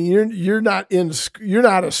 I mean, you're not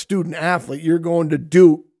a student athlete. You're going to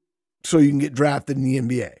Duke so you can get drafted in the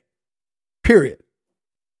NBA. Period.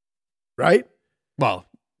 Right? Well,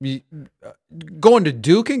 going to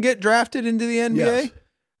Duke and get drafted into the NBA? Yes.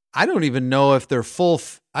 I don't even know if they're full.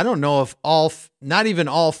 I don't know if not even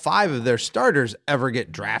all 5 of their starters ever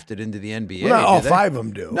get drafted into the NBA. Well, not all 5 of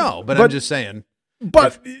them do. No, but I'm just saying.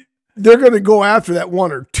 But they're going to go after that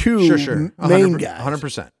 1 or 2 sure. main guys.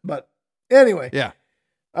 100%. But anyway. Yeah.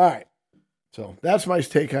 All right. So that's my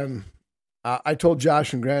take on. I told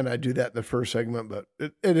Josh and Grant I'd do that in the first segment, but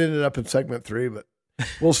it ended up in segment 3. But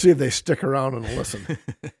we'll see if they stick around and listen.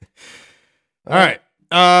 All right.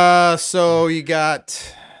 So you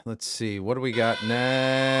got. Let's see. What do we got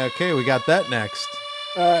next? Okay, we got that next.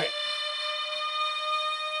 All right.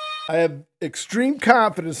 I have extreme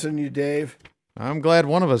confidence in you, Dave. I'm glad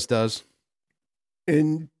one of us does.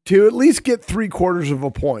 And to at least get 3/4 of a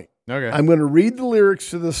point. Okay. I'm going to read the lyrics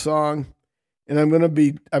to the song, and I'm going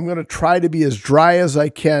to try to be as dry as I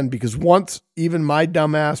can, because once even my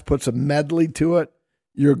dumbass puts a medley to it,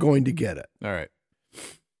 you're going to get it. All right.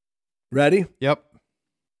 Ready? Yep.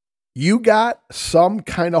 You got some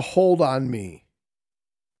kind of hold on me.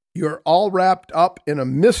 You're all wrapped up in a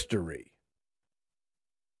mystery.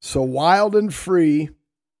 So wild and free,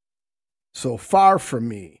 so far from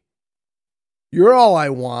me. You're all I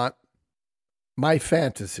want, my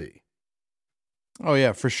fantasy. Oh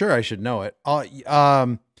yeah, for sure I should know it.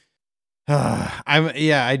 I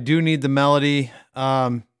do need the melody.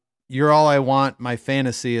 You're all I want. My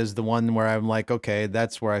fantasy is the one where I'm like, okay,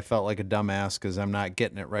 that's where I felt like a dumbass because I'm not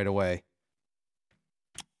getting it right away.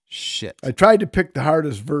 Shit. I tried to pick the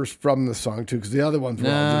hardest verse from the song too, because the other ones were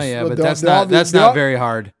all just, but that's not very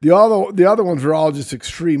hard. The other ones were all just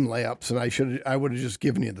extreme layups, and I would have just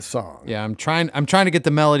given you the song. Yeah, I'm trying to get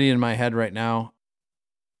the melody in my head right now.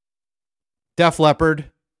 Def Leppard.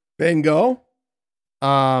 Bingo.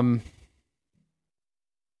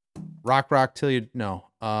 Rock till you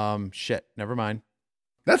shit, never mind.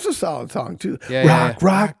 That's a solid song too. Yeah,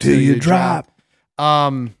 rock till you drop.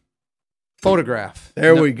 Photograph.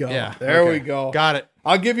 There we go. Yeah, there we go. Got it.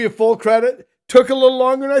 I'll give you full credit. Took a little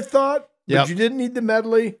longer than I thought, but Yep. you didn't need the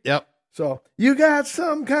medley. Yep. So you got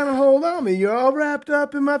some kind of hold on me. You're all wrapped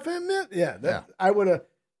up in my family. Yeah. I would have,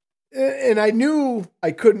 and I knew I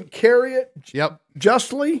couldn't carry it. Yep.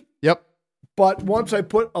 Justly. Yep. But once I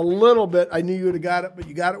put a little bit, I knew you would have got it, but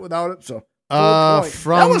you got it without it. So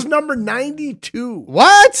that was number 92.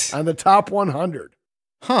 What? On the top 100.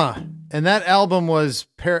 Huh. And that album was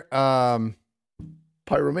Pyromania.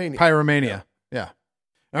 Yeah.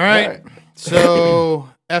 All right. So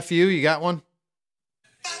F you got one?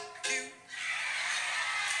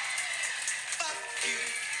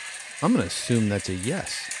 I'm going to assume that's a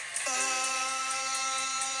yes.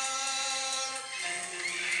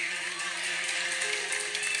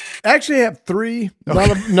 Actually, I have 3.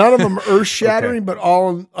 None of them earth-shattering, Okay. but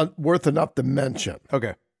all worth enough to mention.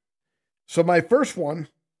 Okay. So my first one,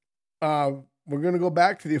 we're going to go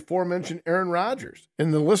back to the aforementioned Aaron Rodgers.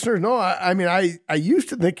 And the listeners know, I used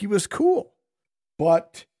to think he was cool.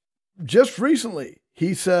 But just recently,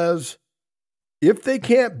 he says, if they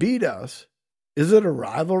can't beat us, is it a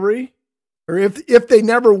rivalry? Or if they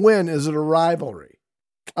never win, is it a rivalry?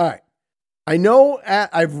 All right. I know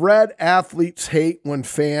I've read athletes hate when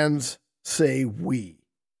fans say we.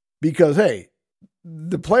 Because, hey,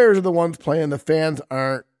 the players are the ones playing, the fans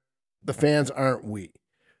aren't we.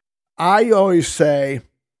 I always say,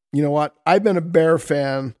 you know what? I've been a Bear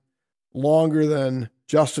fan longer than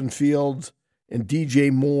Justin Fields and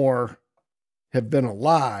DJ Moore have been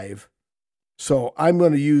alive. So I'm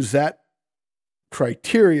going to use that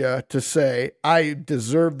criteria to say I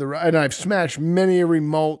deserve the right. And I've smashed many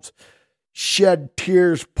remotes, shed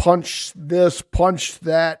tears, punched this, punched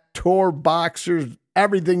that, tore boxers,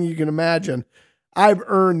 everything you can imagine. I've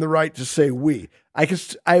earned the right to say we.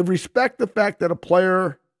 I respect the fact that a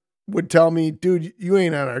player would tell me, dude, you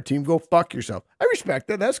ain't on our team. Go fuck yourself. I respect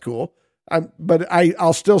that. That's cool. But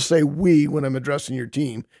I'll still say we when I'm addressing your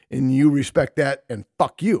team, and you respect that, and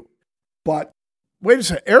fuck you. But wait a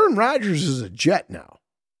second. Aaron Rodgers is a Jet now.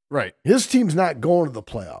 Right. His team's not going to the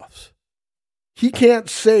playoffs. He can't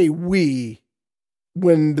say we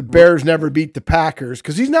when the Bears never beat the Packers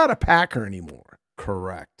because he's not a Packer anymore.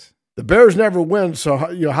 Correct. The Bears never win, so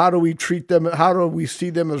how do we treat them? How do we see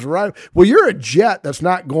them as a rival? Well, you're a Jet that's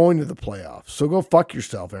not going to the playoffs, so go fuck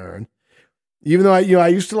yourself, Aaron. Even though I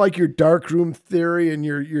used to like your dark room theory and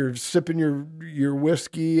you're sipping your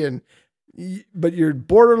whiskey but you're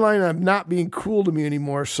borderline on not being cool to me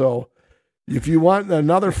anymore. So if you want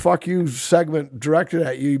another fuck you segment directed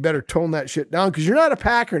at you, you better tone that shit down because you're not a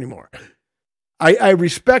Packer anymore. I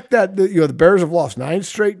respect that the Bears have lost 9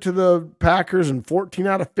 straight to the Packers and 14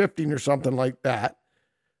 out of 15 or something like that.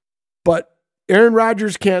 But Aaron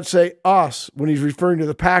Rodgers can't say us when he's referring to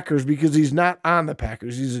the Packers because he's not on the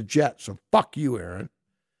Packers. He's a Jet. So fuck you, Aaron.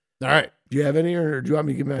 All right. Do you have any, or do you want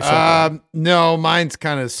me to give myself? No, mine's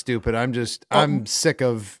kind of stupid. I'm sick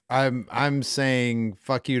of. I'm saying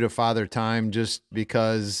fuck you to Father Time just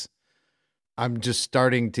because I'm just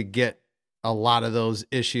starting to get a lot of those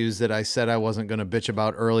issues that I said I wasn't going to bitch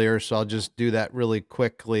about earlier. So I'll just do that really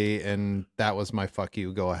quickly. And that was my fuck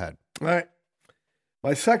you. Go ahead. All right.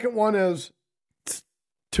 My second one is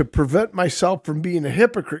to prevent myself from being a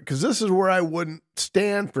hypocrite, because this is where I wouldn't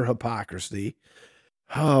stand for hypocrisy.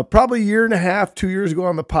 Probably a year and a half, 2 years ago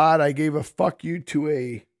on the pod, I gave a fuck you to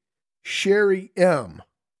a Sherry M.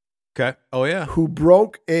 Okay. Oh, yeah. Who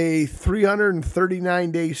broke a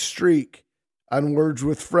 339-day streak on Words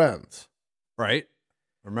with Friends. Right.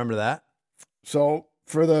 Remember that? So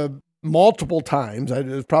for the multiple times, it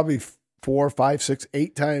was probably 4, 5, 6,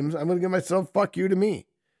 8 times, I'm going to give myself fuck you to me.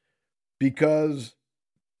 Because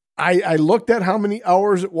I looked at how many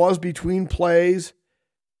hours it was between plays,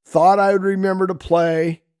 thought I would remember to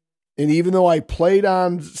play, and even though I played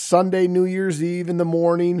on Sunday, New Year's Eve in the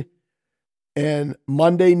morning, and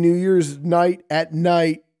Monday, New Year's night at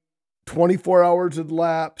night, 24 hours had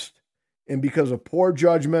lapsed, and because of poor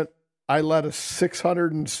judgment, I let a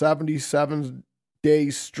 677-day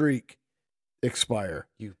streak expire.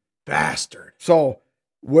 You bastard. So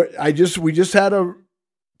we just had a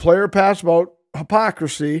player pass about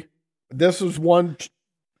hypocrisy. This is one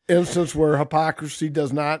instance where hypocrisy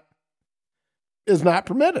is not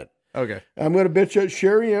permitted. Okay. I'm going to bitch at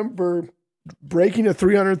Sherry M for breaking a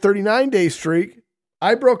 339-day streak.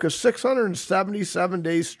 I broke a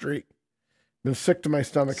 677-day streak. Been sick to my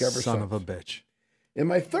stomach ever since. Son of a bitch. And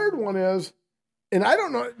my third one is, and I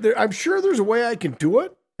don't know, I'm sure there's a way I can do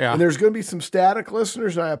it. Yeah. And there's going to be some static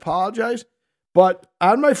listeners, and I apologize. But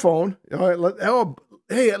on my phone,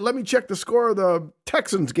 hey, let me check the score of the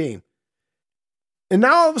Texans game. And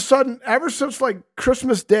now all of a sudden, ever since like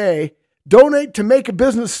Christmas Day, donate to make a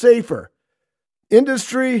business safer.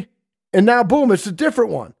 Industry, and now boom, it's a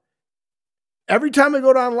different one. Every time I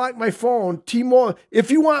go to unlock my phone, T-Mobile, if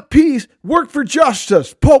you want peace, work for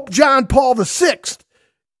justice, Pope John Paul VI.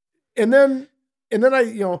 And then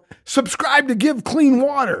I, subscribe to Give Clean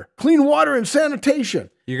Water and Sanitation.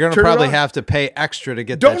 You're going to probably have to pay extra to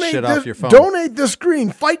get that shit off your phone. Donate this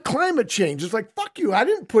screen, fight climate change. It's like, fuck you. I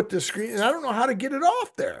didn't put this screen, and I don't know how to get it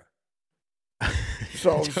off there.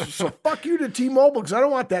 So fuck you to T-Mobile, because I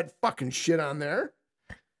don't want that fucking shit on there.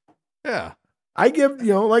 Yeah. I give,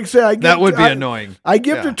 like I say, I give. That would be annoying. I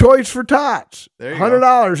give to Toys for Tots. There you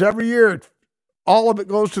 $100 every year. All of it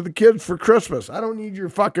goes to the kids for Christmas. I don't need your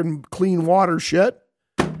fucking clean water shit.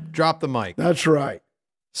 Drop the mic. That's right.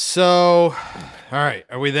 So, all right.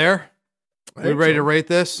 Are we there? Are we ready to rate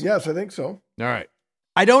this? Yes, I think so. All right.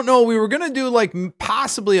 I don't know. We were going to do like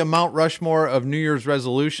possibly a Mount Rushmore of New Year's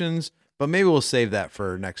resolutions, but maybe we'll save that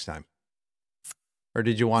for next time. Or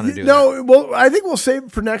did you want to do that? No, well, I think we'll save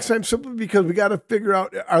it for next time simply because we got to figure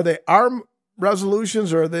out, are they our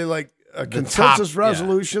resolutions or are they like consensus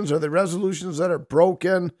resolutions? Are they resolutions that are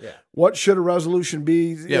broken? Yeah. What should a resolution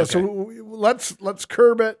be? Yeah, okay. So let's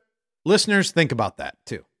curb it. Listeners, think about that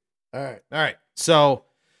too. All right. So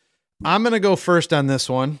I'm going to go first on this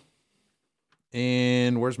one.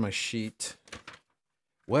 And where's my sheet?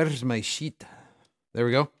 There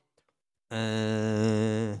we go.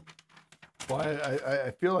 Well,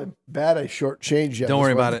 I feel like bad I shortchanged you. Don't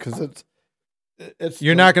worry about it. Because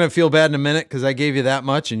you're not going to feel bad in a minute because I gave you that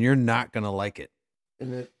much and you're not going to like it.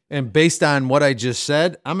 And based on what I just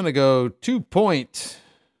said, I'm going to go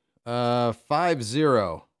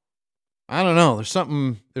 2.50. I don't know.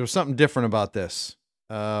 There was something different about this.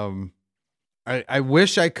 I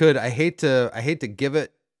wish I could. I hate to give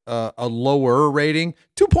it a lower rating.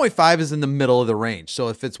 2.5 is in the middle of the range. So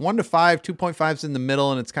if it's 1 to 5, 2.5 is in the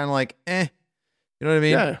middle, and it's kind of like, you know what I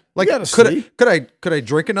mean? Yeah. Like, could I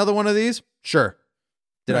drink another one of these? Sure.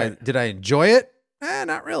 Did I enjoy it?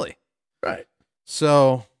 Not really. Right.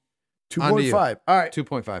 So 2.5. All right.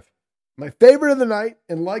 2.5. My favorite of the night,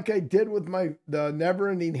 and like I did with the Never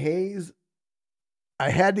Ending Haze, I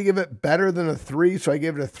had to give it better than a 3, so I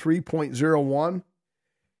gave it a 3.01.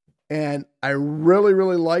 And I really,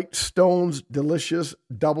 really liked Stone's Delicious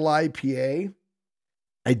Double IPA.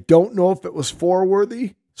 I don't know if it was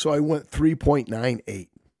 4-worthy, so I went 3.98.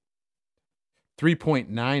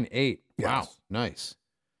 3.98. Yes. Wow, nice.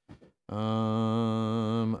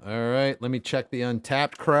 All right, let me check the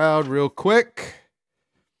Untapped crowd real quick.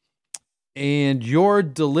 And your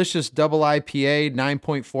Delicious Double IPA,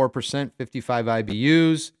 9.4%, 55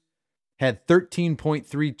 IBUs, had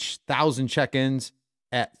 13.3 thousand check-ins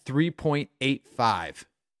at 3.85.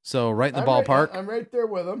 So right in the ballpark. I'm right there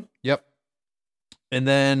with them. Yep. And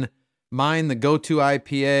then mine, the Go-To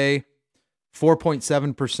IPA,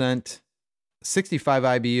 4.7%, 65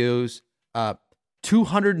 IBUs,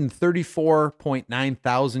 234.9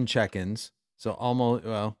 thousand check-ins. So almost,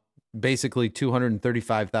 well, basically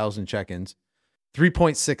 235,000 check-ins,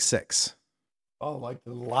 3.66. Oh, I liked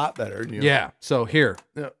it a lot better. Yeah. So here,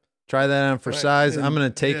 try that on for size. I'm going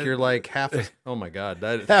to take your like half. Oh my God.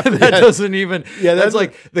 That doesn't even, that's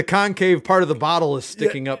like the concave part of the bottle is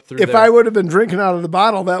sticking up through If there. I would have been drinking out of the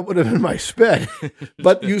bottle, that would have been my spit.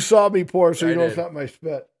 But you saw me pour, so you know it's not my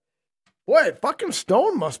spit. Boy, fucking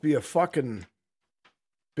Stone must be a fucking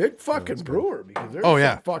big fucking brewer because there's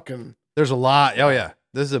there's a lot. Oh yeah.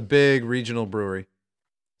 This is a big regional brewery,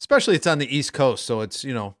 especially it's on the East Coast. So it's,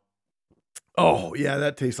 oh yeah,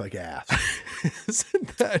 that tastes like ass.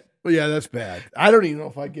 Isn't that? Well, yeah, that's bad. I don't even know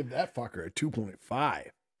if I give that fucker a 2.5.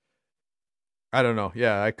 I don't know.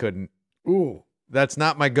 Yeah, I couldn't. Ooh, that's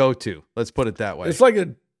not my go-to. Let's put it that way. It's like a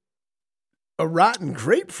rotten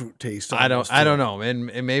grapefruit taste. I don't know, and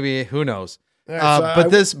maybe who knows. Right,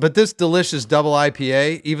 but this Delicious Double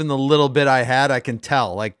IPA, even the little bit I had, I can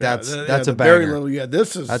tell like that's a banger. Very little. Yeah,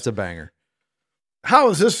 that's a banger.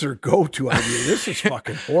 How is this their go-to idea? This is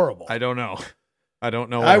fucking horrible. I don't know. What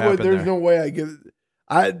happened there's no way I give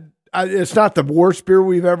it. It's not the worst beer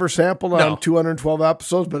we've ever sampled on 212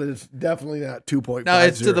 episodes, but it's definitely not 2.5. No,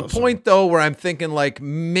 it's to the point though where I'm thinking like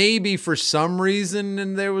maybe for some reason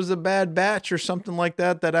and there was a bad batch or something like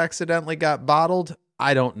that accidentally got bottled.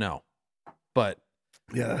 I don't know, but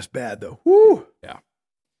yeah, that's bad though. Woo. Yeah,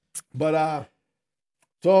 but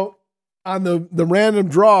so on the random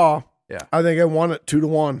draw, I think I won it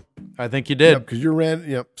 2-1. I think you did because you're random.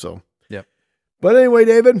 Yep. So yep. But anyway,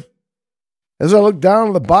 David. As I look down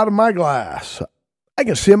at the bottom of my glass, I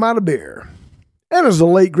can see I'm out of beer. And as the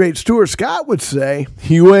late, great Stuart Scott would say,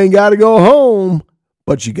 you ain't got to go home,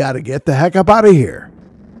 but you got to get the heck up out of here.